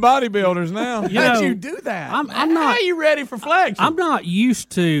one of them bodybuilders now. How'd know, you do that? I'm How not. are you ready for flex? I'm not used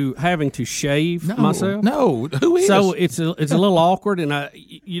to having to shave myself. No, who is? So it's a little awkward, and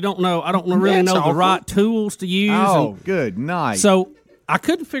you don't know. I don't really That's know the awkward. right tools to use. Oh, and good night. so I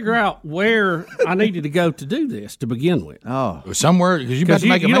couldn't figure out where I needed to go to do this to begin with. oh, somewhere because you got to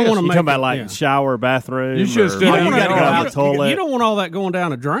make a you don't mess. want to You make talking about it- like yeah. shower, bathroom? You should or- still- You you gotta gotta go go out the toilet. You don't want all that going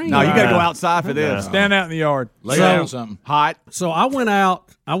down a drain. no, you got to go outside for this. Stand out in the yard. Lay So- down something. Hot. So I went out.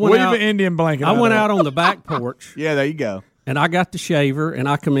 Weave an Indian blanket. I went out on the back porch, Yeah, there you go. and I got the shaver, and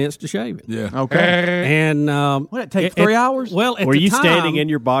I commenced to shave it. Yeah. Okay. And What, it take 3 hours? Well, at Were the you time, standing in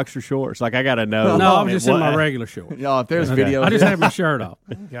your boxer shorts? Like I gotta know. No, I was just in my What- regular shorts. Y'all, if there's video, I just had my shirt off.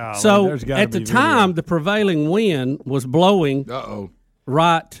 Golly, So there's gotta at the be time, the prevailing wind was blowing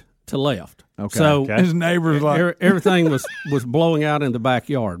right to left. Okay. So video. His neighbor's like, everything was blowing out in the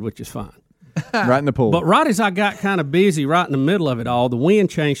backyard, which is fine. right in the pool. But right as I got kind of busy, right in the middle of it all, the wind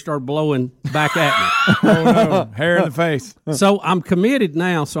change started blowing back at me. oh no, hair in the face. So I'm committed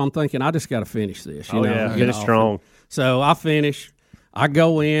now. So I'm thinking I just got to finish this. You Oh know, yeah, get it off. strong. So I finish. I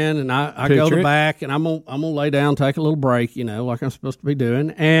go in and I go Picture to it. back and I'm gonna lay down, take a little break, you know, like I'm supposed to be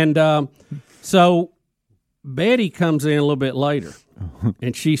doing. And so Betty comes in a little bit later,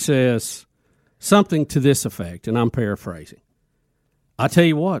 and she says something to this effect, and I'm paraphrasing. I tell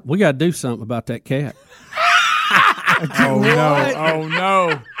you what, we got to do something about that cat. Oh no! Oh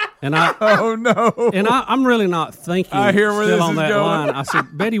no! And I, Oh no! and I'm really not thinking. I hear where still this on is that going. line. I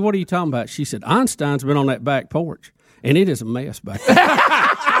said, Betty, what are you talking about? She said, Einstein's been on that back porch, and it is a mess back there.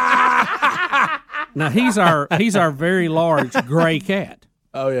 Now he's our very large gray cat.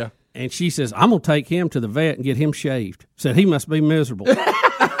 Oh yeah. And she says, I'm gonna take him to the vet and get him shaved. Said he must be miserable.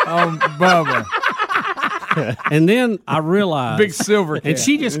 Oh, Bubba. And then I realized Big silver cat. and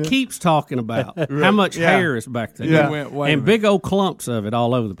she just keeps talking about how much Yeah. hair is back there. Yeah. Wait a minute. And big old clumps of it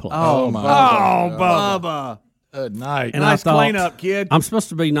all over the place. Oh my. Oh, Bubba. Bubba. Good night. And Nice I thought, cleanup, kid. I'm supposed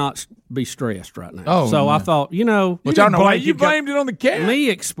to be not be stressed right now. Oh, so I man. thought, You blamed it on the cat. me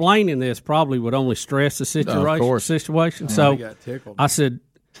explaining this probably would only stress the course. situation. Oh, So you got tickled. I said,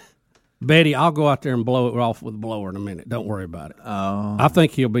 Betty, I'll go out there and blow it off with a blower in a minute. Don't worry about it. Oh. I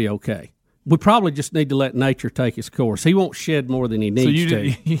think he'll be okay. We probably just need to let nature take its course. He won't shed more than he needs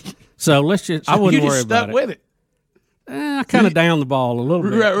to. So let's just. I wouldn't you worry just about stuck it. with it. I kind of down the ball a little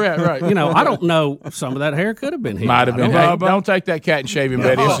bit. Right. You know, I don't know. Some of that hair could have been here. Might have been. I Hey, don't know. don't take that cat and shave him,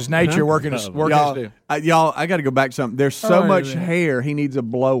 Betty. This is nature working his Y'all, do. y'all, I got to go back to something. There's so Oh, much yeah. hair, he needs a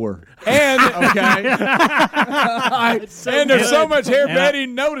blower. And Okay. and there's so much hair, and Betty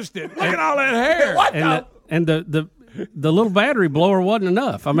noticed it. Look at all that hair. What And the little battery blower wasn't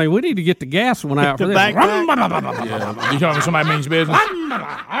enough. I mean, we need to get the gas one out for this. You talking about somebody means business?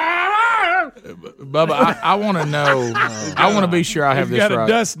 Bubba, I want to know. I want to be sure I have He's this got right. a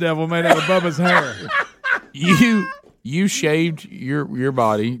dust devil made out of Bubba's hair. You shaved your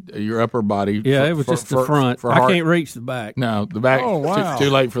body, your upper body. Yeah, it was just the front. I can't reach the back. No, the back. Oh, wow. Too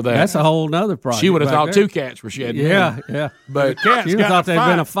late for that. That's a whole nother project. She would have back thought there. two cats were shedding. Yeah, yeah. But She would have thought there'd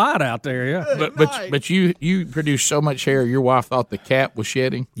been a fight out there. Yeah. but you produced so much hair. Your wife thought the cat was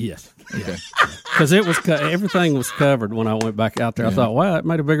shedding. Yes. Because everything was covered when I went back out there. I thought, wow, it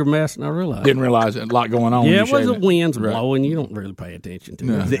made a bigger mess than I realized. Didn't realize it. A lot going on. Yeah, it was the winds blowing. You don't really pay attention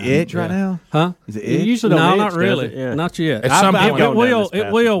to it. Is it itch right now? Huh? Is it itch? Usually no, not really. Not yet. At some point,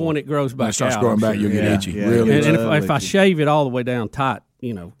 it will when it grows back when it starts out. growing back, you'll get itchy. Really. And if I shave it all the way down tight,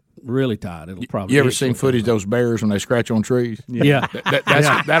 really tight, it'll probably. You ever seen footage of those bears when they scratch on trees? Yeah.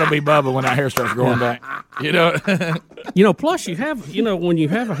 That'll be Bubba when that hair starts growing back. Plus you have, when you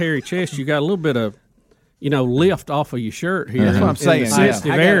have a hairy chest, you got a little bit of, lift off of your shirt here. That's what I'm saying.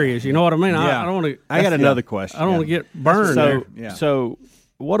 Sensitive areas, you know what I mean? Yeah. I don't want to. I got another question. I don't want to get burned. So,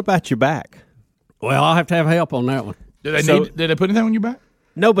 what about your back? Well, I'll have to have help on that one. Did they put anything on your back?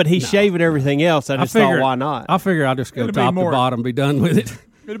 No, but he's shaving everything else. I just thought, why not? I figure I'll just go top to bottom, be done with it.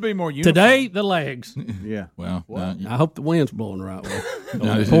 It'll be more uniform. Today, the legs. Yeah. Well, I hope the wind's blowing the right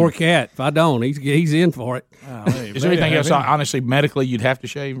way. Poor cat. If I don't, he's in for it. Is there anything else, honestly, medically, you'd have to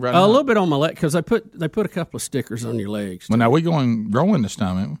shave right now? A little bit on my leg, because they put a couple of stickers on your legs. Well, now we're growing this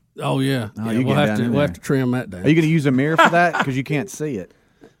time, ain't we? Oh, yeah. We'll have to trim that down. Are you going to use a mirror for that? Because you can't see it.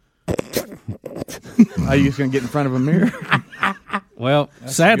 Are you just going to get in front of a mirror? Well,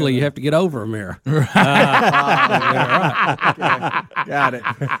 sadly, you have to get over a mirror. Got it.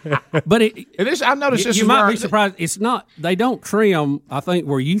 But I noticed this. You might be surprised. It's not. They don't trim. I think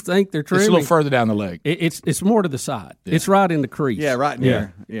where you think they're trimming. It's a little further down the leg. It's more to the side. Yeah. It's right in the crease. Yeah, right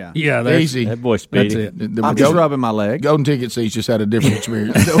near. Yeah. Easy. That boy Speedy. That's it. I'm just rubbing my leg. Golden Ticket seats just had a different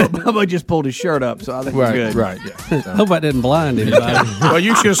experience. Bubba just pulled his shirt up, so I think it's good. Right. Yeah. I hope I didn't blind anybody. Well,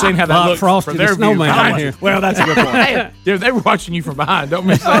 you should have seen how that looked Frosty from their the view. Snowman out here. Well, that's a good point. Dude, they were watching you from behind. Don't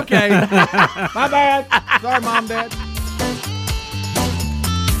miss that. Okay. My bad. Sorry, Mom, Dad.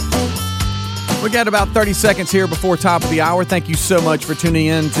 We got about 30 seconds here before top of the hour. Thank you so much for tuning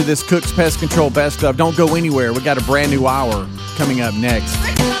in to this Cook's Pest Control Best Of. Don't go anywhere. We got a brand new hour coming up next.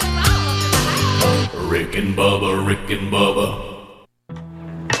 Rick and Bubba, Rick and Bubba.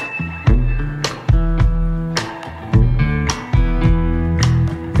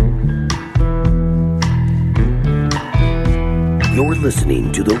 You're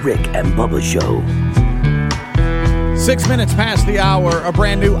listening to The Rick and Bubba Show. 6 minutes past the hour, a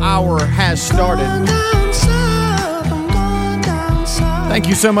brand new hour has started. Thank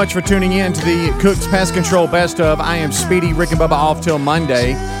you so much for tuning in to the Cook's Pest Control Best Of. I am Speedy, Rick and Bubba off till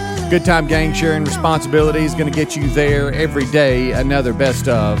Monday. Good time gang sharing responsibilities, going to get you there every day, another Best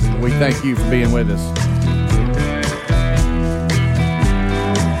Of. We thank you for being with us.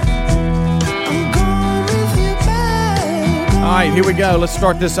 All right, here we go. Let's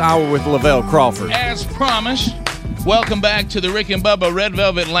start this hour with Lavelle Crawford. As promised, welcome back to the Rick and Bubba Red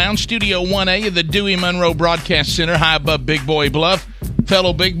Velvet Lounge, Studio 1A of the Dewey Monroe Broadcast Center, high above Big Boy Bluff.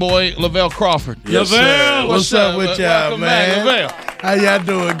 Fellow big boy, Lavelle Crawford. Yes, Lavelle, what's up with y'all, man? Lavelle. How y'all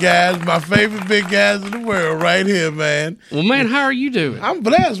doing, guys? My favorite big guys in the world right here, man. Well, man, how are you doing? I'm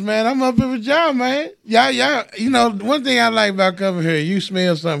blessed, man. I'm up here with y'all, man. Y'all, one thing I like about coming here, you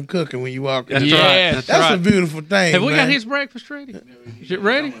smell something cooking when you walk in. That's right. That's a beautiful thing, Have we got man. his breakfast ready? Is it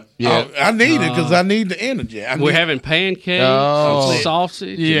ready? Yeah. I need it because I need the energy. We're having pancakes,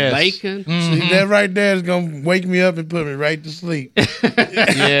 sausage, and bacon. See, that right there is going to wake me up and put me right to sleep.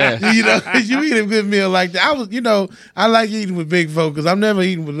 Yeah. You eat a good meal like that. I like eating with big folks because I'm never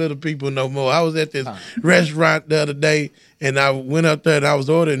eating with little people no more. I was at this restaurant the other day, and I went up there and I was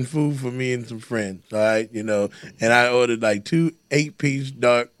ordering food for me and some friends, all right, and I ordered like 2 8-piece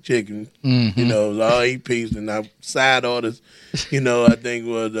dark chickens, all 8-piece, and I side orders, I think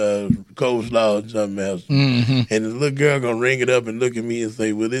was coleslaw and something else. And the little girl gonna ring it up and look at me and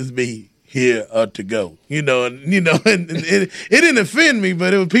say, "Will this be here or to go?" And it didn't offend me,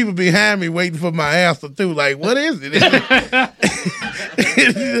 but it was people behind me waiting for my answer too. Like, what is it?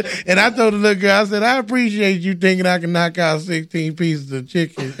 And I told the little girl, I said, "I appreciate you thinking I can knock out 16 pieces of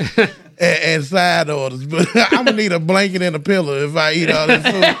chicken and side orders, but I'm gonna need a blanket and a pillow if I eat all this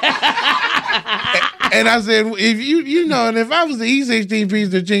food." And I said, if and if I was to eat 16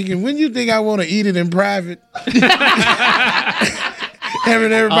 pieces of chicken, wouldn't you think I want to eat it in private?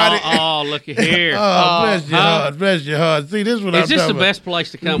 Having everybody. Oh, looky here. Bless your heart. Bless your heart. See, this is what I'm talking about. Is this the best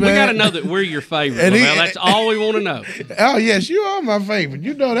place to come? Man. We got to know that we're your favorite. Well, that's all we want to know. Oh, yes, you are my favorite.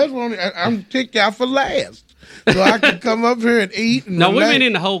 That's one. I'm kicked out for last. So I can come up here and eat. And no, we've been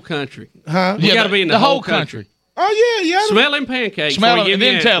in the whole country. Huh? We got to be in the whole country. Oh, yeah. Smell them pancakes. Smell them and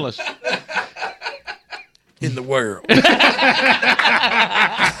then tell us. In the world.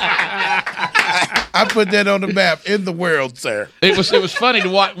 I put that on the map in the world, sir. It was funny to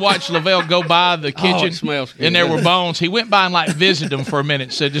watch Lavelle go by the kitchen. It smells good. And there were bones. He went by and like visited them for a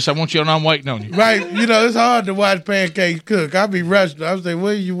minute. Said, "Just I want you to know I'm waiting on you." Right, it's hard to watch pancakes cook. I be rushing. I was like, "What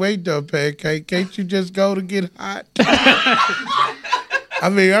are you waiting on, pancake? Can't you just go to get hot?" I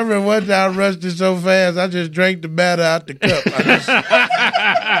remember one time I rushed it so fast, I just drank the batter out the cup.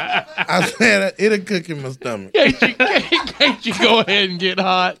 I said, it'll cook in my stomach. Can't you go ahead and get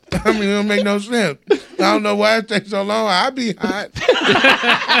hot? It don't make no sense. I don't know why it takes so long. I be hot.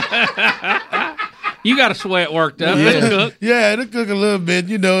 You got to sweat worked up. It'll cook. Yeah, it'll cook a little bit,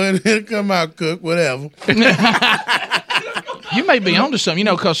 and it'll come out cooked, whatever. You may be onto something,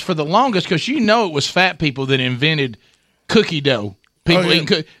 because for the longest, it was fat people that invented cookie dough. People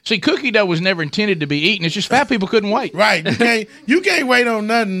eating cookie dough was never intended to be eaten. It's just fat people couldn't wait. Right. You can't wait on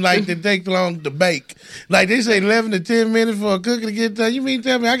nothing like that takes long to bake. Like they say 11 to 10 minutes for a cookie to get done. You mean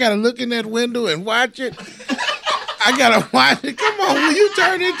tell me I got to look in that window and watch it? I got to watch it. Come on, will you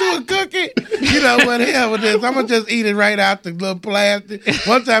turn into a cookie? What the hell with this? I'm going to just eat it right out the little plastic.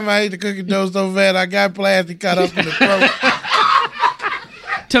 One time I ate the cookie dough so bad I got plastic cut up in the throat.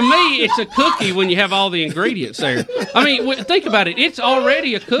 To me, it's a cookie when you have all the ingredients there. Think about it. It's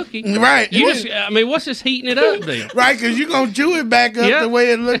already a cookie. Right. What's this heating it up then? Right, because you're going to chew it back up the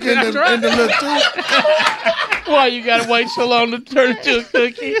way it looks in the little tube. Why you got to wait so long to turn into a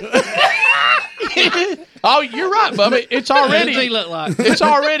cookie? Oh, you're right, Bubba. It's already. What does he look like? It's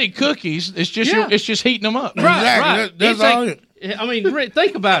already cookies. It's just heating them up. Right. That's all it.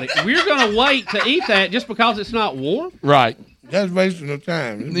 Think about it. We're going to wait to eat that just because it's not warm. Right. That's wasting of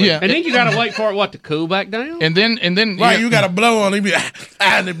time. Yeah. And then you got to wait for it, to cool back down? And then right, you got to blow on it.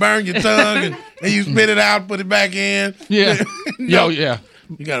 And it burn your tongue, and you spit it out, put it back in. Yeah. Yeah.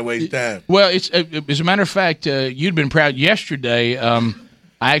 You got to waste time. Well, as a matter of fact, you'd been proud yesterday.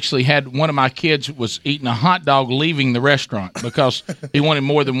 I actually had one of my kids was eating a hot dog leaving the restaurant because he wanted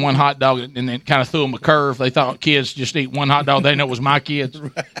more than one hot dog, and then kind of threw him a curve. They thought kids just eat one hot dog. They didn't know it was my kids.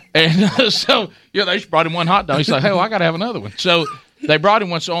 Right. And so, they just brought him one hot dog. He's like, hey, I got to have another one. So they brought him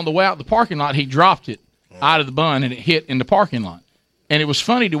one. So on the way out the parking lot, he dropped it out of the bun, and it hit in the parking lot. And it was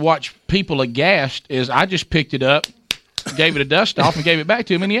funny to watch people aghast as I just picked it up, gave it a dust off, and gave it back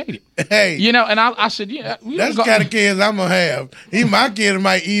to him, and he ate it. Hey, and I said, that's the kind of kids I'm gonna have. My kid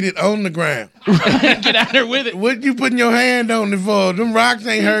might eat it on the ground. Get out there with it. What you putting your hand on it for? Them rocks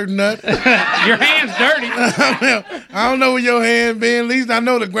ain't hurting nothing. Your hand's dirty. I don't know where your hand been. At least I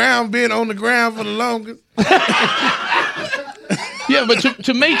know the ground been on the ground for the longest. Yeah, but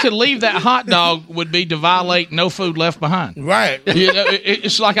to me, to leave that hot dog would be to violate no food left behind. Right.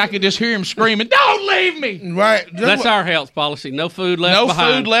 It's like I could just hear him screaming, "Don't leave me!" Right. That's our health policy. No food left behind.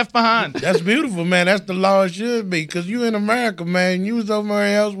 No food left behind. That's beautiful, man. That's the law it should be. Because you in America, man. You was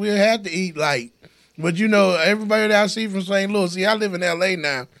somewhere else, we had to eat light. But everybody that I see from St. Louis, I live in L.A.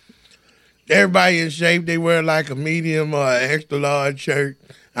 now. Everybody in shape. They wear like a medium or an extra large shirt.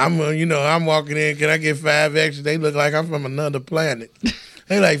 I'm walking in. Can I get 5X? They look like I'm from another planet.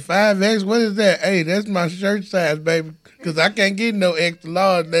 They like 5X. What is that? Hey, that's my shirt size, baby. Because I can't get no extra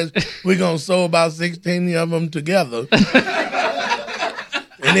large. We're gonna sew about 16 of them together.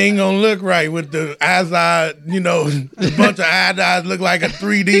 It ain't gonna look right with the eyes. A bunch of eyes look like a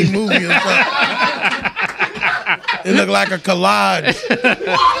 3D movie or something. It look like a collage.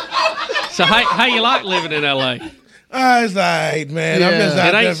 So how you like living in L.A.? It's all right, man. Yeah. I'm just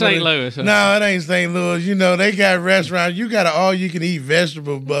out it ain't there St. Louis. Huh? No, it ain't St. Louis. They got restaurants. You got an all-you-can-eat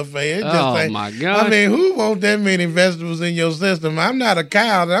vegetable buffet. My God. Who wants that many vegetables in your system? I'm not a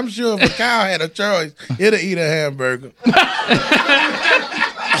cow. I'm sure if a cow had a choice, it'll eat a hamburger.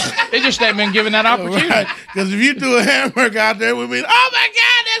 They just haven't been given that opportunity. Because if you do a hamburger out there, we'd be, oh my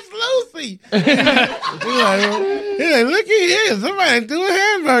God, that's Lucy. Look here, somebody do a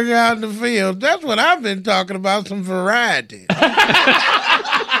hamburger out in the field. That's what I've been talking about, some variety.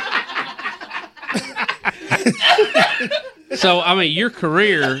 So, your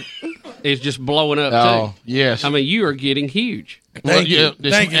career is just blowing up, too. Yes. You are getting huge. Thank you.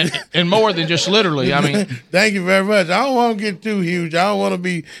 And more than just literally. Thank you very much. I don't want to get too huge. I don't want to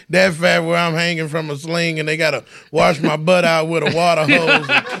be that fat where I'm hanging from a sling and they got to wash my butt out with a water hose.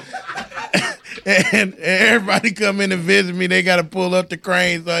 And everybody come in and visit me. They got to pull up the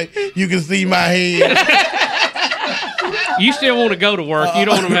crane so you can see my head. You still want to go to work. You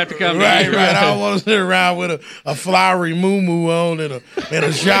don't want them to have to come right, to you. Right. I don't want to sit around with a flowery moo-moo on and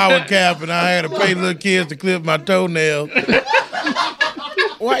a shower cap, and I had to pay little kids to clip my toenails.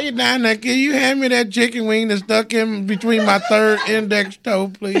 Why you down there? Can you hand me that chicken wing that's stuck in between my third index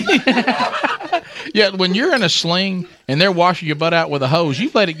toe, please? Yeah, when you're in a sling and they're washing your butt out with a hose,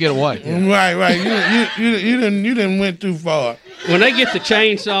 you let it get away. Right. You didn't went too far. When they get the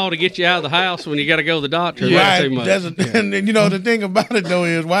chainsaw to get you out of the house when you got to go to the doctor, that's too much. And the thing about it though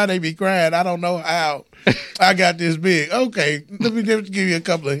is why they be crying. I don't know how I got this big. Okay, let me just give you a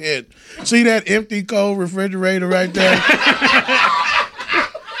couple of hints. See that empty cold refrigerator right there?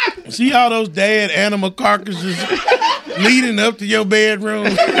 See all those dead animal carcasses leading up to your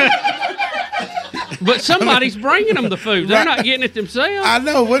bedroom? But somebody's bringing them the food. They're not getting it themselves. I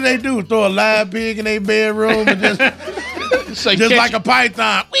know. What they do? Throw a live pig in their bedroom and just like a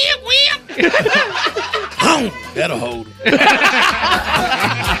python. That'll hold it.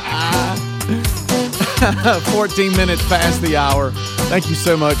 14 minutes past the hour. Thank you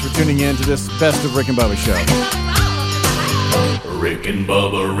so much for tuning in to this Best of Rick and Bubba show. Rick and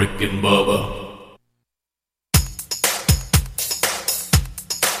Bubba, Rick and Bubba.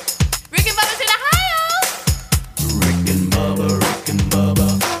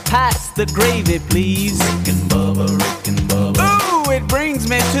 Pass the gravy, please. Rick and Bubba, Rick and Bubba. Ooh, it brings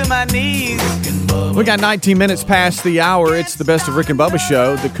me to my knees. We got 19 minutes past the hour. It's the Best of Rick and Bubba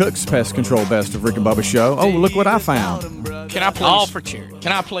show, the Cook's Pest Control Best of Rick and Bubba show. Oh, look what I found. Can I please? All for charity.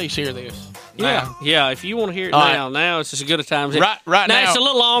 Can I please hear this? Yeah. If you want to hear it now is as good a time as right now. It's a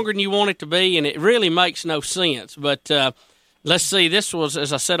little longer than you want it to be, and it really makes no sense. But let's see. This was,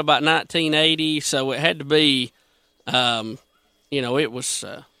 as I said, about 1980, so it had to be. It was.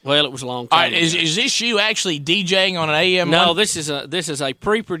 It was a long time. All right, is this you actually DJing on an AM? No, this is a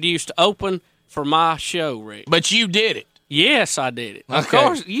pre-produced open for my show, Rick. But you did it. Yes, I did it. Okay. Of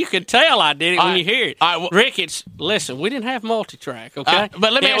course, you could tell I did it when you hear it. Rick, listen. We didn't have multi-track, okay?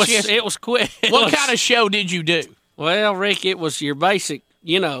 But let me ask you, it was quick. What kind of show did you do? Well, Rick, it was your basic,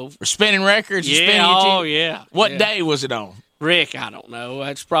 spinning records. Yeah. What day was it on? Rick, I don't know.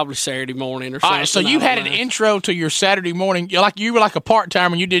 It's probably Saturday morning or something. All right, so you had an intro to your Saturday morning. You were like a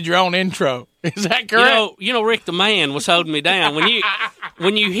part-timer and you did your own intro. Is that correct? Rick the man was holding me down.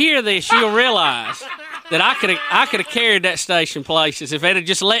 When you hear this, you'll realize that I could have carried that station places if they'd have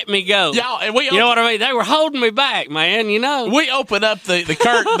just let me go. You know what I mean? They were holding me back, man. We opened up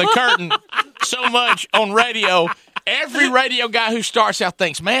the curtain so much on radio. Every radio guy who starts out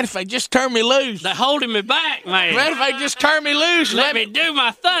thinks, man, if they just turn me loose. They're holding me back, man. Man, if they just turn me loose. Let me do my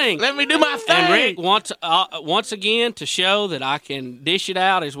thing. Let me do my thing. And Rick, once again, to show that I can dish it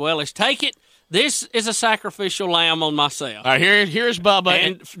out as well as take it, this is a sacrificial lamb on myself. All right, here's Bubba.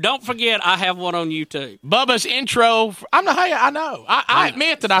 And don't forget, I have one on YouTube. Bubba's intro. I know. I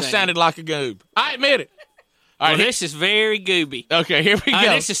admit that I sounded like a goob. I admit it. All right, this is very gooby. Okay, here we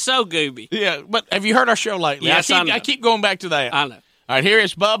go. This is so gooby. Yeah, but have you heard our show lately? Yes, I know. I keep going back to that. I know. All right, here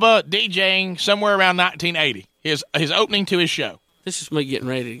is Bubba DJing somewhere around 1980. His opening to his show. This is me getting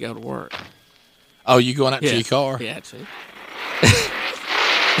ready to go to work. Oh, you going out to your car? Yeah, that's it.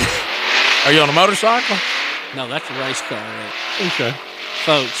 Are you on a motorcycle? No, that's a race car. Right? Okay.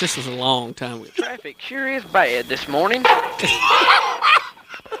 Folks, this was a long time ago. Traffic sure is bad this morning.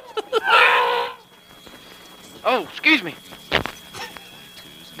 Oh, excuse me.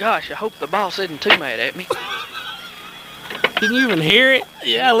 Gosh, I hope the boss isn't too mad at me. Can you even hear it?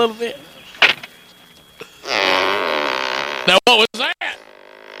 Yeah, a little bit. Now, what was that?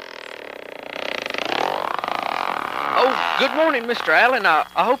 Oh, good morning, Mr. Allen. I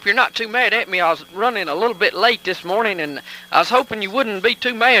hope you're not too mad at me. I was running a little bit late this morning, and I was hoping you wouldn't be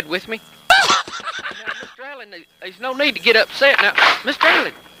too mad with me. Now, Mr. Allen, there's no need to get upset. Now, Mr.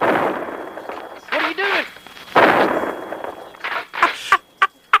 Allen, what are you doing?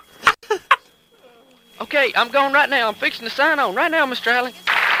 Okay, I'm going right now. I'm fixing to sign on right now, Mr. Allen.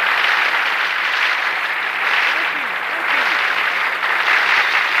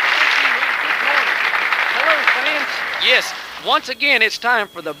 Hello, fans. Yes, once again, it's time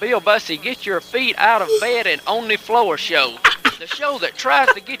for the Bill Bussey Get Your Feet Out of Bed and On the Floor show. The show that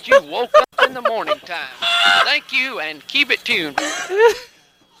tries to get you woke up in the morning time. Thank you, and keep it tuned.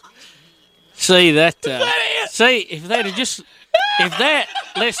 See that?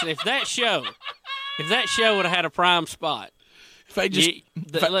 If that show would have had a prime spot, if they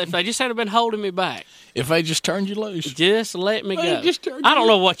just had been holding me back, if they just turned you loose, just let me go. I don't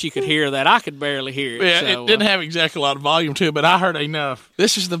know what you could hear that. I could barely hear it. Yeah, so, it didn't have exactly a lot of volume to it, but I heard enough.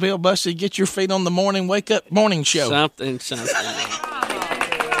 This is the Bill Bussey Get Your Feet on the Morning Wake Up Morning Show. Something.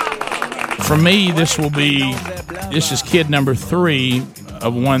 For me, this is kid number 3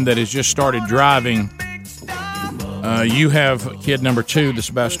 of one that has just started driving. You have kid number 2 that's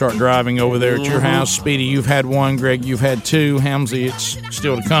about to start driving over there at your house. Speedy, you've had 1. Greg, you've had 2. Helmsy, it's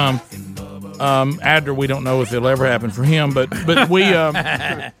still to come. Adler, we don't know if it'll ever happen for him, but we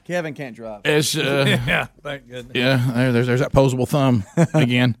Kevin can't drive. as Yeah, thank goodness. yeah, there's that posable thumb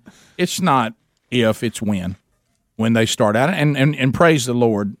again. It's not if, it's when they start out, and praise the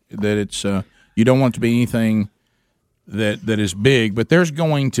Lord that it's you don't want it to be anything that is big, but there's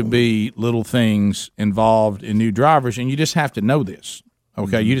going to be little things involved in new drivers, and you just have to know this.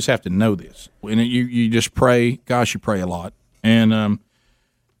 Okay, you just have to know this, and you just pray. Gosh, you pray a lot, and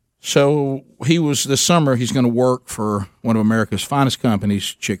so this summer he's going to work for one of America's finest companies,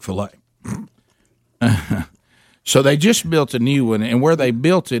 Chick-fil-A. So they just built a new one, and where they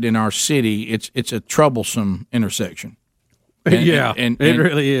built it in our city, it's a troublesome intersection. And it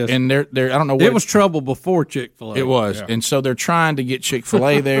really is. And they're I don't know what it was trouble before Chick-fil-A. It was, and so they're trying to get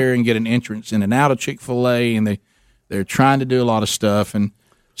Chick-fil-A there and get an entrance in and out of Chick-fil-A, and they're trying to do a lot of stuff. And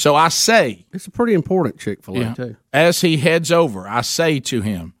so I say, it's a pretty important Chick-fil-A too. As he heads over, I say to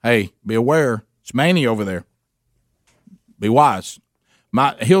him, "Hey, be aware, it's Manny over there. Be wise."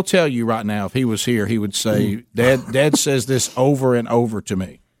 He'll tell you right now, if he was here, he would say, Dad says this over and over to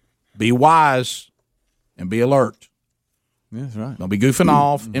me. Be wise and be alert. That's right. Don't be goofing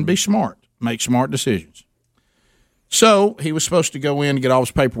off, and be smart. Make smart decisions. So he was supposed to go in and get all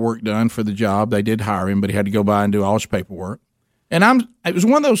his paperwork done for the job. They did hire him, but he had to go by and do all his paperwork. And it was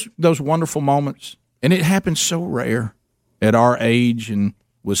one of those wonderful moments, and it happens so rare at our age and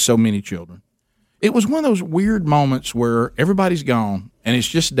with so many children. It was one of those weird moments where everybody's gone, and it's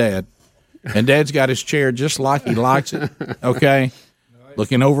just Dad. And Dad's got his chair just like he likes it, okay?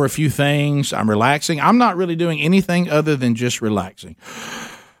 Looking over a few things. I'm relaxing. I'm not really doing anything other than just relaxing.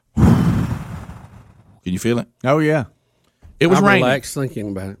 Can you feel it? Oh, yeah. It was raining. Relaxed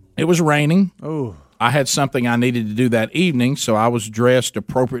thinking about it. It was raining. Oh. I had something I needed to do that evening, so I was dressed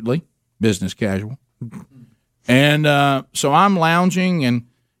appropriately, business casual. And so I'm lounging,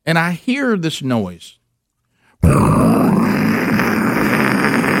 and I hear this noise.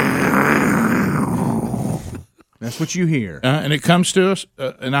 That's what you hear. And it comes to us,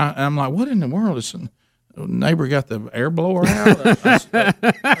 and I'm like, what in the world? Is neighbor got the air blower out?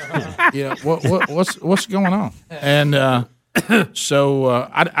 What's going on? And so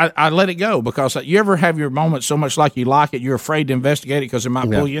I let it go, because you ever have your moment so much like you like it, you're afraid to investigate it because it might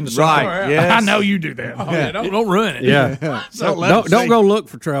pull you into something. Right. Yes. I know you do that. Oh, yeah, don't ruin it. Yeah. So don't go look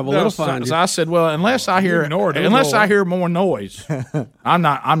for trouble. It'll find you. So I said, well, unless I hear more noise, I'm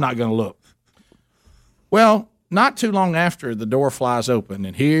not going to look. Well, not too long after, the door flies open,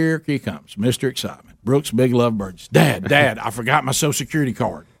 and here he comes, Mr. Excitement, Brooks Big Love Burgess. Dad, I forgot my Social Security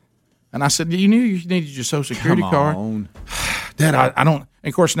card. And I said, you knew you needed your Social Security card? Dad, I don't. And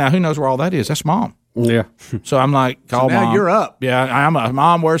of course, now who knows where all that is? That's Mom. Yeah. So I'm like, call now Mom. You're up. Yeah,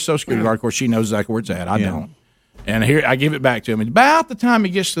 Mom, where's Social Security card? Of course, she knows exactly where it's at. I don't. And here, I give it back to him. And about the time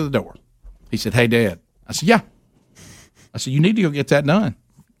he gets to the door, he said, hey, Dad. I said, yeah. I said, you need to go get that done.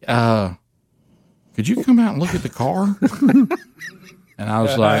 Could you come out and look at the car? And I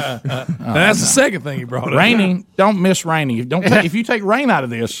was like, that's the second thing you brought up. Raining, don't miss raining. If you take rain out of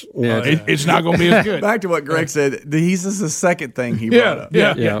this, it's not going to be as good. Back to what Greg said. This is the second thing he brought up.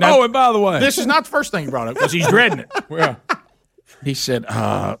 Yeah. Now, oh, and by the way, this is not the first thing he brought up, because he's dreading it. Yeah. He said,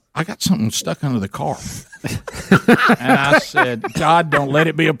 I got something stuck under the car. And I said, God, don't let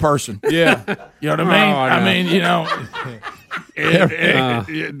it be a person. Yeah. You know what I mean? No. I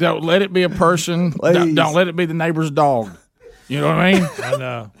mean, don't let it be a person. Don't let it be the neighbor's dog. You know what I mean? I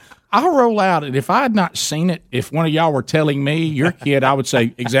know. I'll roll out, and if I had not seen it, if one of y'all were telling me, your kid, I would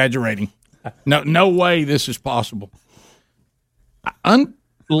say, exaggerating. No way this is possible.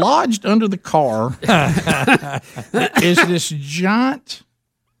 Lodged under the car is this giant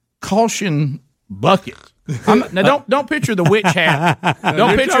caution bucket. Now don't picture the witch hat.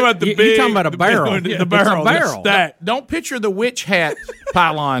 Don't picture you're talking about a barrel. The barrel. It's a barrel. Don't picture the witch hat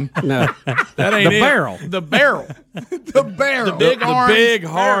pylon. No, that ain't the barrel. The barrel. The barrel. The big orange, big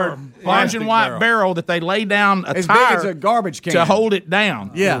hard orange and white barrel that they lay down as tire big as a garbage can to hold it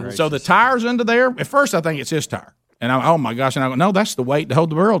down. Yeah. So the tire's under there. At first, I think it's his tire. And oh my gosh! And I go, no, that's the weight to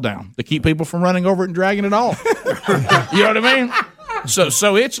hold the barrel down to keep people from running over it and dragging it off. You know what I mean?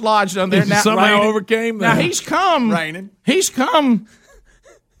 So it's lodged under there. Now, somehow overcame that. Now he's come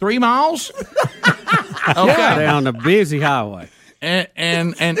 3 miles. Okay, down the busy highway,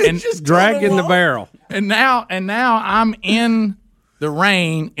 and just dragging the barrel. And now I'm in the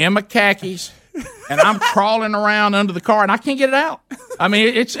rain in my khakis. And I'm crawling around under the car, and I can't get it out. I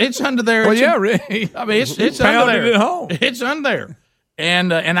mean, it's under there. Well, yeah, really. I mean, it's under there. It home. It's under there,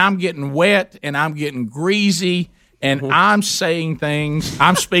 and I'm getting wet, and I'm getting greasy, and I'm saying things.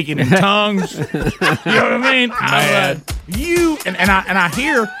 I'm speaking in tongues. You know what I mean? I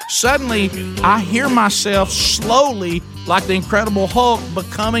hear suddenly I hear myself slowly, like the Incredible Hulk,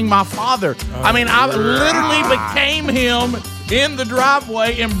 becoming my father. I mean, I literally became him in the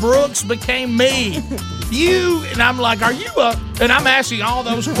driveway, and Brooks became me. And I'm like, are you up? And I'm asking all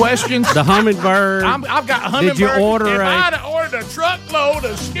those questions. The hummingbird. I've got hummingbirds. Did you order I'd have ordered a truckload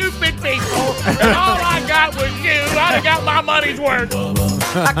of stupid people, and all I got was you, I'd have got my money's worth.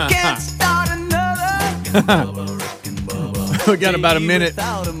 I can't start another. We got about a minute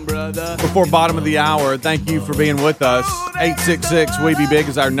before bottom of the hour. Thank you for being with us. 866-WE-BE-BIG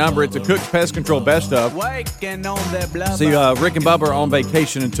is our number. It's a Cook's Pest Control Best Of. See, Rick and Bubba are on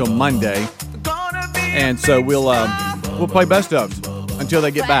vacation until Monday, and so we'll play Best Ofs until they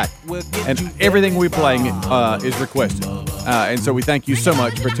get back. And everything we playing is requested. And so we thank you so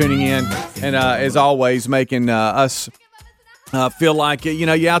much for tuning in, and as always, making us feel like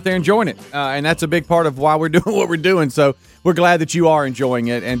you're out there enjoying it, and that's a big part of why we're doing what we're doing. So we're glad that you are enjoying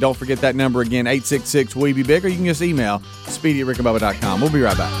it, and don't forget that number again, 866-WE-BE-BIG, or you can just email speedy@rickandbubba.com. We'll be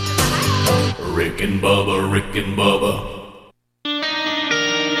right back. Rick and Bubba, Rick and Bubba.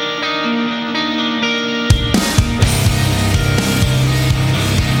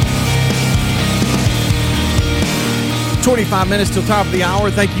 25 minutes till top of the hour.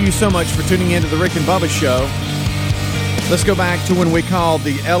 Thank you so much for tuning in to the Rick and Bubba Show. Let's go back to when we called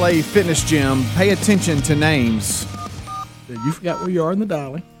the LA Fitness Gym. Pay attention to names. You forgot where you are in the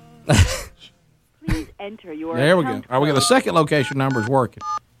dialing. Please enter your There we go. All right, we got the second location numbers working.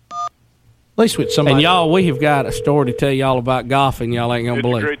 At least with somebody. And y'all, we have got a story to tell y'all about golfing. Y'all ain't gonna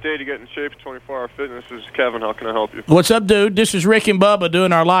believe. It's a great day to get in shape. 24-hour fitness. This is Kevin. How can I help you? What's up, dude? This is Rick and Bubba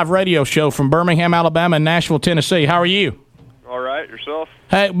doing our live radio show from Birmingham, Alabama, and Nashville, Tennessee. How are you? All right. Yourself?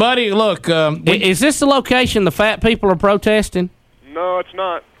 Hey, buddy, look. Is this the location the fat people are protesting? No, it's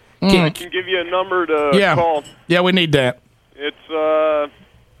not. I can give you a number to call. Yeah, we need that. It's,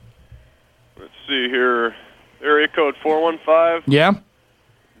 let's see here. Area code 415. Yeah.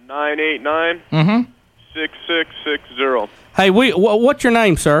 989. 6660. Hey, what's your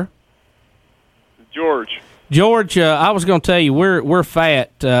name, sir? George. George, I was going to tell you we're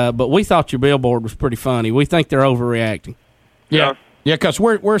fat, but we thought your billboard was pretty funny. We think they're overreacting. Yeah, because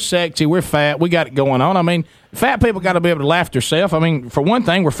we're sexy, we're fat, we got it going on. I mean, fat people got to be able to laugh at themselves. I mean, for one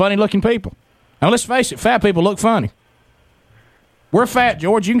thing, we're funny-looking people. Now, let's face it, fat people look funny. We're fat,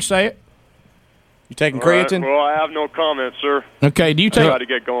 George. You can say it. You taking creatine? Right, well, I have no comment, sir. Okay, do you take... I got to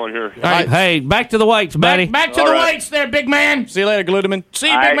get going here. Hey, back to the weights, buddy. Back to the weights there, big man. See you later, glutamine. See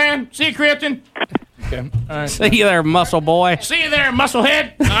you, big man. See you, creatine. Okay. All right. See you there, muscle boy. See you there,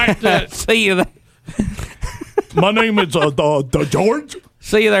 musclehead. All right. See you there. My name is George.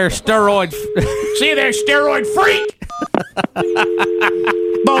 See you there, steroid. See you there, steroid freak.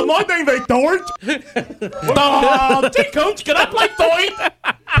 No, my name is George. Hey, coach, can I play George?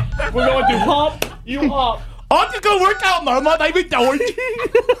 We're going to hop. You hop. I'm just going to work out now. My name is George.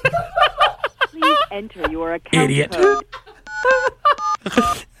 Please enter your account code.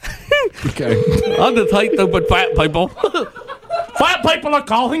 Okay. I just hate stupid fat people. Fat people are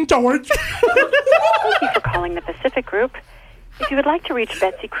calling George. Thank you for calling the Pacific Group. If you would like to reach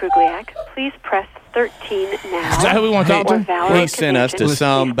Betsy Krugliak, please press 13 now. Is that who we want to talk to? Please send us to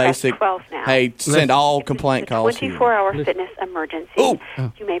some basic. Hey, send all complaint calls. 24-hour fitness emergency.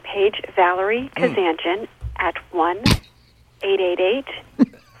 You may page Valerie Kazanjian at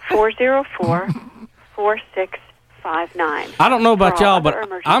 1-888-404-4659. I don't know about y'all, but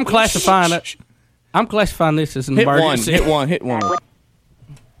I'm classifying it. I'm classifying this as an emergency. Hit one.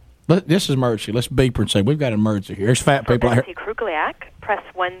 This is emergency. Let's beep her and say, we've got an emergency here. There's fat people out here. Betsy Krugliak, press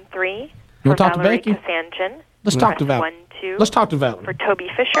 1-3. You want to talk to Becky? Kazanjian. Let's talk to Val. 1-2. Let's talk to Val. For Toby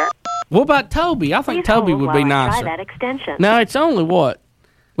Fisher. What about Toby? I think Toby would be nicer. Try that extension. No, it's only what?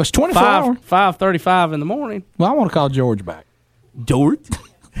 Well, it's 24 hours. 5:35 in the morning. Well, I want to call George back. George?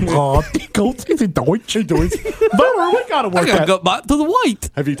 Coach, is it Deutsch? But we got to work I got to go back to the weight.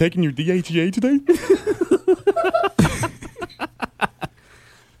 Have you taken your DHEA today?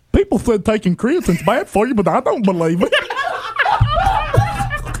 People said taking creatine's bad for you, but I don't believe it.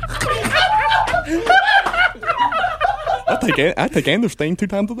 I take Anderstain 2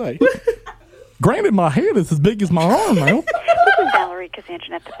 times a day. Granted, my head is as big as my arm now. This is Valerie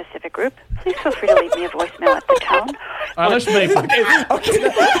Kazanjian at the Pacific Group. Please feel free to leave me a voicemail at the tone. All right, let's beep.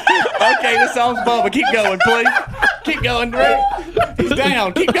 Okay, this song's Bubba. Keep going, please. Keep going, Rick. He's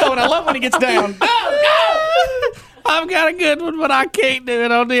down. Keep going. I love when he gets down. Go! I've got a good one, but I can't do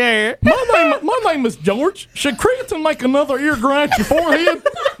it on the air. My name is George. Should creatine make another ear grind your forehead?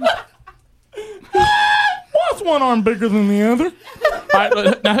 course, one arm bigger than the other. All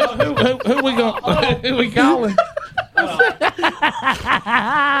right, now who we going? Who we calling? What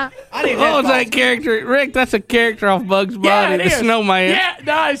was that character, Rick? That's a character off Bugs Bunny, the snowman. Yeah,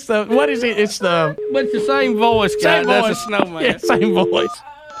 no, it's the what is it? It's the same voice guy. That's a snowman. Yeah, same voice.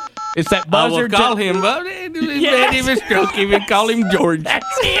 It's that buzzer. I will call him, but let him stroke him and call him George. That's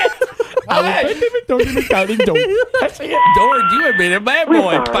it. I will put him and don't even call him George. That's it. George, you have been a bad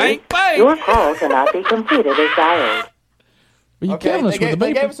boy. Bang, bang. Your call cannot be completed as dialed. Are you killing us with the beeper?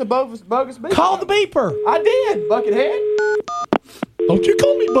 They gave us a bogus beeper. Call the beeper. I did, Buckethead. Don't you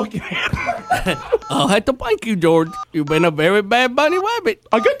call me Buckethead. I'll have to thank you, George. You've been a very bad bunny rabbit.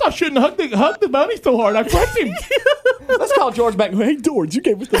 I guess I shouldn't hug the bunny so hard. I crushed him. Let's call George back. Hey, George, you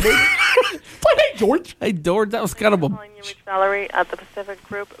gave us the beeper. Hey, George. Hey, George, that was kind of a... You reached Valerie at the Pacific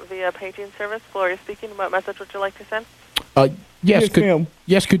Group via paging service. Gloria speaking. What message would you like to send? Yes,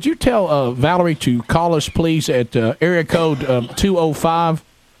 could you tell Valerie to call us, please, at area code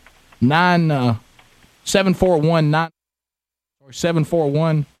 205-741-9 or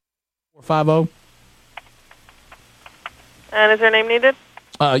 741-450? And is her name needed?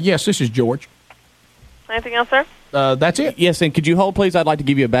 Yes, this is George. Anything else, sir? That's it. Yes, and could you hold, please? I'd like to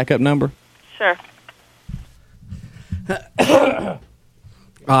give you a backup number. Sure.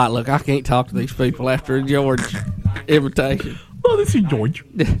 All right, look, I can't talk to these people after a George invitation. Oh, this is George.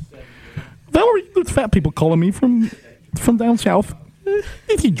 Valerie, there's fat people calling me from down south.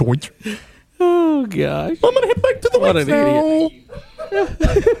 This is George. Oh, gosh. I'm going to head back to the What West an now.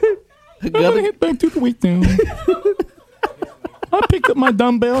 I'm going to head back to the West now. I picked up my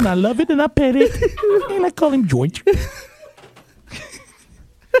dumbbell, and I love it, and I pet it, and I call him George.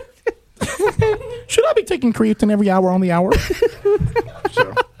 Should I be taking creatine every hour on the hour?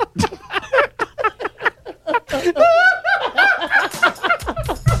 Sure.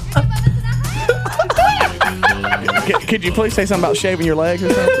 Could you please say something about shaving your legs or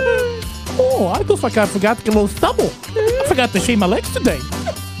something? Oh, I look like I forgot to get a little stubble. I forgot to shave my legs today.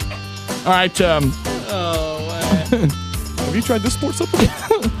 All right. Have you tried this sports supplement?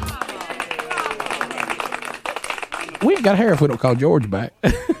 We ain't got hair if we don't call George back.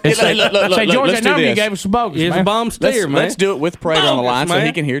 Look, Say, George, that number you gave us some bogus. It's a bomb steer, man. Let's do it with Prater on the line so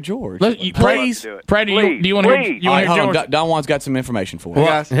he can hear George. Please, Prater, do you want to hear George? Don Juan's got some information for you.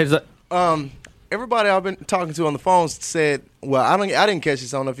 Hey guys, everybody I've been talking to on the phone said, well, I didn't catch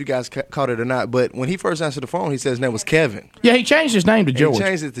this. I don't know if you guys caught it or not, but when he first answered the phone, he said his name was Kevin. Yeah, he changed his name to George. He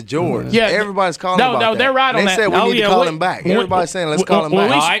changed it to George. Yeah, everybody's calling about that. No, they're right on that. They said we need to call him back. Everybody's saying let's call him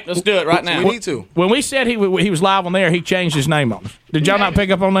back. All right, let's do it right now. We need to. When we said he was live on there, he changed his name on us. Did y'all not pick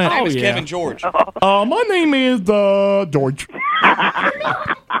up on that? My name is Kevin George. My name is George.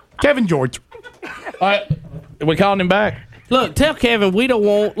 Kevin George. All right, we calling him back. Look, tell Kevin we don't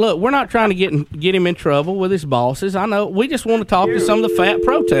want. Look, we're not trying to get him in trouble with his bosses. I know. We just want to talk to some of the fat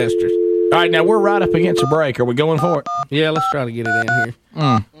protesters. All right, now we're right up against a break. Are we going for it? Yeah, let's try to get it in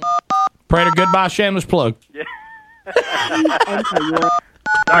here. Prater, goodbye, shameless plug. Yeah.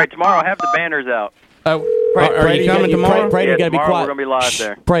 Sorry, tomorrow have the banners out. Are you coming tomorrow? Prater, you got to be tomorrow quiet. We're gonna be live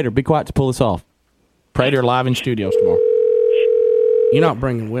there. Prater, be quiet to pull this off. Prater live in studios tomorrow. You're not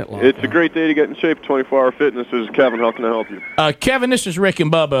bringing Whitlock. It's a great day to get in shape. 24-hour fitness. This is Kevin. How can I help you? Kevin, this is Rick and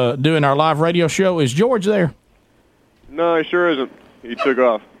Bubba doing our live radio show. Is George there? No, he sure isn't. He took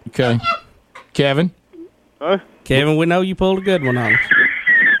off. Okay. Kevin? Huh? Kevin, we know you pulled a good one on us.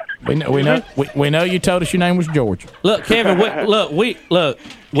 We know you told us your name was George. Look, Kevin, we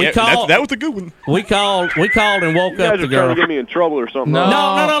called. That was a good one. We called and woke up the You guys are girl. trying to get me in trouble or something.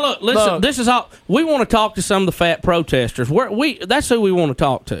 No. Look, listen. This is all. We want to talk to some of the fat protesters. That's who we want to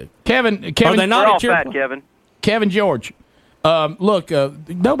talk to. Kevin, are they not We're all at your? fat, Kevin. Kevin George. Look,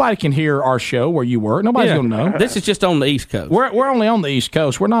 nobody can hear our show where you were. Nobody's going to know. This is just on the East Coast. We're only on the East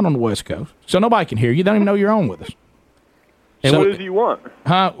Coast. We're not on the West Coast, so nobody can hear you. They don't even know you're on with us. And what do you want?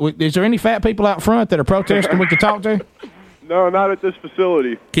 Huh? Is there any fat people out front that are protesting we can talk to? No, not at this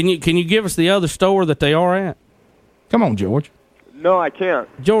facility. Can you give us the other store that they are at? Come on, George. No, I can't.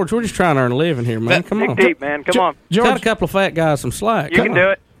 George, we're just trying to earn a living here, man. Come on. Dig deep, man. Come on. George, cut a couple of fat guys some slack. You can do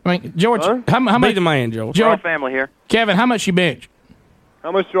it. I mean, George, how Be much? the man, George. We're all family here. Kevin, how much you bench?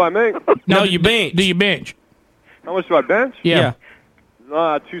 How much do I make? No, you bench. Do you bench? How much do I bench? Yeah.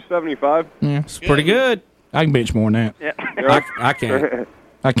 275. Yeah, it's pretty good. I can bench more than that. Yeah. I can.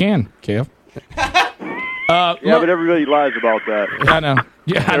 I can, Kev. Yeah, but everybody lies about that. I know.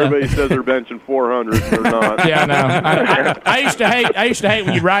 Yeah, I know. Everybody says they're benching 400. They're not. Yeah, I know. I used to hate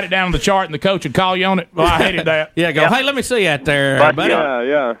when you'd write it down on the chart and the coach would call you on it. Well, I hated that. Yeah, go. Hey, let me see that there, buddy.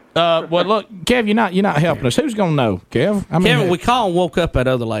 Yeah. Well, look, Kev, you're not helping us. Who's gonna know, Kev? I mean, Kevin, we called and woke up that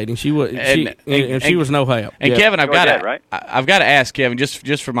other lady, and she was she was no help. And Kevin, I've right? got to ask Kevin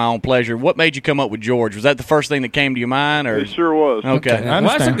just for my own pleasure. What made you come up with George? Was that the first thing that came to your mind, or It sure was. Okay, Well,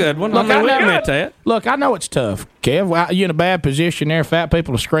 that's a good one. Look, I mean, we I know- admit that. Look, I know it's tough, Kev. Well, you're in a bad position there. Fat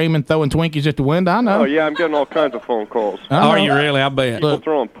people are screaming, throwing Twinkies at the window. I know. Oh, yeah, I'm getting all kinds of phone calls. Are you really? I bet. People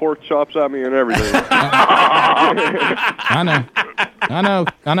throwing pork chops at me and everything. I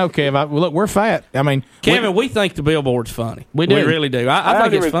know, Kev. Look, we're fat. I mean, Kevin, we think the billboard's funny. We do. We really do. I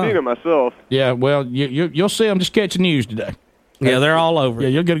haven't think it's even fun. seen it myself. Yeah, well, you'll see them. Just catch the news today. Yeah, they're all over. Yeah,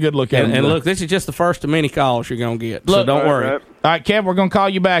 you'll get a good look at them. And look, this is just the first of many calls you're going to get, so Look, don't worry. Right. All right, Kev, we're going to call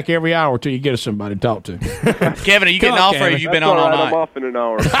you back every hour till you get us somebody to talk to. Kevin, are you getting off, or have you been on all I'm night? off in an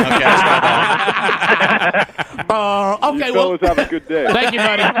hour. Okay, Okay, well, Fellas, have a good day. thank you,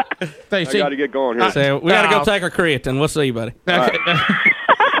 buddy. I got to get going here. So we got to go take our creatine. We'll see you, buddy. All right.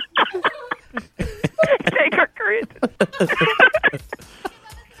 Take her creatine.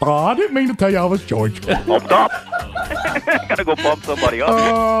 I didn't mean to tell you I was George. Oh, stop. Gotta go bump somebody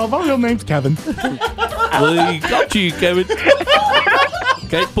up. My real name's Kevin. We got you, Kevin.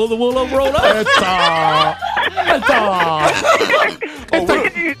 Can't pull the wool over on us.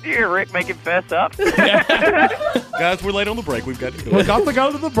 Did you hear Rick make him fess up? Guys, we're late on the break. We've got to go. We got to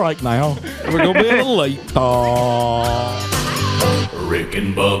go to the break now. We're going to be a little late. Rick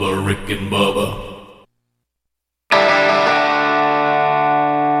and Bubba, Rick and Bubba.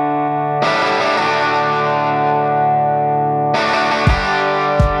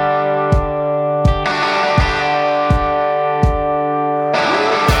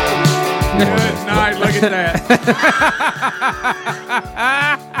 Good night. Look at that.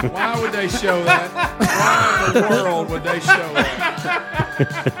 Why would they show that? Why in the world would they show that?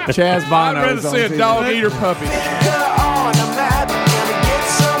 Chaz Bono. I'd rather see a dog eat her puppy.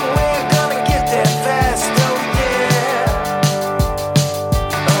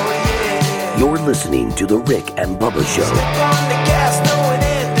 You're listening to The Rick and Bubba Show.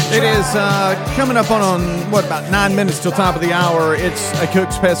 It is coming up on about 9 minutes till top of the hour. It's a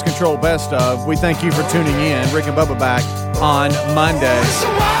Cook's Pest Control Best Of. We thank you for tuning in. Rick and Bubba back on Monday.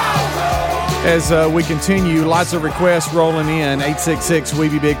 As we continue, lots of requests rolling in.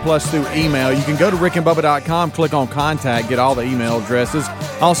 866-WEBE-BIG plus through email. You can go to rickandbubba.com, click on contact, get all the email addresses.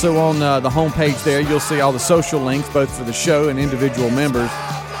 Also on the homepage there, you'll see all the social links, both for the show and individual members.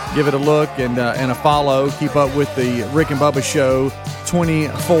 Give it a look and a follow. Keep up with the Rick and Bubba Show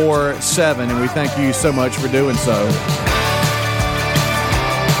 24/7, and we thank you so much for doing so.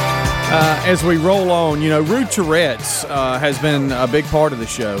 As we roll on, Rude Tourette's has been a big part of the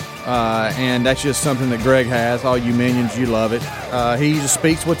show, and that's just something that Greg has. All you minions, you love it. He just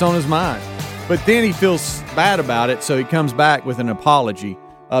speaks what's on his mind. But then he feels bad about it, so he comes back with an apology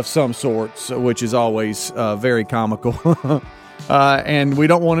of some sorts, which is always very comical. And we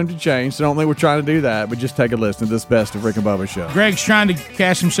don't want him to change, so don't think we're trying to do that, but just take a listen to this best of Rick and Bubba Show. Greg's trying to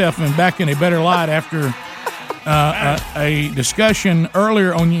cast himself back in a better light after a discussion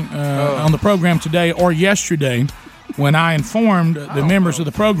earlier on the program today or yesterday when I informed the members of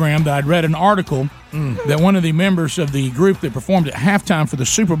the program that I'd read an article that one of the members of the group that performed at halftime for the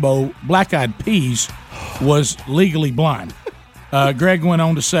Super Bowl, Black Eyed Peas, was legally blind. Greg went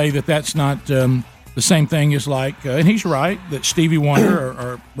on to say that that's not the same thing as and he's right, that Stevie Wonder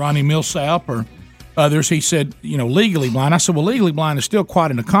or Ronnie Millsap or others, he said, legally blind. I said, well, legally blind is still quite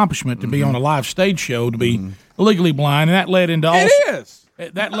an accomplishment to be on a live stage show, to be legally blind, and that led into all. It is.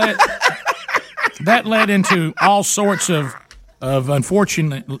 That led into all sorts of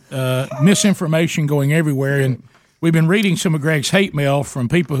unfortunate misinformation going everywhere, and we've been reading some of Greg's hate mail from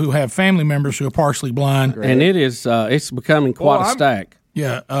people who have family members who are partially blind, and it is it's becoming quite a stack.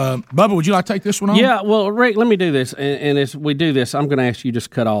 Yeah, Bubba, would you like to take this one on? Yeah, well, Rick, let me do this, and as we do this, I'm going to ask you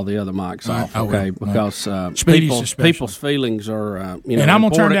just cut all the other mics off, okay? Because people's feelings are, and I'm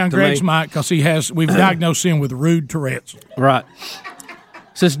going to turn down Greg's mic because we've diagnosed him with rude Tourette's. Right.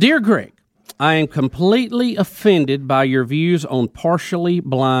 Says, Dear Greg, I am completely offended by your views on partially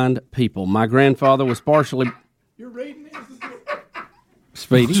blind people. My grandfather was partially. You're reading this.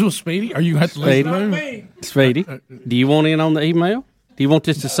 Speedy. This was Speedy. Are you have to listen? Speedy. Do you want in on the email? Do you want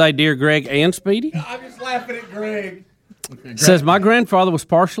this to say, Dear Greg and Speedy? I'm just laughing at Greg. Okay, says, my grandfather was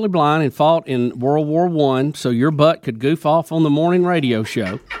partially blind and fought in World War I, so your butt could goof off on the morning radio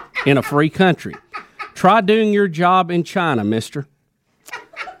show in a free country. Try doing your job in China, mister.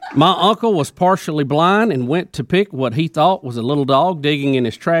 My uncle was partially blind and went to pick what he thought was a little dog digging in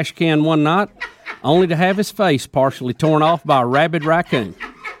his trash can one night, only to have his face partially torn off by a rabid raccoon.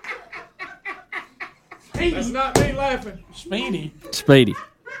 That's not me laughing. Speedy. Speedy.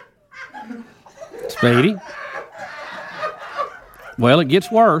 Well, it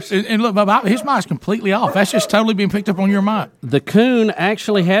gets worse. And look, Bob, his mic's completely off. That's just totally being picked up on your mic. The coon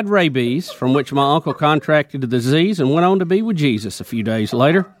actually had rabies, from which my uncle contracted the disease and went on to be with Jesus a few days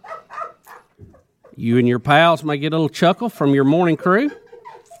later. You and your pals may get a little chuckle from your morning crew,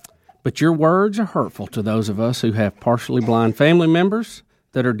 but your words are hurtful to those of us who have partially blind family members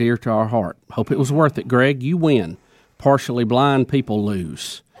that are dear to our heart. Hope it was worth it, Greg. You win. Partially blind people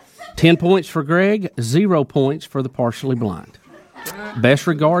lose. 10 points for Greg, 0 points for the partially blind. Best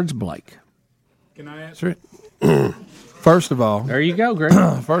regards, Blake. Can I answer it? First of all, there you go, Greg.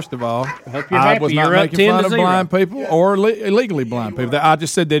 First of all, you're I happy. was not You're up making 10 fun to of 0. blind people or illegally blind people. I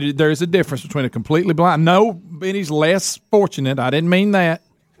just said that there is a difference between a completely blind. No, Benny's less fortunate. I didn't mean that,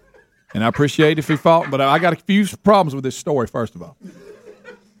 and I appreciate if he fought. But I got a few problems with this story. First of all,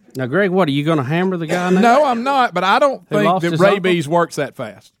 now, Greg, what are you going to hammer the guy now? No, I'm not. But I don't think that rabies works that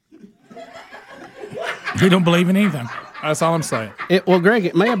fast. You don't believe in anything. That's all I'm saying. Well, Greg,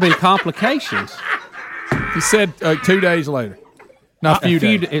 it may have been complications. He said 2 days later. Not a few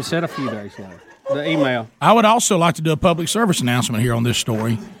days. It said a few days later. The email. I would also like to do a public service announcement here on this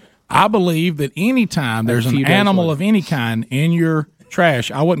story. I believe that any time there's an animal of any kind in your trash,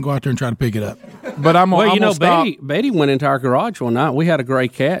 I wouldn't go out there and try to pick it up. But I'm Betty went into our garage one night. We had a gray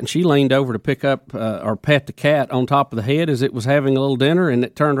cat, and she leaned over to pick up or pet the cat on top of the head as it was having a little dinner, and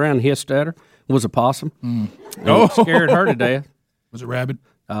it turned around and hissed at her. It was a possum. It scared her to death. Was it rabid?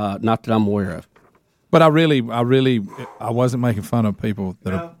 Not that I'm aware of. But I wasn't making fun of people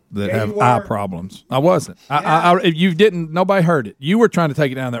that have eye problems. I wasn't. If you didn't, nobody heard it. You were trying to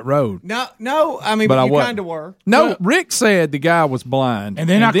take it down that road. No. I mean, but you kind of were. No, Rick said the guy was blind, and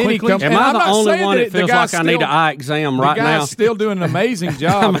then he comes. Am I the only one that feels like I need an eye exam right now? The guy's still doing an amazing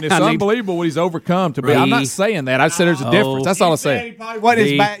job, and it's unbelievable what he's overcome to be. I'm not saying that. I said there's a difference. That's all I said.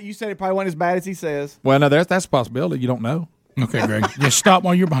 You said it probably wasn't as bad as he says. Well, no, that's a possibility. You don't know. Okay, Greg, just stop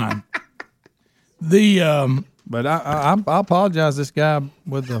while you're behind. But I apologize. This guy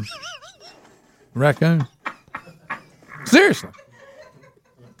with the raccoon. Seriously,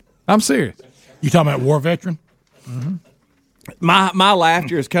 I'm serious. You talking about war veteran? Mm-hmm. My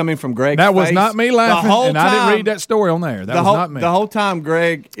laughter is coming from Greg's That was face. not me laughing, the whole and time, I didn't read that story on there. That was not me. The whole time,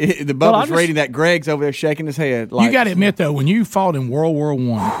 Greg, the Bubba's reading that, Greg's over there shaking his head. Like, you got to admit, though, when you fought in World War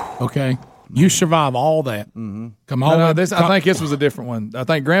I, okay, you survived all that. Mm-hmm. Come on. I think this was a different one. I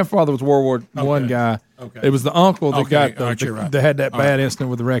think grandfather was World War I guy. Okay. It was the uncle that that had that bad incident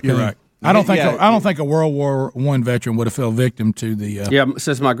with the raccoon. You're right. I don't think a World War I veteran would have fell victim to the. It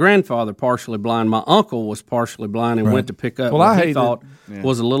says my grandfather partially blind. My uncle was partially blind and went to pick up what he thought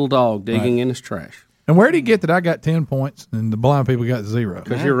was a little dog digging in his trash. And where did he get that I got 10 points and the blind people got 0?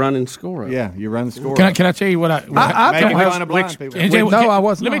 Because you're running score up. Yeah, you're running score up. Can I tell you what I making fun of blind people? No, I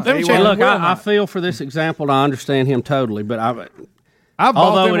wasn't. Let me tell you. Look, I feel for this example, and I understand him totally, but I've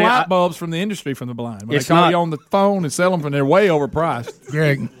bought them light bulbs from the industry from the blind. When they call you on the phone and sell them, and they're way overpriced.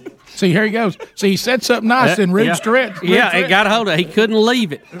 Greg. See, here he goes. See, he said something nice and Rude Stretch. It got a hold of it. He couldn't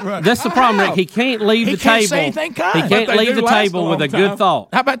leave it. Right. That's the problem, Rick. He can't leave the table. Say anything kind. He can't leave the table with a good thought.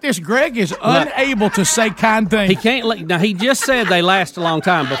 How about this? Greg is unable to say kind things. He can't. Now, he just said they last a long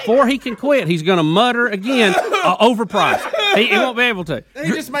time. Before he can quit, he's going to mutter again, overpriced. He won't be able to.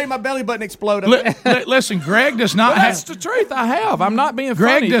 He just made my belly button explode. Listen, Greg does not have... That's the truth. I have. I'm not being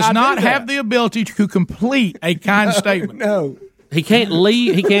Greg funny. does not have the ability to complete a kind statement. No. He can't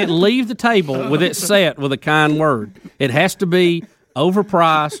leave. He can't leave the table with it set with a kind word. It has to be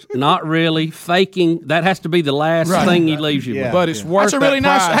overpriced, not really faking. That has to be the last thing he leaves you with. But it's worth. That's a really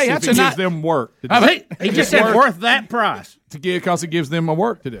nice. Hey, that's gives them work. He just said worth that price to give because it gives them a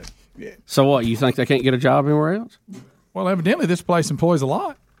work to do. Yeah. So what? You think they can't get a job anywhere else? Well, evidently this place employs a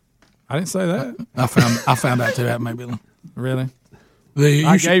lot. I didn't say that. I found out too. That maybe really.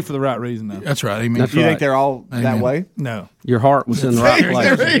 I gave for the right reason, though. That's right. You think they're all that way? No. Your heart was in the right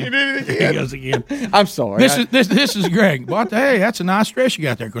place. He goes again. I'm sorry. This is Greg. But hey, that's a nice dress you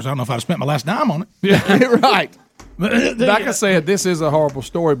got there. Because I don't know if I'd spent my last dime on it. Yeah, right. Like I said, this is a horrible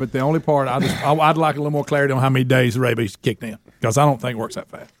story. But the only part I'd like a little more clarity on how many days rabies kicked in because I don't think it works that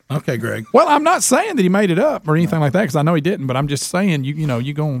fast. Okay, Greg. Well, I'm not saying that he made it up or anything like that because I know he didn't. But I'm just saying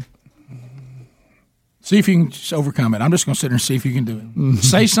you go. See if you can just overcome it. I'm just going to sit there and see if you can do it. Mm-hmm.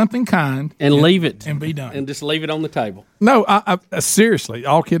 Say something kind. And leave it. And be done. And just leave it on the table. No, I seriously,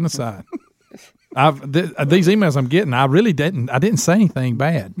 all kidding aside. these emails I'm getting, I really didn't say anything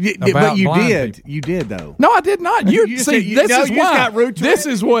bad. But about you blind did. people. You did though. No, I did not. You just got rude to This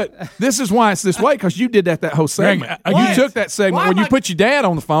it. is why it's this way, because you did that whole segment. Greg, you took that segment when you put your dad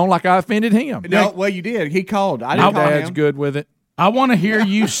on the phone like I offended him. No, well, you did. He called. I didn't My call dad's him. good with it. I want to hear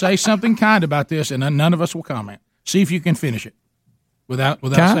you say something kind about this, and none of us will comment. See if you can finish it without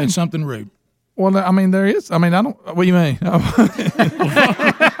Kind? saying something rude. Well, I mean, there is. I mean, I don't. What do you mean?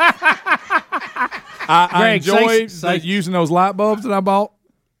 I Greg, enjoyed using those light bulbs that I bought,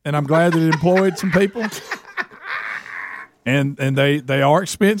 and I'm glad that it employed some people. And they are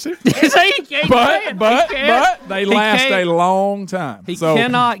expensive, but they last a long time. He so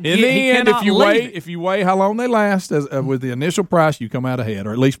cannot in get- the he end, cannot leave if you weigh how long they last with the initial price, you come out ahead,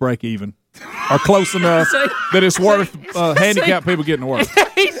 or at least break even, or close enough that it's worth handicapped people getting to work.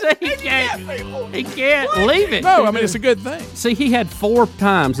 He said he can't leave it. No, I mean it's a good thing. See, he had 4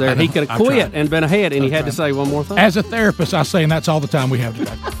 times there. He could have I quit tried. and been ahead, and he had to say one more thing. As a therapist, I say, and that's all the time we have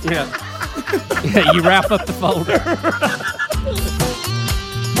today. Yeah, you wrap up the folder.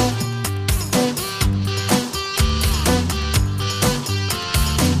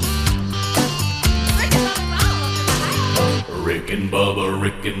 Rick and Bubba,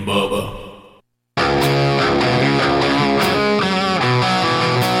 Rick and Bubba.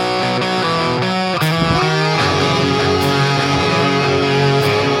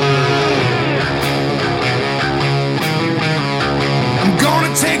 I'm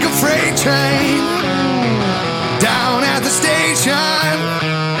gonna take a freight train down at the station,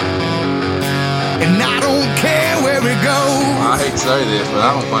 and I don't care where it goes. I hate to say this, but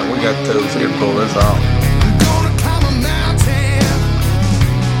I don't think we got the tools here to pull this off.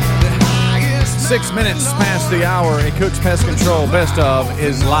 6 minutes past the hour. A Cook's Pest Control Best Of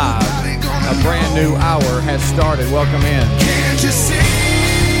is live. A brand new hour has started. Welcome in. Can't you see?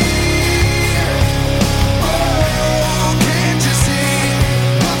 Oh, can't you see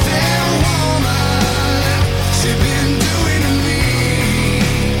what that woman she been doing to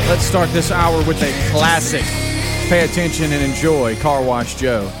me? Let's start this hour with a classic. Pay attention and enjoy Car Wash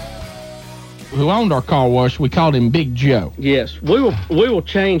Joe. Who owned our car wash, we called him Big Joe. Yes, we will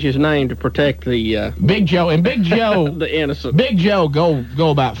change his name to protect the Big Joe, and Big Joe, the innocent. Big Joe go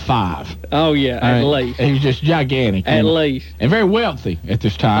about 5. Oh yeah, at least. He was just gigantic. At least. And very wealthy at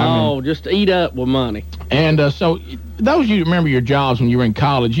this time. Oh, just eat up with money. And so those of you that remember your jobs when you were in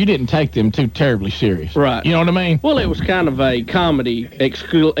college, you didn't take them too terribly serious. Right. You know what I mean? Well, it was kind of a comedy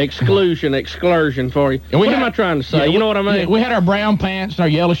exclusion for you. And What am I trying to say? Yeah, you know what I mean? Yeah, we had our brown pants and our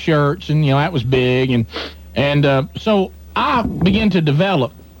yellow shirts, and that was big. And so I began to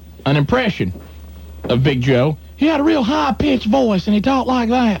develop an impression of Big Joe. He had a real high-pitched voice, and he talked like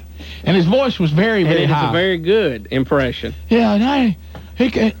that. And his voice was very, very high. It's a very good impression. Yeah,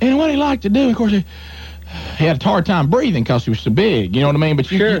 and what he liked to do, of course, he had a hard time breathing because he was so big. You know what I mean?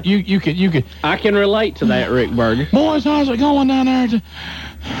 But you could. I can relate to that, Rick Berger. Boys, how's it going down there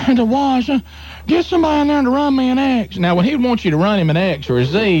to wash? Get somebody in there to run me an X. Now, when he'd want you to run him an X or a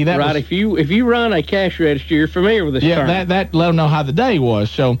Z, that right. was... If you run a cash register, you're familiar with this term. Yeah, that let him know how the day was.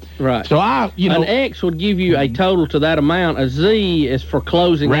 So right. So an X would give you a total to that amount. A Z is for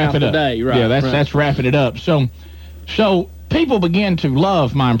closing out the day. Right. Yeah, that's wrapping it up. So people began to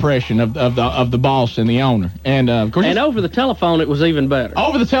love my impression of the boss and the owner. And of course, and over the telephone, it was even better.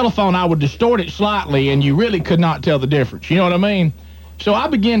 Over the telephone, I would distort it slightly, and you really could not tell the difference. You know what I mean? So I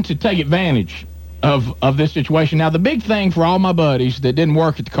began to take advantage of this situation. Now, the big thing for all my buddies that didn't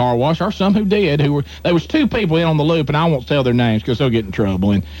work at the car wash, or some who did, there was 2 people in on the loop, and I won't tell their names because they'll get in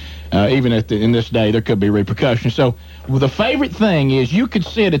trouble. And even in this day, there could be repercussions. So the favorite thing is you could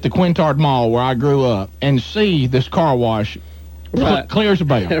sit at the Quintard Mall where I grew up and see this car wash clear as a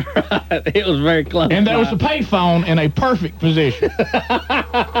bell. Right. It was very close. And there was a payphone in a perfect position.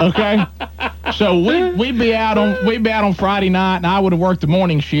 Okay? So we'd be out on Friday night, and I would have worked the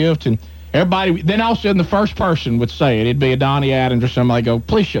morning shift, and everybody, then all of a sudden the first person would say it. It'd be a Donnie Adams or somebody go,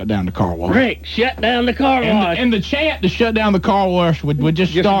 please shut down the car wash. Rick, shut down the car wash. And the chant to shut down the car wash would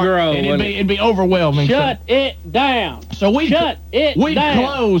just start, grow, and it'd be overwhelming. Shut it down. So we'd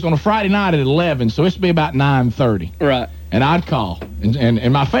close on a Friday night at 11, so it's be about 9:30. Right. And I'd call,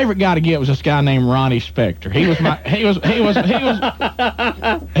 and my favorite guy to get was this guy named Ronnie Spector. He was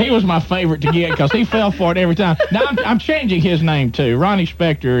my favorite to get because he fell for it every time. Now I'm changing his name too. Ronnie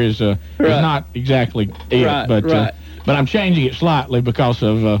Spector is not exactly it, but I'm changing it slightly because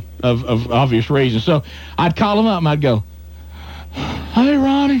of obvious reasons. So I'd call him up and I'd go, "Hey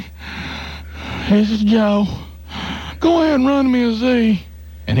Ronnie, this is Joe. Go ahead and run me a Z."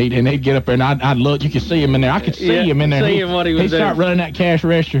 And he'd get up there, and I'd look. You could see him in there. I could see him in there. See him what he was doing. He'd start running that cash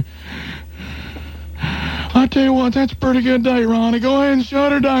register. I tell you what, that's a pretty good day, Ronnie. Go ahead and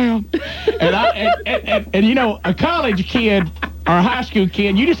shut her down. And you know, a college kid or a high school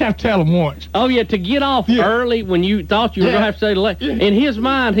kid, you just have to tell them once. Oh, yeah, to get off early when you thought you were going to have to stay late. In his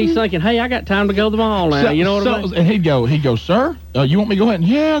mind, he's thinking, hey, I got time to go to the mall now. You know what I mean? And he'd go, sir, you want me to go ahead?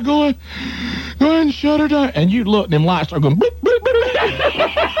 Yeah, go ahead and shut her down. And you look, them lights start going, bloop, bloop, bloop.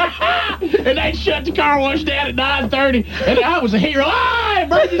 And they shut the car wash down at 9:30. And I was a hero. Ah,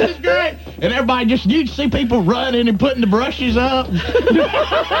 Burgess is great. And everybody you'd see people running and putting the brushes up.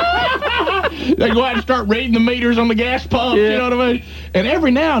 They go out and start reading the meters on the gas pump, you know what I mean? And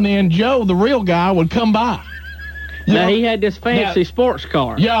every now and then, Joe, the real guy, would come by. Now, he had this fancy sports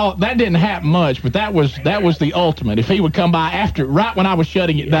car. Y'all, that didn't happen much, but that was the ultimate. If he would come by right when I was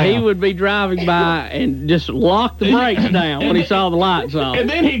shutting it down. He would be driving by and just lock the brakes down when he saw the lights off. And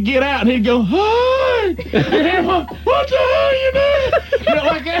then he'd get out and he'd go, hey, what the hell you doing? You know,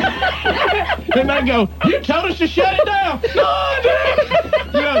 like that. And they'd go, you told us to shut it down. No, I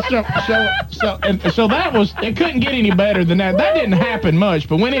didn't. You know, so that was, it couldn't get any better than that. That didn't happen much,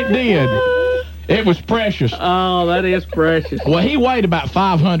 but when it did, it was precious. Oh, that is precious. Well, he weighed about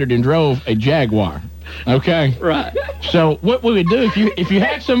 500 and drove a Jaguar. Okay. Right. So what we would do if you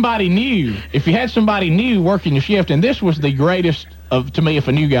had somebody new, working your shift, and this was the greatest to me if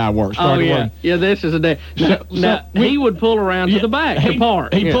a new guy worked. Yeah, this is a day. Now, he would pull around to the back to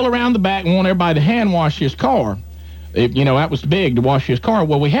park. He'd pull around the back and want everybody to hand wash his car. That was big to wash his car.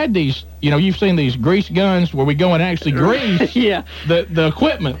 Well, we had these, you've seen these grease guns where we go and actually grease the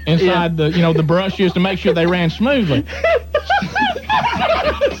equipment inside the brushes to make sure they ran smoothly.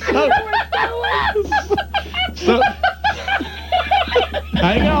 So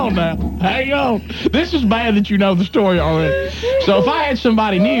hang on now. Hang on. This is bad that you know the story already. So if I had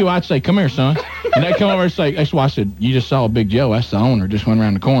somebody new, I'd say, come here, son. And they'd come over and say, that's why I said, you just saw Big Joe. That's the owner. Just went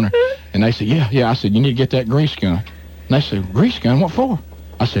around the corner. And they said, yeah. I said, you need to get that grease gun. And they said, grease gun? What for?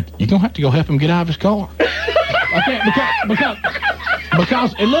 I said, you're going to have to go help him get out of his car.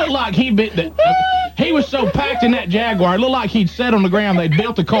 Because it looked like he was so packed in that Jaguar, it looked like he'd sat on the ground. They'd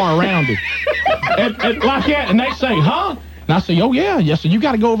built a car around him. And like that. And they say, huh? And I say, oh, yeah. Yes, so you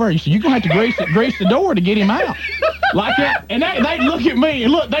got to go over there. You said, you're going to have to grease the door to get him out. Like that. And they look at me,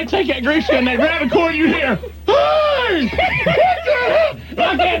 and look, they take that grease gun, they round the corner, you hear, hey!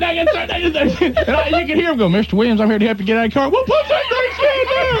 Like that, and you can hear them go, Mr. Williams, I'm here to help you get out of the car. Well, put that grease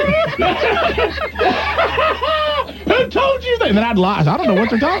gun down! Who told you that? And then I'd lie. I don't know what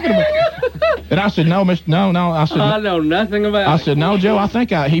they're talking about. And I said, no, Mr. No. I said, I know nothing about it. I said, no, Joe, I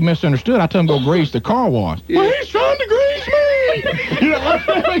think he misunderstood. I told him to go grease the car wash. Yeah. Well, he's trying to grease me.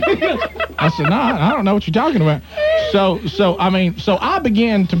 I said, no, I don't know what you're talking about. So I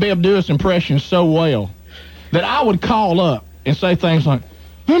began to be able to do this impression so well that I would call up and say things like,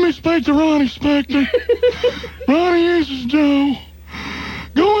 let me speak to Ronnie Spector. Ronnie, this is Joe.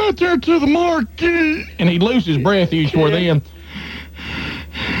 Go out there to the marquee. And he'd lose his breath each for then.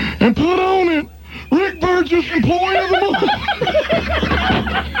 And put on it, Rick Burgess, Employee of the Month.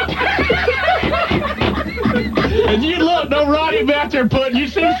 And you look, no Ronnie be out there you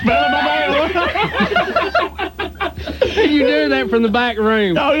see him spelling my name. You do that from the back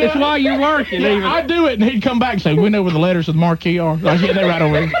room. Oh, yeah. It's while you're working. Yeah, I do it, and he'd come back and say, we know where the letters of the marquee are. I said, they're right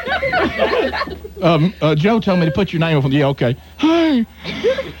over here. Joe told me to put your name up. Yeah, okay. Hey,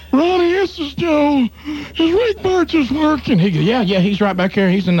 Ronnie, this is Joe. Is Rick Burgess working? He goes, yeah, he's right back here.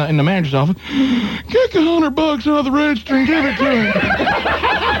 He's in the manager's office. Kick $100 out of the register and give it to him.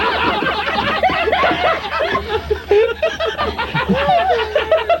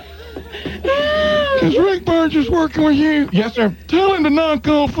 Is Rick Burgess working with you? Yes, sir. Tell him to knock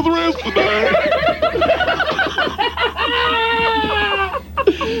off for the rest of the day.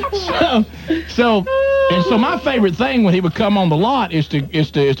 So my favorite thing when he would come on the lot is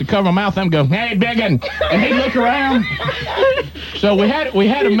to cover my mouth and go, hey, biggin', and he'd look around. So we had a man.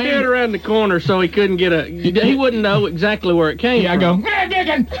 He went around the corner so he couldn't he wouldn't know exactly where it came from. I go, hey,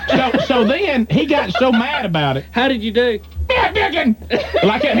 biggin'. So then he got so mad about it. How did you do? Yeah, biggin'.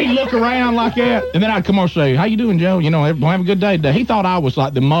 Like that, he'd look around like that, and then I'd come over and say, how you doing, Joe? Have a good day today. He thought I was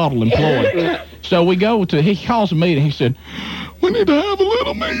like the model employee. So he calls a meeting. He said, we need to have a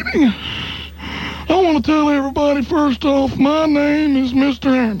little meeting. I want to tell everybody, first off, my name is Mr.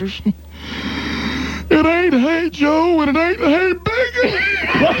 Anderson. It ain't Hey Joe, and it ain't Hey Biggin'.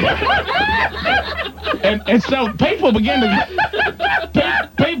 and so people begin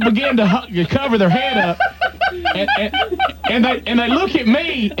to cover their head up, and they look at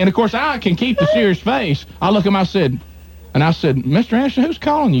me, and of course I can keep the serious face. I look at him, I said, Mr. Anderson, who's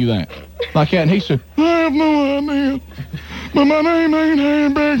calling you that? Like that, and he said, I have no idea. but my name ain't Harry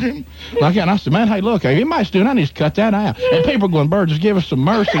Bacon. Like that. And I said, man, hey, look, everybody's doing, I need to cut that out. And people going, Burgess, give us some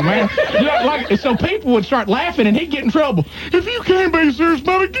mercy, man. And so people would start laughing, and he'd get in trouble. If you can't be serious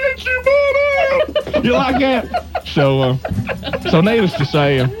about it, get your butt out. You like that? So needless to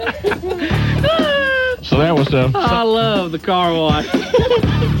say, so that was... I love the car wash.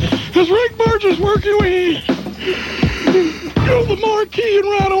 Is Rick Burgess working with you? Go to the marquee and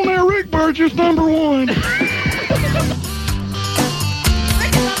write on there, Rick Burgess, number 1.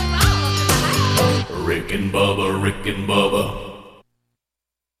 Rick and Bubba, Rick and Bubba.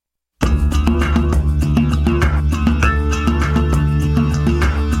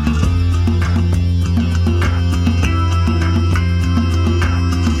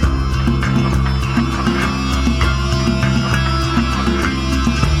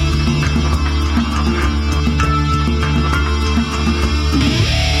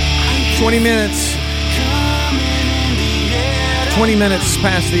 $20 minutes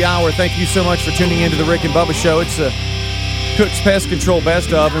past the hour. Thank you so much for tuning into the Rick and Bubba Show. It's a Cook's Pest Control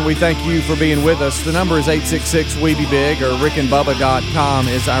Best Of, and we thank you for being with us. The number is 866-WE-BE-BIG, or rickandbubba.com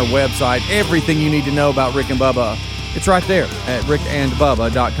is our website. Everything you need to know about Rick and Bubba, it's right there at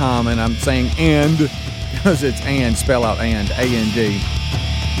rickandbubba.com, and I'm saying and because it's and, spell out and, A-N-D.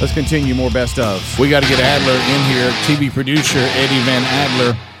 Let's continue more Best Ofs. We got to get Adler in here. TV producer Eddie Van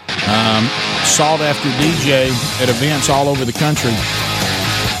Adler, sought after DJ at events all over the country.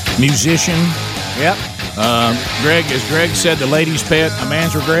 Musician. Yep. Greg, as Greg said, the lady's pet, a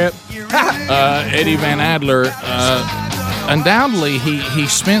man's regret. Eddie Van Adler, undoubtedly, he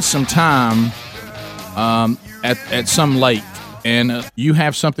spent some time at some lake. And you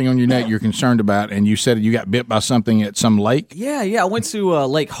have something on your neck you're concerned about, and you said you got bit by something at some lake? Yeah, I went to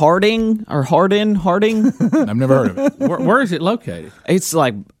Lake Harding. I've never heard of it. Where is it located? It's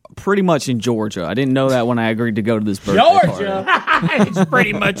like pretty much in Georgia. I didn't know that when I agreed to go to this birthday Georgia? It's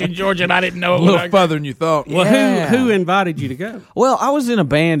pretty much in Georgia, and I didn't know it. A little further than you thought. Well, Yeah. who invited you to go? Well, I was in a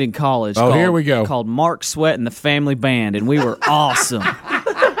band in college. Here we go. Called Mark Sweat and the Family Band, and we were awesome.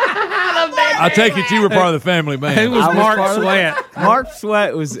 I take it you were part of the family band. Who was Mark Sweat? Mark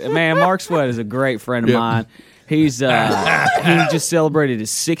Sweat Mark Sweat is a great friend of mine. He's he just celebrated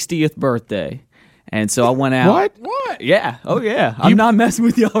his 60th birthday. And so I went out. What? Yeah. Oh, yeah. I'm not messing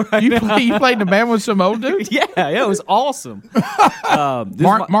with y'all right now. You played in the band with some old dudes? Yeah, it was awesome.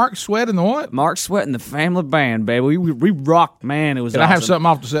 Mark Sweat and the what? Mark Sweat and the Family Band, baby. We rocked, man. It was Can awesome. I have something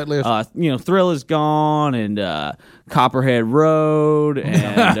off the set list? Thrill Is Gone and Copperhead Road.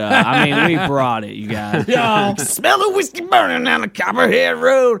 And, we brought it, you guys. Y'all smell the whiskey burning down the Copperhead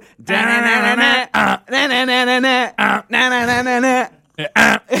Road.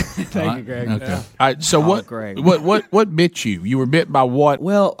 Thank you, Greg. Okay. All right. So what bit you? You were bit by what?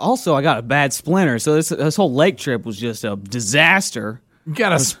 Well, also I got a bad splinter, so this whole lake trip was just a disaster. You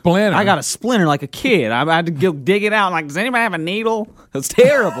got a splinter? I got a splinter like a kid. I had to go dig it out. Like, does anybody have a needle? It was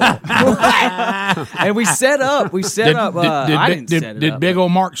terrible. And we set up. I didn't set it up. Did big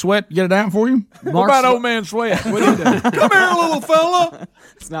old Mark Sweat get it out for you? What about old man Sweat? What did he do? Come here, little fella.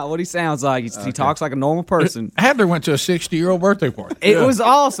 It's not what he sounds like. He talks like a normal person. Adler went to a 60-year-old birthday party. It was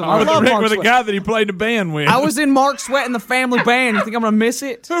awesome. I love Mark with Sweat. a guy that he played the band with. I was in Mark Sweat and the Family Band. You think I'm going to miss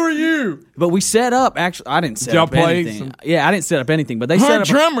it? Who are you? But we set up. Actually, I didn't set Y'all up played anything. Yeah, I didn't set up anything. But they set Our up.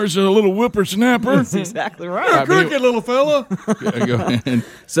 drummer's a little whippersnapper. That's exactly right. You're a crooked little fella. Go ahead.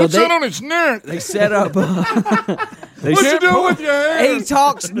 So What's that on his neck? They set up. What you doing with your hair? He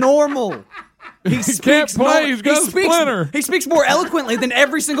talks normal. He can't play. He's got a splinter. He speaks more eloquently than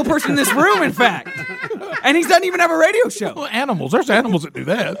every single person in this room, in fact. And he doesn't even have a radio show. Well, animals. There's animals that do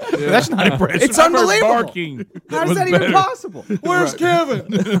that. That's not impressive. It's unbelievable. Barking. How is that even possible? Where's Kevin?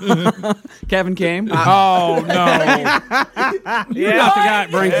 Kevin came. Oh, no. You're not the guy that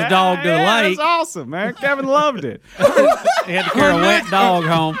brings the dog to the lake. That's awesome, man. Kevin loved it. He had to carry a wet dog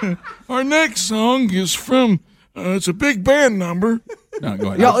home. Our next song is from, it's a big band number. No, go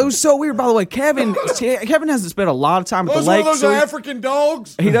ahead. Y'all, it was so weird, by the way. Kevin hasn't spent a lot of time at the lake. One of those African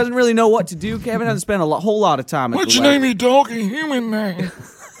dogs? He doesn't really know what to do. Kevin hasn't spent whole lot of time at What's the your lake. name, you dog? A human name.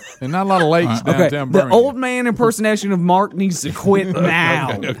 And not a lot of lakes downtown The Birmingham. old man impersonation of Mark needs to quit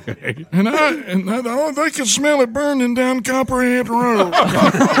now. Okay. And they can smell it burning down Copperhead Road.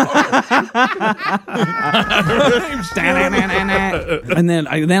 And then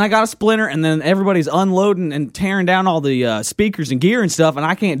I got a splinter, and then everybody's unloading and tearing down all the speakers and gear and stuff, and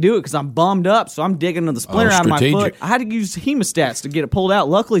I can't do it because I'm bummed up, so I'm digging the splinter out of my foot. I had to use hemostats to get it pulled out.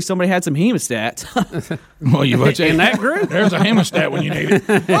 Luckily, somebody had some hemostats. Well, In that group? There's a hemostat when you need it.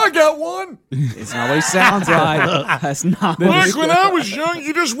 I got one. It's not what he sounds like. That's not. Look, when I was young,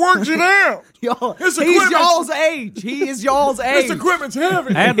 you just worked it out. He's y'all's age. He is y'all's age. This equipment's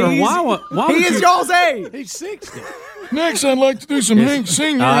heavy. Adler, why He is y'all's age. He's 60. Next, I'd like to do some Hank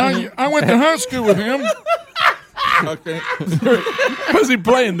Sr. I went to high school with him. Okay. Was he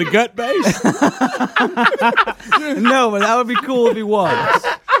playing the gut bass? No, but that would be cool if he was.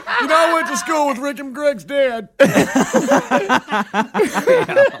 You know, I went to school with Rick and Greg's dad.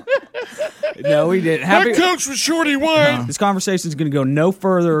 No, we didn't. My coach was Shorty White. This conversation is going to go no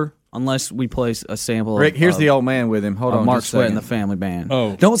further unless we play a sample. Rick, here's the old man with him. Hold on, Mark just a Sweat second. and the Family Band.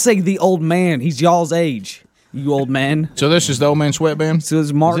 Oh. Don't say the old man. He's y'all's age. You old man. So this is the Old Man Sweat Band? So this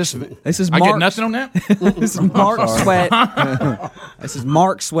is Mark. This is Mark. I get nothing on that? This is Mark Sweat. This is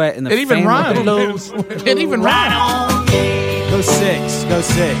Mark Sweat and the It even Family rhymes. Band. It even rhymed. Go 6. Go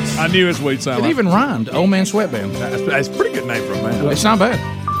 6. I knew his we'd sound It like. even rhymed. Old Man Sweat Band. That's a pretty good name for a man. It's not bad.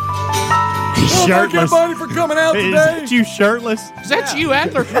 He's shirtless. Thank everybody for coming out today. Is you shirtless? Is that you,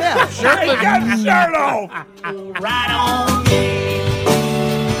 Adler? Yeah. Shirtless. He got his shirt off.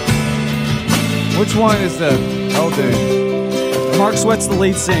 Which one is the old dude? Mark Sweat's the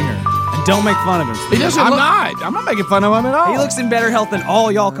lead singer. And don't make fun of him. He doesn't I'm look... not. I'm not making fun of him at all. He looks in better health than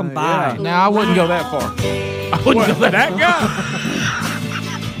all y'all combined. Now, I wouldn't go that far. I wouldn't go that guy.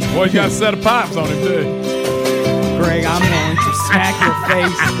 Boy, you got a set of pipes on him, too. Greg, I'm going to smack your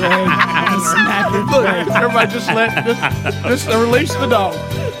face, Greg. I'm going to smack your face. Everybody just release the dog.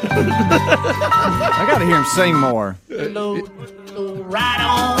 I got to hear him sing more.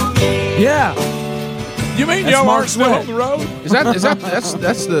 Yeah. You mean That's y'all Mark aren't still Sweat. on the road?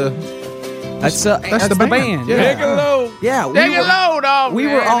 That's the That's the band. Yeah. Take a load. Yeah. Take a load off. We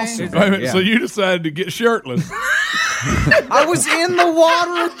were also. Wait a minute, so you decided to get shirtless. I was in the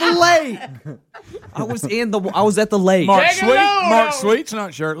water at the lake. I was at the lake. Mark Sweet's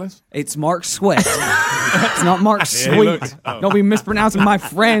not shirtless. It's Mark Sweat. It's not Mark Sweet. Don't be mispronouncing my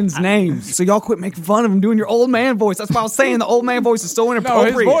friends' names. So y'all quit making fun of him doing your old man voice. That's why I was saying the old man voice is so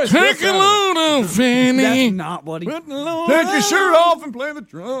inappropriate. No, his voice. Take a load off, Fanny. That's not what he. Take your shirt off and play the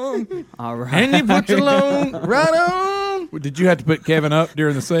drum. All right. And you put your load right on. Did you have to put Kevin up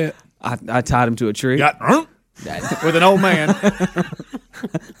during the set? I tied him to a tree. With an old man.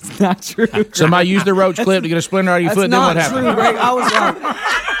 It's not true. Somebody used the roach clip to get a splinter out of your foot. Then what That's happened? not true, Greg. I was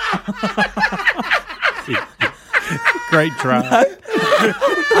like, Great try.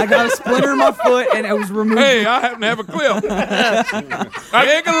 I got a splinter in my foot and it was removed. Hey, I happen to have a clip.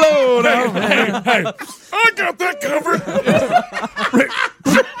 Take a load off. Hey, I got that covered.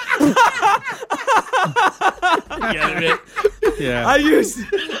 Yeah. I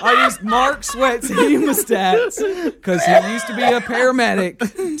used Mark Sweat's hemostats because he used to be a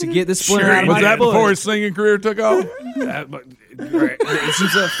paramedic to get the splinter out of my Was that foot. before his singing career took off? It's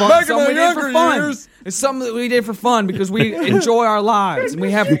just a fun, Back in something my we did for younger fun. years. It's something that we did for fun because we enjoy our lives and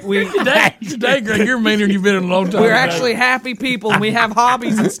Today, Greg, you're meaner than you've been in a long time. we're actually happy people and we have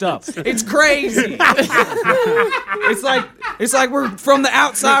hobbies and stuff. It's crazy. It's like we're from the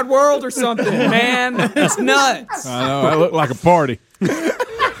outside world or something, man. It's nuts. I know. I look like a party.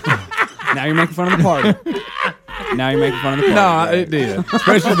 Now you're making fun of the party. Now you're making fun of the party. No, it did.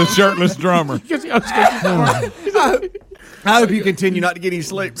 Especially the shirtless drummer. I hope you continue not to get any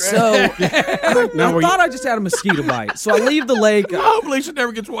sleep. Greg. So I thought I just had a mosquito bite. So I leave the lake. I hope Lisa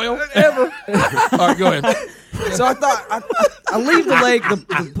never gets well. Ever. All right, go ahead. So I thought I leave the lake.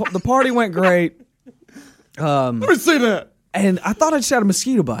 The party went great. Let me see that. And I thought I just had a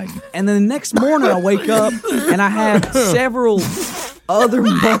mosquito bite. And then the next morning I wake up and I have several other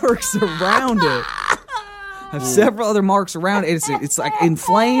marks around it. I have several other marks around it. It's like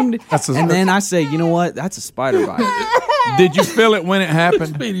inflamed. And then I say, you know what? That's a spider bite. Did you feel it when it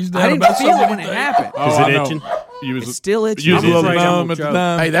happened? I didn't feel it when it happened. Is it itching? It's still itching. You was a little afraid numb I'm at the gonna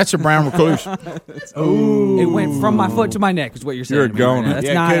time. Hey, that's a brown recluse. It went from my foot to my neck is what you're saying. You're to me right going. now. That's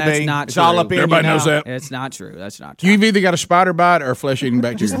Yeah, not. could That's be. not It's true. all up in you Everybody now. knows that. It's not true. That's not true. You've either got a spider bite or flesh-eating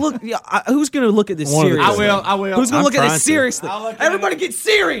bacteria. Just look. Yeah, who's going to look at this One of the seriously? two. I will. Who's going to look at trying this to. seriously? Everybody get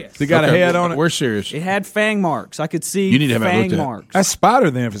serious. They got a head on it. We're serious. It had fang marks. I could see You need to have that fang looked at. marks. That's spider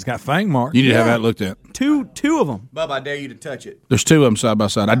then if it's got fang marks. You need to have that looked at. Two of them. Bub, I dare you to touch it. There's two of them side by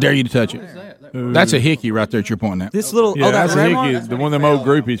side. I dare you to touch it. That's a hickey right there that you're pointing at. This little. Yeah, oh, that that's a red hickey. mark. The one of them old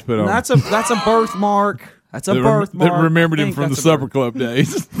groupies put on. That's a birthmark. That's a birthmark. That remembered I him think from the that's a supper club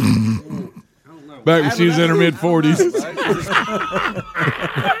days. Back when she was in her mid-40s.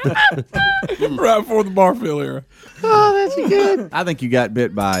 Right before the Barfield era. Oh, that's good. I think you got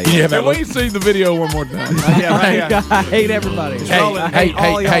bit by. Yeah, can we see the video one more time? I hate everybody. Hey, I hate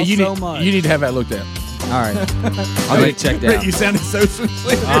all y'all you so need much. you need to have that looked at. All right. I'll get it checked out. You sounded so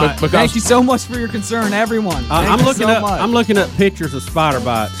sincere. Thank you so much for your concern, everyone. I'm looking up pictures of spider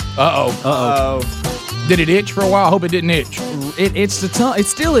bites. Uh-oh. Did it itch for a while? I hope it didn't itch. It itched the tongue. It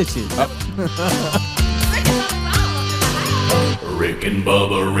still itches. Rick and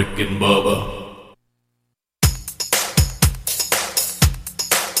Bubba, Rick and Bubba.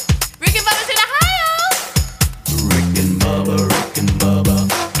 Rick and Bubba's in Ohio. Rick and Bubba, Rick and Bubba.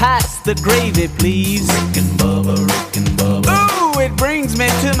 Pass the gravy, please. Rick and Bubba, Rick and Bubba. Ooh, it brings me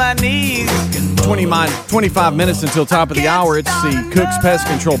to my knees. 25 minutes until top of the hour. It's the Cook's Pest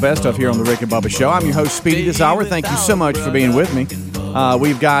Control Best Of here on the Rick and Bubba Show. I'm your host, Speedy, this hour. Thank you so much for being with me.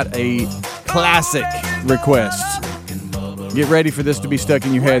 We've got a classic request. Get ready for this to be stuck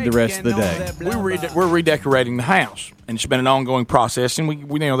in your head the rest of the day. We're redecorating the house, and it's been an ongoing process. And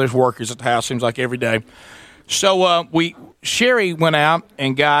we know there's workers at the house, seems like every day. So Sherry went out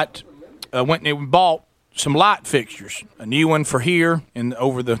and went and bought some light fixtures, a new one for here and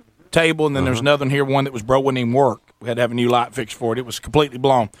over the table, and then there's another one here, one that was broke, wouldn't even work. We had to have a new light fix for it. It was completely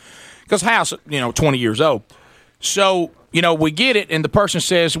blown because the house, 20 years old. So we get it, and the person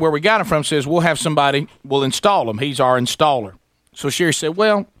says where we got it from says we'll have somebody, we'll install them. He's our installer. So Sherry said,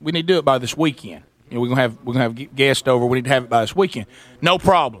 well, we need to do it by this weekend. We're gonna have guests over. We need to have it by this weekend. No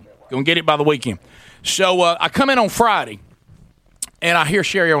problem. Gonna get it by the weekend. So I come in on Friday, and I hear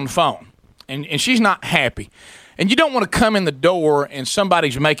Sherry on the phone, and she's not happy. And you don't want to come in the door and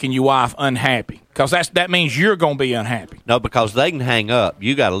somebody's making your wife unhappy because that means you're going to be unhappy. No, because they can hang up.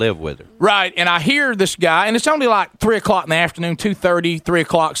 You got to live with her. Right. And I hear this guy, and it's only like 3 o'clock in the afternoon, 2:30, 3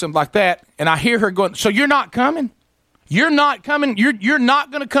 o'clock, something like that. And I hear her going, so you're not coming? You're not coming? You're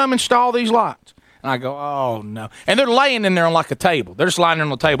not going to come install these lights? And I go, oh, no. And they're laying in there on like a table. They're just lying there on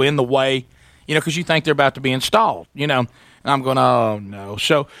the table in the way, because you think they're about to be installed, And I'm going, oh, no.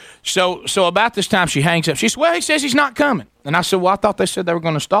 So about this time, she hangs up. She said, well, he says he's not coming. And I said, well, I thought they said they were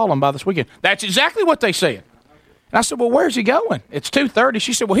going to install him by this weekend. That's exactly what they said. And I said, well, where's he going? It's 2:30.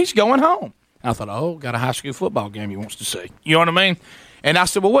 She said, well, he's going home. And I thought, oh, got a high school football game he wants to see. You know what I mean? And I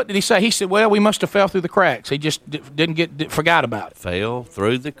said, well, what did he say? He said, well, we must have fell through the cracks. He just forgot about it. Fell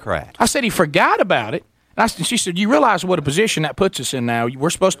through the cracks. I said, he forgot about it. And she said, you realize what a position that puts us in now.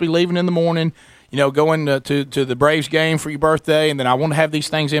 We're supposed to be leaving in the morning, going to the Braves game for your birthday, and then I want to have these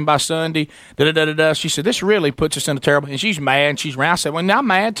things in by Sunday. She said, this really puts us in a terrible. And she's mad. And she's around. I said, well, now I'm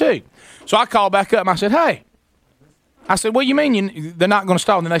mad too. So I called back up and I said, hey. I said, what do you mean they're not going to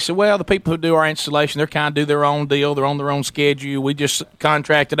install? And they said, well, the people who do our installation, they're kind of do their own deal. They're on their own schedule. We just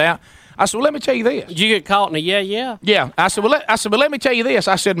contract it out. I said, well, let me tell you this. Did you get caught in a yeah? Yeah. I said, but let me tell you this.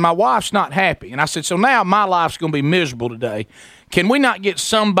 I said, my wife's not happy. And I said, so now my life's going to be miserable today. Can we not get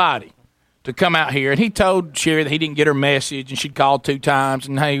somebody to come out here? And he told Sherry that he didn't get her message, and she'd called 2 times.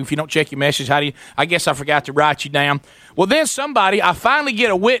 And, hey, if you don't check your message, I guess I forgot to write you down. Well, then I finally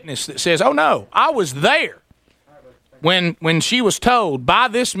get a witness that says, oh, no, I was there when she was told by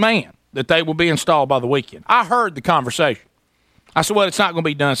this man that they will be installed by the weekend. I heard the conversation. I said, well, it's not going to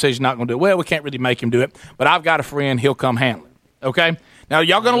be done. Says he's not going to do it. Well, we can't really make him do it, but I've got a friend. He'll come handle it. Okay? Now,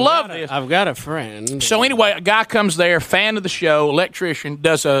 y'all going to love this. I've got a friend. So anyway, a guy comes there, fan of the show, electrician,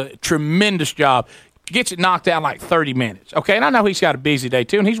 does a tremendous job, gets it knocked out in like 30 minutes. Okay? And I know he's got a busy day,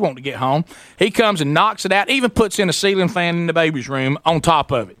 too, and he's wanting to get home. He comes and knocks it out, even puts in a ceiling fan in the baby's room on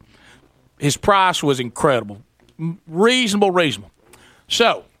top of it. His price was incredible. Reasonable.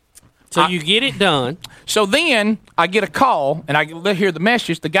 So you get it done. So then I get a call, and I hear the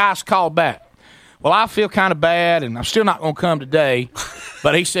message. The guy's called back. Well, I feel kind of bad, and I'm still not going to come today.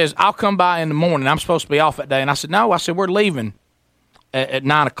 But he says, I'll come by in the morning. I'm supposed to be off that day. And I said, no. I said, we're leaving at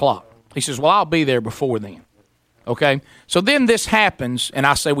 9 o'clock. He says, well, I'll be there before then. Okay? So then this happens, and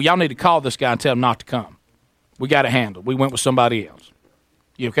I say, well, y'all need to call this guy and tell him not to come. We got it handled. We went with somebody else.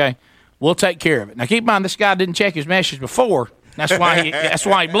 You okay? We'll take care of it. Now, keep in mind, this guy didn't check his message before. That's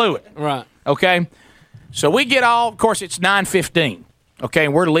why he blew it. Right. Okay? So we get of course, it's 9:15. Okay,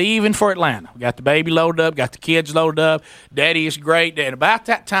 and we're leaving for Atlanta. We got the baby loaded up, got the kids loaded up. Daddy is great. And about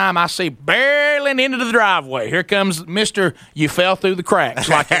that time, I see barreling into the driveway. Here comes Mr. You fell through the cracks.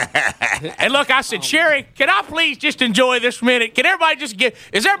 And look, I said, Sherry, can I please just enjoy this minute? Can everybody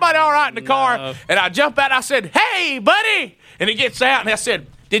is everybody all right in the car? No. And I jump out. I said, hey, buddy. And he gets out, and I said,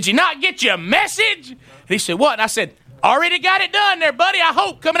 did you not get your message? And he said, what? And I said, already got it done there, buddy. I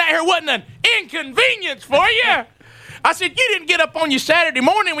hope coming out here wasn't an inconvenience for you. I said, you didn't get up on your Saturday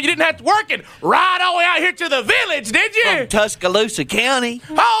morning when you didn't have to work and ride all the way out here to the village, did you? From Tuscaloosa County.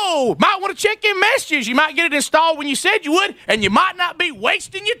 Oh, might want to check your messages. You might get it installed when you said you would, and you might not be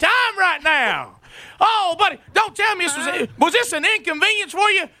wasting your time right now. Oh, buddy, don't tell me was this an inconvenience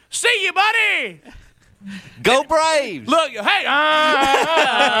for you? See you, buddy. Go Braves! Look, hey,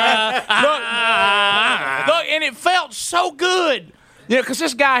 look, and it felt so good. You know, because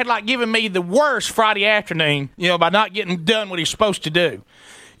this guy had like given me the worst Friday afternoon, you know, by not getting done what he's supposed to do.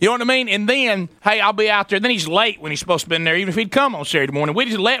 You know what I mean? And then, hey, I'll be out there. Then he's late when he's supposed to be in there, even if he'd come on Saturday morning. We'd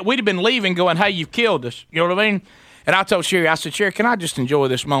have been leaving going, hey, you've killed us. You know what I mean? And I told Sherry, I said, Sherry, can I just enjoy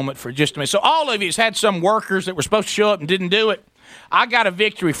this moment for just a minute? So all of you has had some workers that were supposed to show up and didn't do it. I got a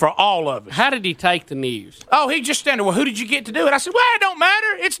victory for all of us. How did he take the news? Oh, he just standing there, well, who did you get to do it? I said, well, it don't matter.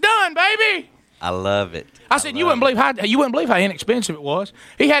 It's done, baby. I love it. I said, you wouldn't believe how inexpensive it was.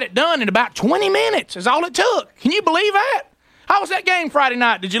 He had it done in about 20 minutes is all it took. Can you believe that? How was that game Friday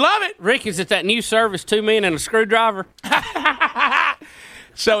night? Did you love it? Rick, is it that new service, 2 men and a screwdriver?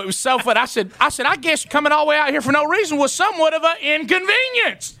 So it was so fun. I said, I guess coming all the way out here for no reason was somewhat of an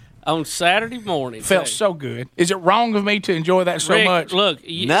inconvenience. On Saturday morning. Felt so good. Is it wrong of me to enjoy that so Rick, much? Look.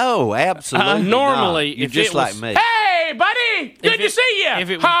 No, absolutely normally, not. You're if just it like was, me. Hey, buddy. Good to see you. If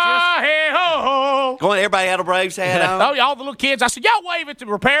it was hey, ho, ho. Go on, everybody had a Braves hat on? Oh, all the little kids. I said, y'all wave at the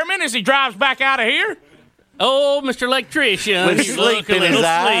repairman as he drives back out of here. Oh, Mr. Electrician, With you sleep look a in his little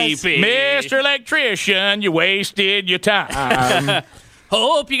eyes. sleepy. Mr. Electrician, you wasted your time.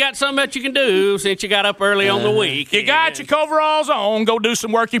 Hope you got something that you can do since you got up early on the week. You got your coveralls on. Go do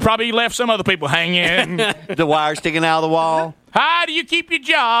some work. You probably left some other people hanging. The wire sticking out of the wall. How do you keep your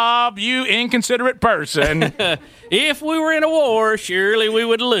job, you inconsiderate person? If we were in a war, surely we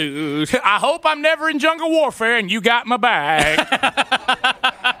would lose. I hope I'm never in jungle warfare and you got my back.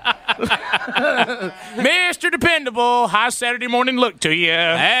 Mr. Dependable, how's Saturday morning look to you?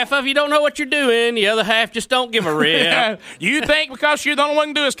 Half of you don't know what you're doing. The other half just don't give a rip. You think because you're the only one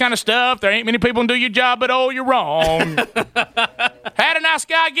who can do this kind of stuff, there ain't many people who can do your job, but oh, you're wrong. Had a nice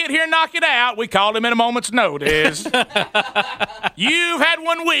guy get here and knock it out. We called him at a moment's notice. You've had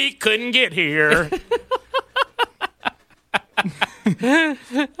 1 week, couldn't get here.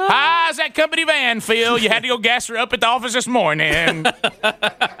 How's that company van, Phil? You had to go gas her up at the office this morning.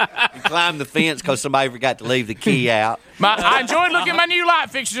 You climbed the fence because somebody forgot to leave the key out. I enjoyed looking at my new light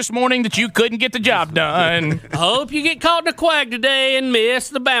fixture this morning that you couldn't get the job done. I hope you get caught in a quag today and miss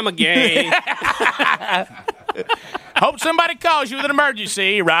the Bama game. Hope somebody calls you with an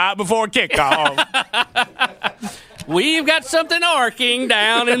emergency right before kickoff. We've got something arcing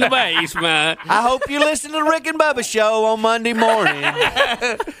down in the basement. I hope you listen to the Rick and Bubba show on Monday morning.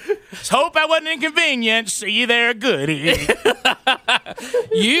 Hope I wasn't inconvenient. See you there, goodie.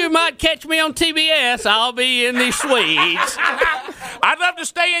 You might catch me on TBS. I'll be in the suites. I'd love to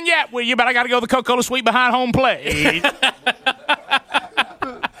stay in Yap with you, but I got to go to the Coca-Cola suite behind home plate.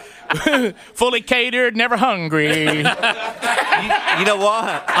 Fully catered, never hungry. You know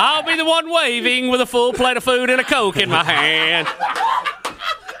what? I'll be the one waving with a full plate of food and a Coke in my hand.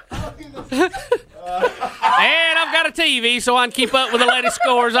 And I've got a TV so I can keep up with the latest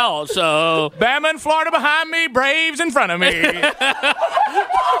scores also. Bama and Florida behind me, Braves in front of me.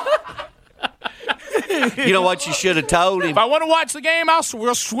 You know what you should have told him? If I want to watch the game,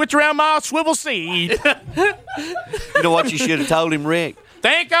 we'll switch around my swivel seat. You know what you should have told him, Rick?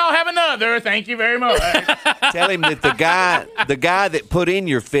 Think I'll have another. Thank you very much. Tell him that the guy that put in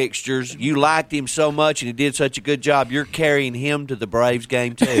your fixtures, you liked him so much and he did such a good job, you're carrying him to the Braves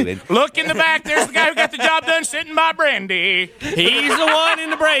game too. And look in the back, there's the guy who got the job done sitting by Brandy. He's the one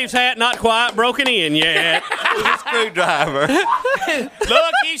in the Braves hat not quite broken in yet. The screwdriver.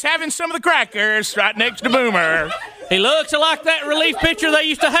 Look, he's having some of the crackers right next to Boomer. He looks like that relief pitcher they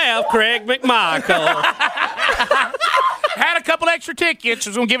used to have, Craig McMichael. Had a couple extra tickets. I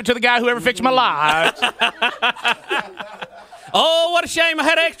was going to give it to the guy who ever fixed my lights. Oh, what a shame I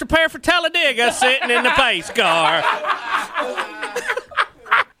had an extra pair for Talladega sitting in the pace car.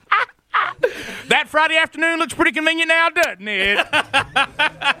 That Friday afternoon looks pretty convenient now, doesn't it?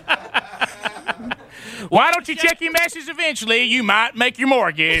 Why don't you check your message eventually? You might make your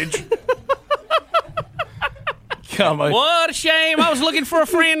mortgage. What a shame. I was looking for a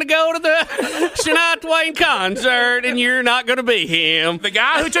friend to go to the Shania Twain concert, and you're not going to be him. The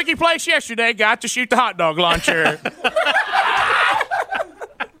guy who took your place yesterday got to shoot the hot dog launcher.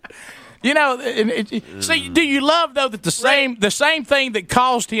 You know, see, do you love, though, that the same thing that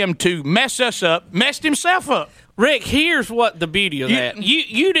caused him to mess us up messed himself up? Rick, here's what the beauty of that.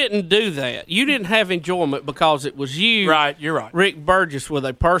 You didn't do that. You didn't have enjoyment because it was you. Right, you're right. Rick Burgess with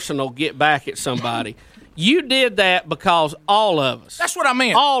a personal get back at somebody. You did that because all of us. That's what I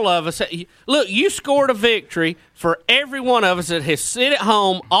meant. All of us. Look, you scored a victory for every one of us that has sit at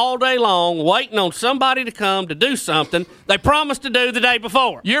home all day long waiting on somebody to come to do something they promised to do the day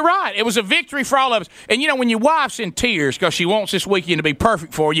before. You're right. It was a victory for all of us. And, when your wife's in tears because she wants this weekend to be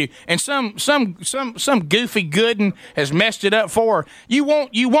perfect for you, and some goofy goodin has messed it up for her, you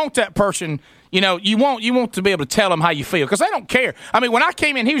want that person. You want to be able to tell them how you feel because they don't care. I mean, when I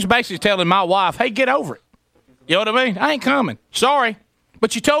came in, he was basically telling my wife, "Hey, get over it." You know what I mean? I ain't coming. Sorry,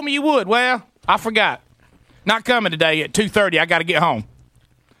 but you told me you would. Well, I forgot. Not coming today at 2:30. I got to get home.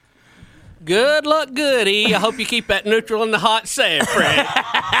 Good luck, Goody. I hope you keep that neutral in the hot sand, Fred.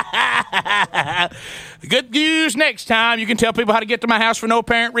 Good news next time. You can tell people how to get to my house for no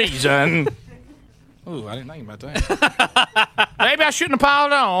apparent reason. Ooh, I didn't think about that. Maybe I shouldn't have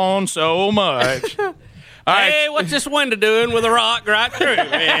piled on so much. All right. Hey, what's this window doing with a rock right through it?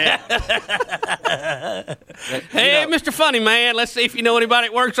 Hey, Mr. Funny Man, let's see if you know anybody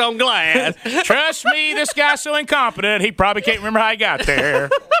that works on glass. Trust me, this guy's so incompetent, he probably can't remember how he got there.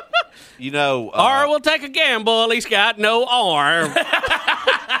 Or we'll take a gamble. He's got no arm.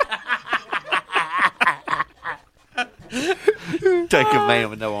 Take a man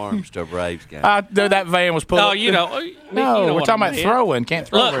with no arms to a Braves game. That van was pulled. Oh, No, we're talking about throwing. Can't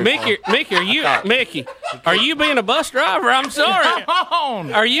throw. Look, Mickey, are you being a bus driver? I'm sorry. Come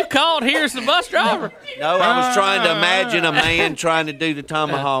on. Are you called here as the bus driver? No, I was trying to imagine a man trying to do the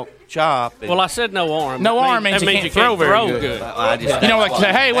tomahawk chop. Well, I said no arm. No arm means you can't throw very good. Like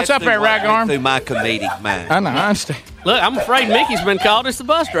say, hey, what's up there, rag arm? Through my comedic mind. I know, I understand. Look, I'm afraid Mickey's been called as the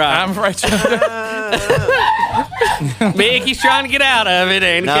bus driver. I'm afraid so. Mickey's trying to get out of it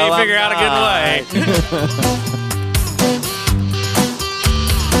and can't figure out a good way.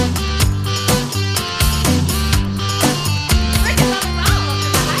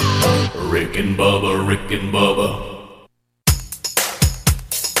 Rick and Bubba, Rick and Bubba.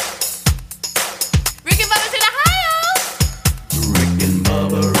 Rick and Bubba's in Ohio. Rick and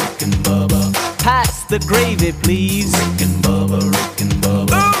Bubba, Rick and Bubba. Pass the gravy, please. Rick and Bubba, Rick and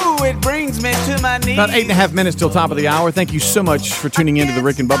Bubba. Ooh, it brings me to my knees. About 8.5 minutes till top of the hour. Thank you so much for tuning into the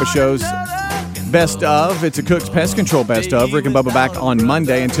Rick and Bubba Show's Best Of. It's a Cook's Pest Control Best Of. Rick and Bubba back on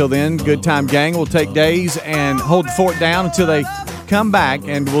Monday. Until then, Good Time Gang will take days and hold the fort down until they come back,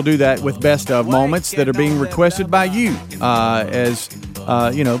 and we'll do that with Best Of moments that are being requested by you as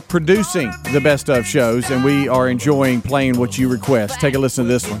producing the Best Of shows, and we are enjoying playing what you request. Take a listen to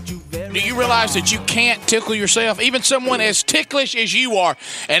this one. Do you realize that you can't tickle yourself? Even someone as ticklish as you are.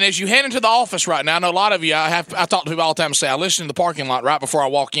 And as you head into the office right now, I know a lot of you, I talk to people all the time and say, I listen to the parking lot right before I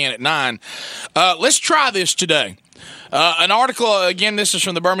walk in at 9. Let's try this today. An article, again, this is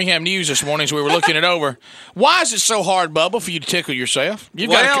from the Birmingham News this morning as we were looking it over. Why is it so hard, Bubba, for you to tickle yourself? You've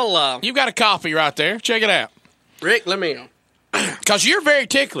got a copy right there. Check it out. Rick, let me know. Because you're very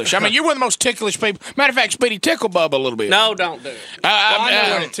ticklish. I mean, you're one of the most ticklish people. Matter of fact, Speedy, tickle Bubba a little bit. No, don't do it. I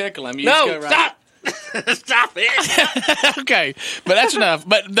know where to tickle him. Stop. Stop it. Okay, but that's enough.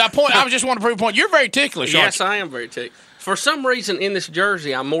 But the point, I just want to prove a point. You're very ticklish, aren't you? Yes, I am very ticklish. For some reason, in this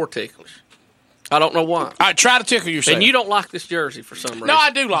jersey, I'm more ticklish. I don't know why. All right, try to tickle yourself. And you don't like this jersey for some reason. No,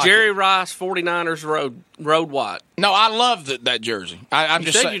 I do like Jerry it. Rice, 49ers road white. No, I love that jersey. I'm you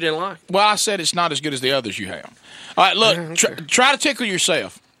just said saying, you didn't like it. Well, I said it's not as good as the others you have. All right, look, Okay. try to tickle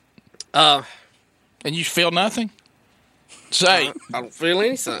yourself. And you feel nothing? Say. I don't feel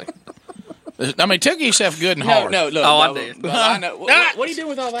anything. I mean, tickle yourself good and hard. No, look. I did. Bubba, I know. What are you doing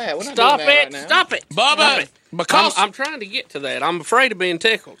with all that? We're not Stop doing that it. right now. Stop it. Bubba. Stop it. Because I'm trying to get to that. I'm afraid of being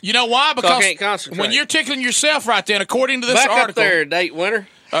tickled. You know why? Because I can't concentrate. when you're tickling yourself right then, according to this Back article. up there, date winner.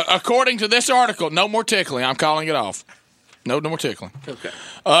 According to this article, no more tickling. I'm calling it off. No more tickling. Okay.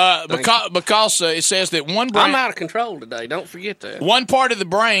 Because it says that one brain. I'm out of control today. Don't forget that. One part of the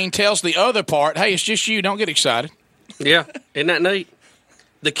brain tells the other part, hey, it's just you. Don't get excited. Yeah. Isn't that neat?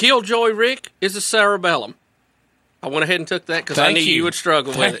 The killjoy, Rick, is the cerebellum. I went ahead and took that because I knew you would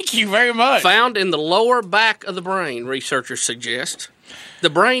struggle with it. Thank you very much. Found in the lower back of the brain, researchers suggest. The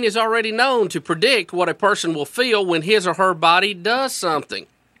brain is already known to predict what a person will feel when his or her body does something.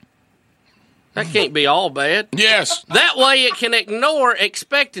 That can't be all bad. Yes. That way it can ignore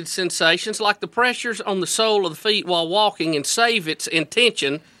expected sensations like the pressures on the sole of the feet while walking and save its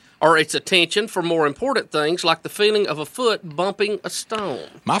attention for more important things like the feeling of a foot bumping a stone.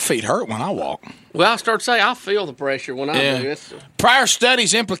 My feet hurt when I walk. Well, I start to say I feel the pressure when I do it. Prior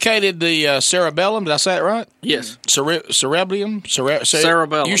studies implicated the cerebellum. Did I say it right? Yes. Cerebellum?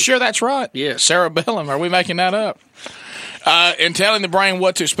 Cerebellum. You sure that's right? Yes. Cerebellum. Are we making that up? and telling the brain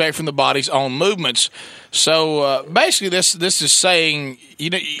what to expect from the body's own movements. So basically, this is saying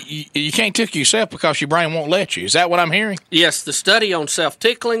you can't tickle yourself because your brain won't let you. Is that what I'm hearing? Yes, the study on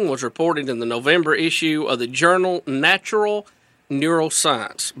self-tickling was reported in the November issue of the journal Natural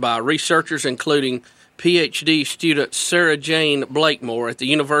Neuroscience by researchers including PhD student Sarah Jane Blakemore at the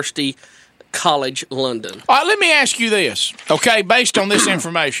University College London. All right, let me ask you this, okay, based on this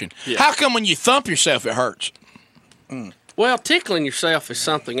information. How come when you thump yourself it hurts? Well, tickling yourself is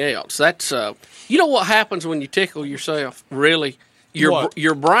something else. That's you know what happens when you tickle yourself? Really,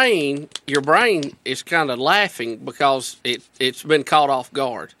 your brain is kind of laughing because it's been caught off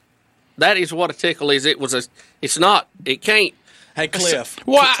guard. That is what a tickle is. It can't. Hey, Cliff.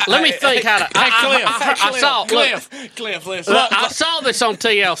 Let me think how to. Cliff, listen. Look, I saw this on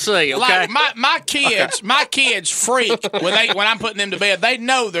TLC. Okay, like my kids freak when I'm putting them to bed. They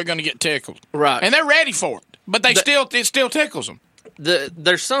know they're going to get tickled, right? And they're ready for it, but it still tickles them.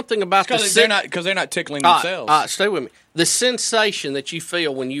 There's something about because they're not tickling themselves. Stay with me. The sensation that you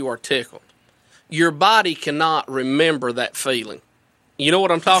feel when you are tickled, your body cannot remember that feeling. You know what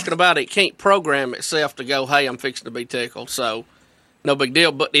I'm talking about? It can't program itself to go, "Hey, I'm fixing to be tickled," so. No big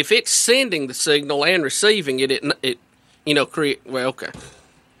deal, but if it's sending the signal and receiving it create. Well, okay.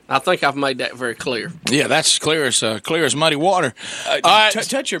 I think I've made that very clear. Yeah, that's clear as muddy water.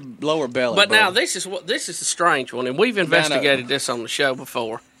 Touch your lower belly. But now this is the strange one, and we've investigated this on the show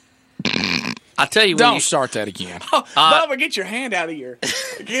before. I tell you, don't start that again. Bubba, get your hand out of here.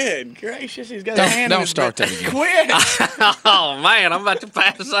 Good gracious, he's got a hand. Don't start that again. Quit. Oh man, I'm about to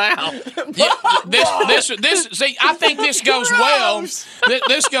pass out. This. See, I think this goes well.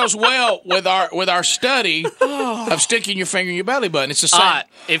 This goes well with our study of sticking your finger in your belly button. It's the same.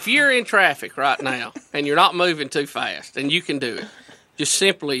 If you're in traffic right now and you're not moving too fast, and you can do it. Just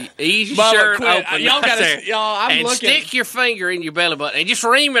simply ease your shirt open and stick your finger in your belly button and just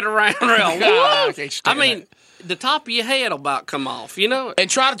ream it around real. I mean, the top of your head will about come off, you know. And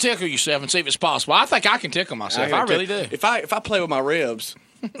try to tickle yourself and see if it's possible. I think I can tickle myself. I really do. If I play with my ribs,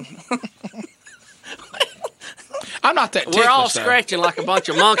 I'm not that. We're all scratching like a bunch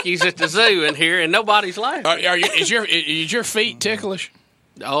of monkeys at the zoo in here, and nobody's laughing. Is your feet ticklish?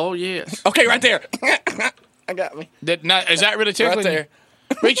 Oh yes. Okay, right there. I got me. Is that really tickling? Right there.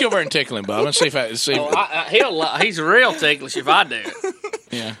 Reach over and tickle him, Bob. Let's see if he's real ticklish if I do it.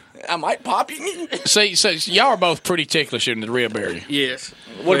 Yeah. I might pop you. See, so y'all are both pretty ticklish in the rib area. Yes.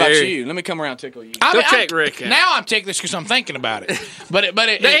 What about you? Let me come around and tickle you. Go check Rick out. Now I'm ticklish because I'm thinking about it.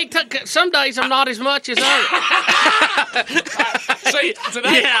 Some days I'm not as much as others. See,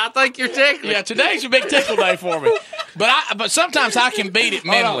 today, yeah, I think you're ticklish. Yeah, today's a big tickle day for me. But sometimes I can beat it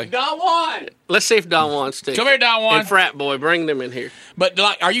mentally. Don Juan. Let's see if Don Juan's ticklish. Come here, Don Juan. And Frat Boy, bring them in here. But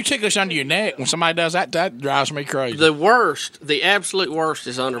are you ticklish under your neck when somebody does that? That drives me crazy. The absolute worst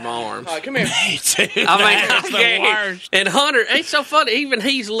is under my arms. All right, come here. Me too. That's the worst. And Hunter, it's so funny. Even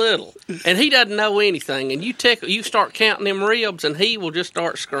he's little, and he doesn't know anything. And you start counting them ribs, and he will just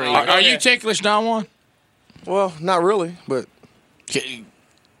start screaming. Are you ticklish, Don Juan? Well, not really, but can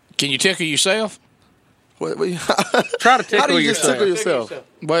you tickle yourself? Try to tickle yourself.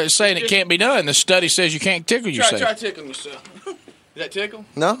 Well, it's saying it can't be done. The study says you can't tickle yourself. Try tickling yourself. Is that tickle?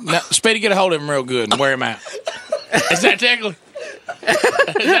 No. Speedy, get a hold of him real good and wear him out. Is that ticklish?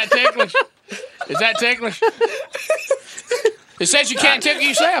 Is that ticklish? Is that ticklish? It says you can't tickle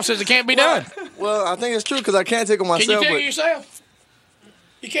yourself. It says it can't be done. Well, I think it's true because I can't tickle myself. Can you tickle yourself?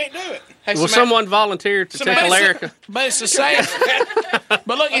 You can't do it. Hey, will someone volunteer to tickle Erica? But it's the same.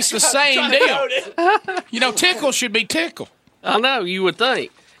 But look, it's the same deal. You know, tickle should be tickle. I know, you would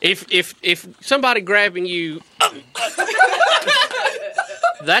think. If somebody grabbing you,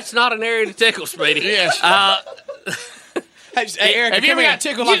 that's not an area to tickle, Speedy. Yes. Hey, Erica, have you ever got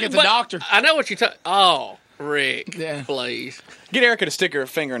tickled like at the doctor? I know what you're talking. Oh, Rick, please. Get Erica to stick her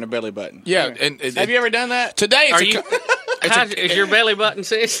finger in her belly button. Yeah. Have you ever done that? Today, is your belly button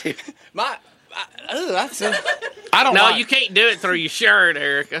sensitive? I don't. No, you can't do it through your shirt,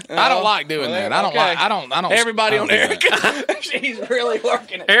 Erica. I don't like doing that. I don't. Everybody on Erica. She's really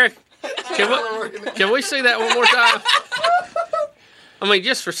working it. Eric, can we see that one more time? I mean,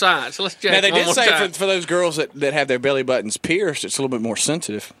 just for science. Let's check. Now they did say time. for those girls that have their belly buttons pierced, it's a little bit more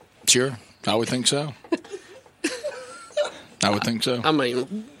sensitive. Sure, I would think so. I would think so. I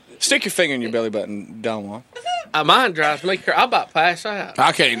mean, stick your finger in your belly button, Don Juan. Mine drives me crazy. I'm about to pass out.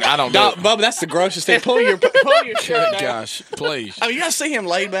 I can't. I don't. Bubba, that's the grossest thing. Pull your shirt down. Gosh, please. Oh, you gotta see him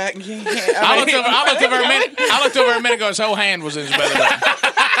laid back. I looked over a minute ago. His whole hand was in his belly button.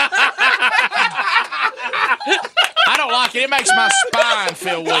 I don't like it. It makes my spine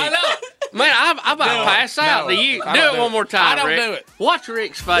feel weak. I know. Man, I'm about to pass out. Do it one more time. I don't Rick. do it. Watch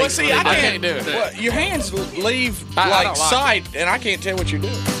Rick's face. Well, see, I can't do it. Well, your hands leave I like don't like sight, and I can't tell what you're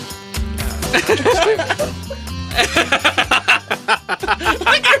doing.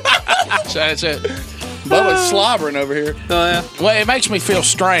 So that's it. Bubba's slobbering over here. Oh, yeah. Well, it makes me feel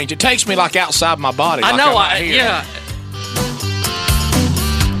strange. It takes me like outside my body. I like know. I'm not here. Yeah.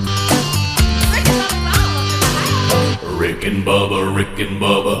 Rick and Bubba, Rick and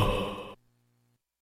Bubba.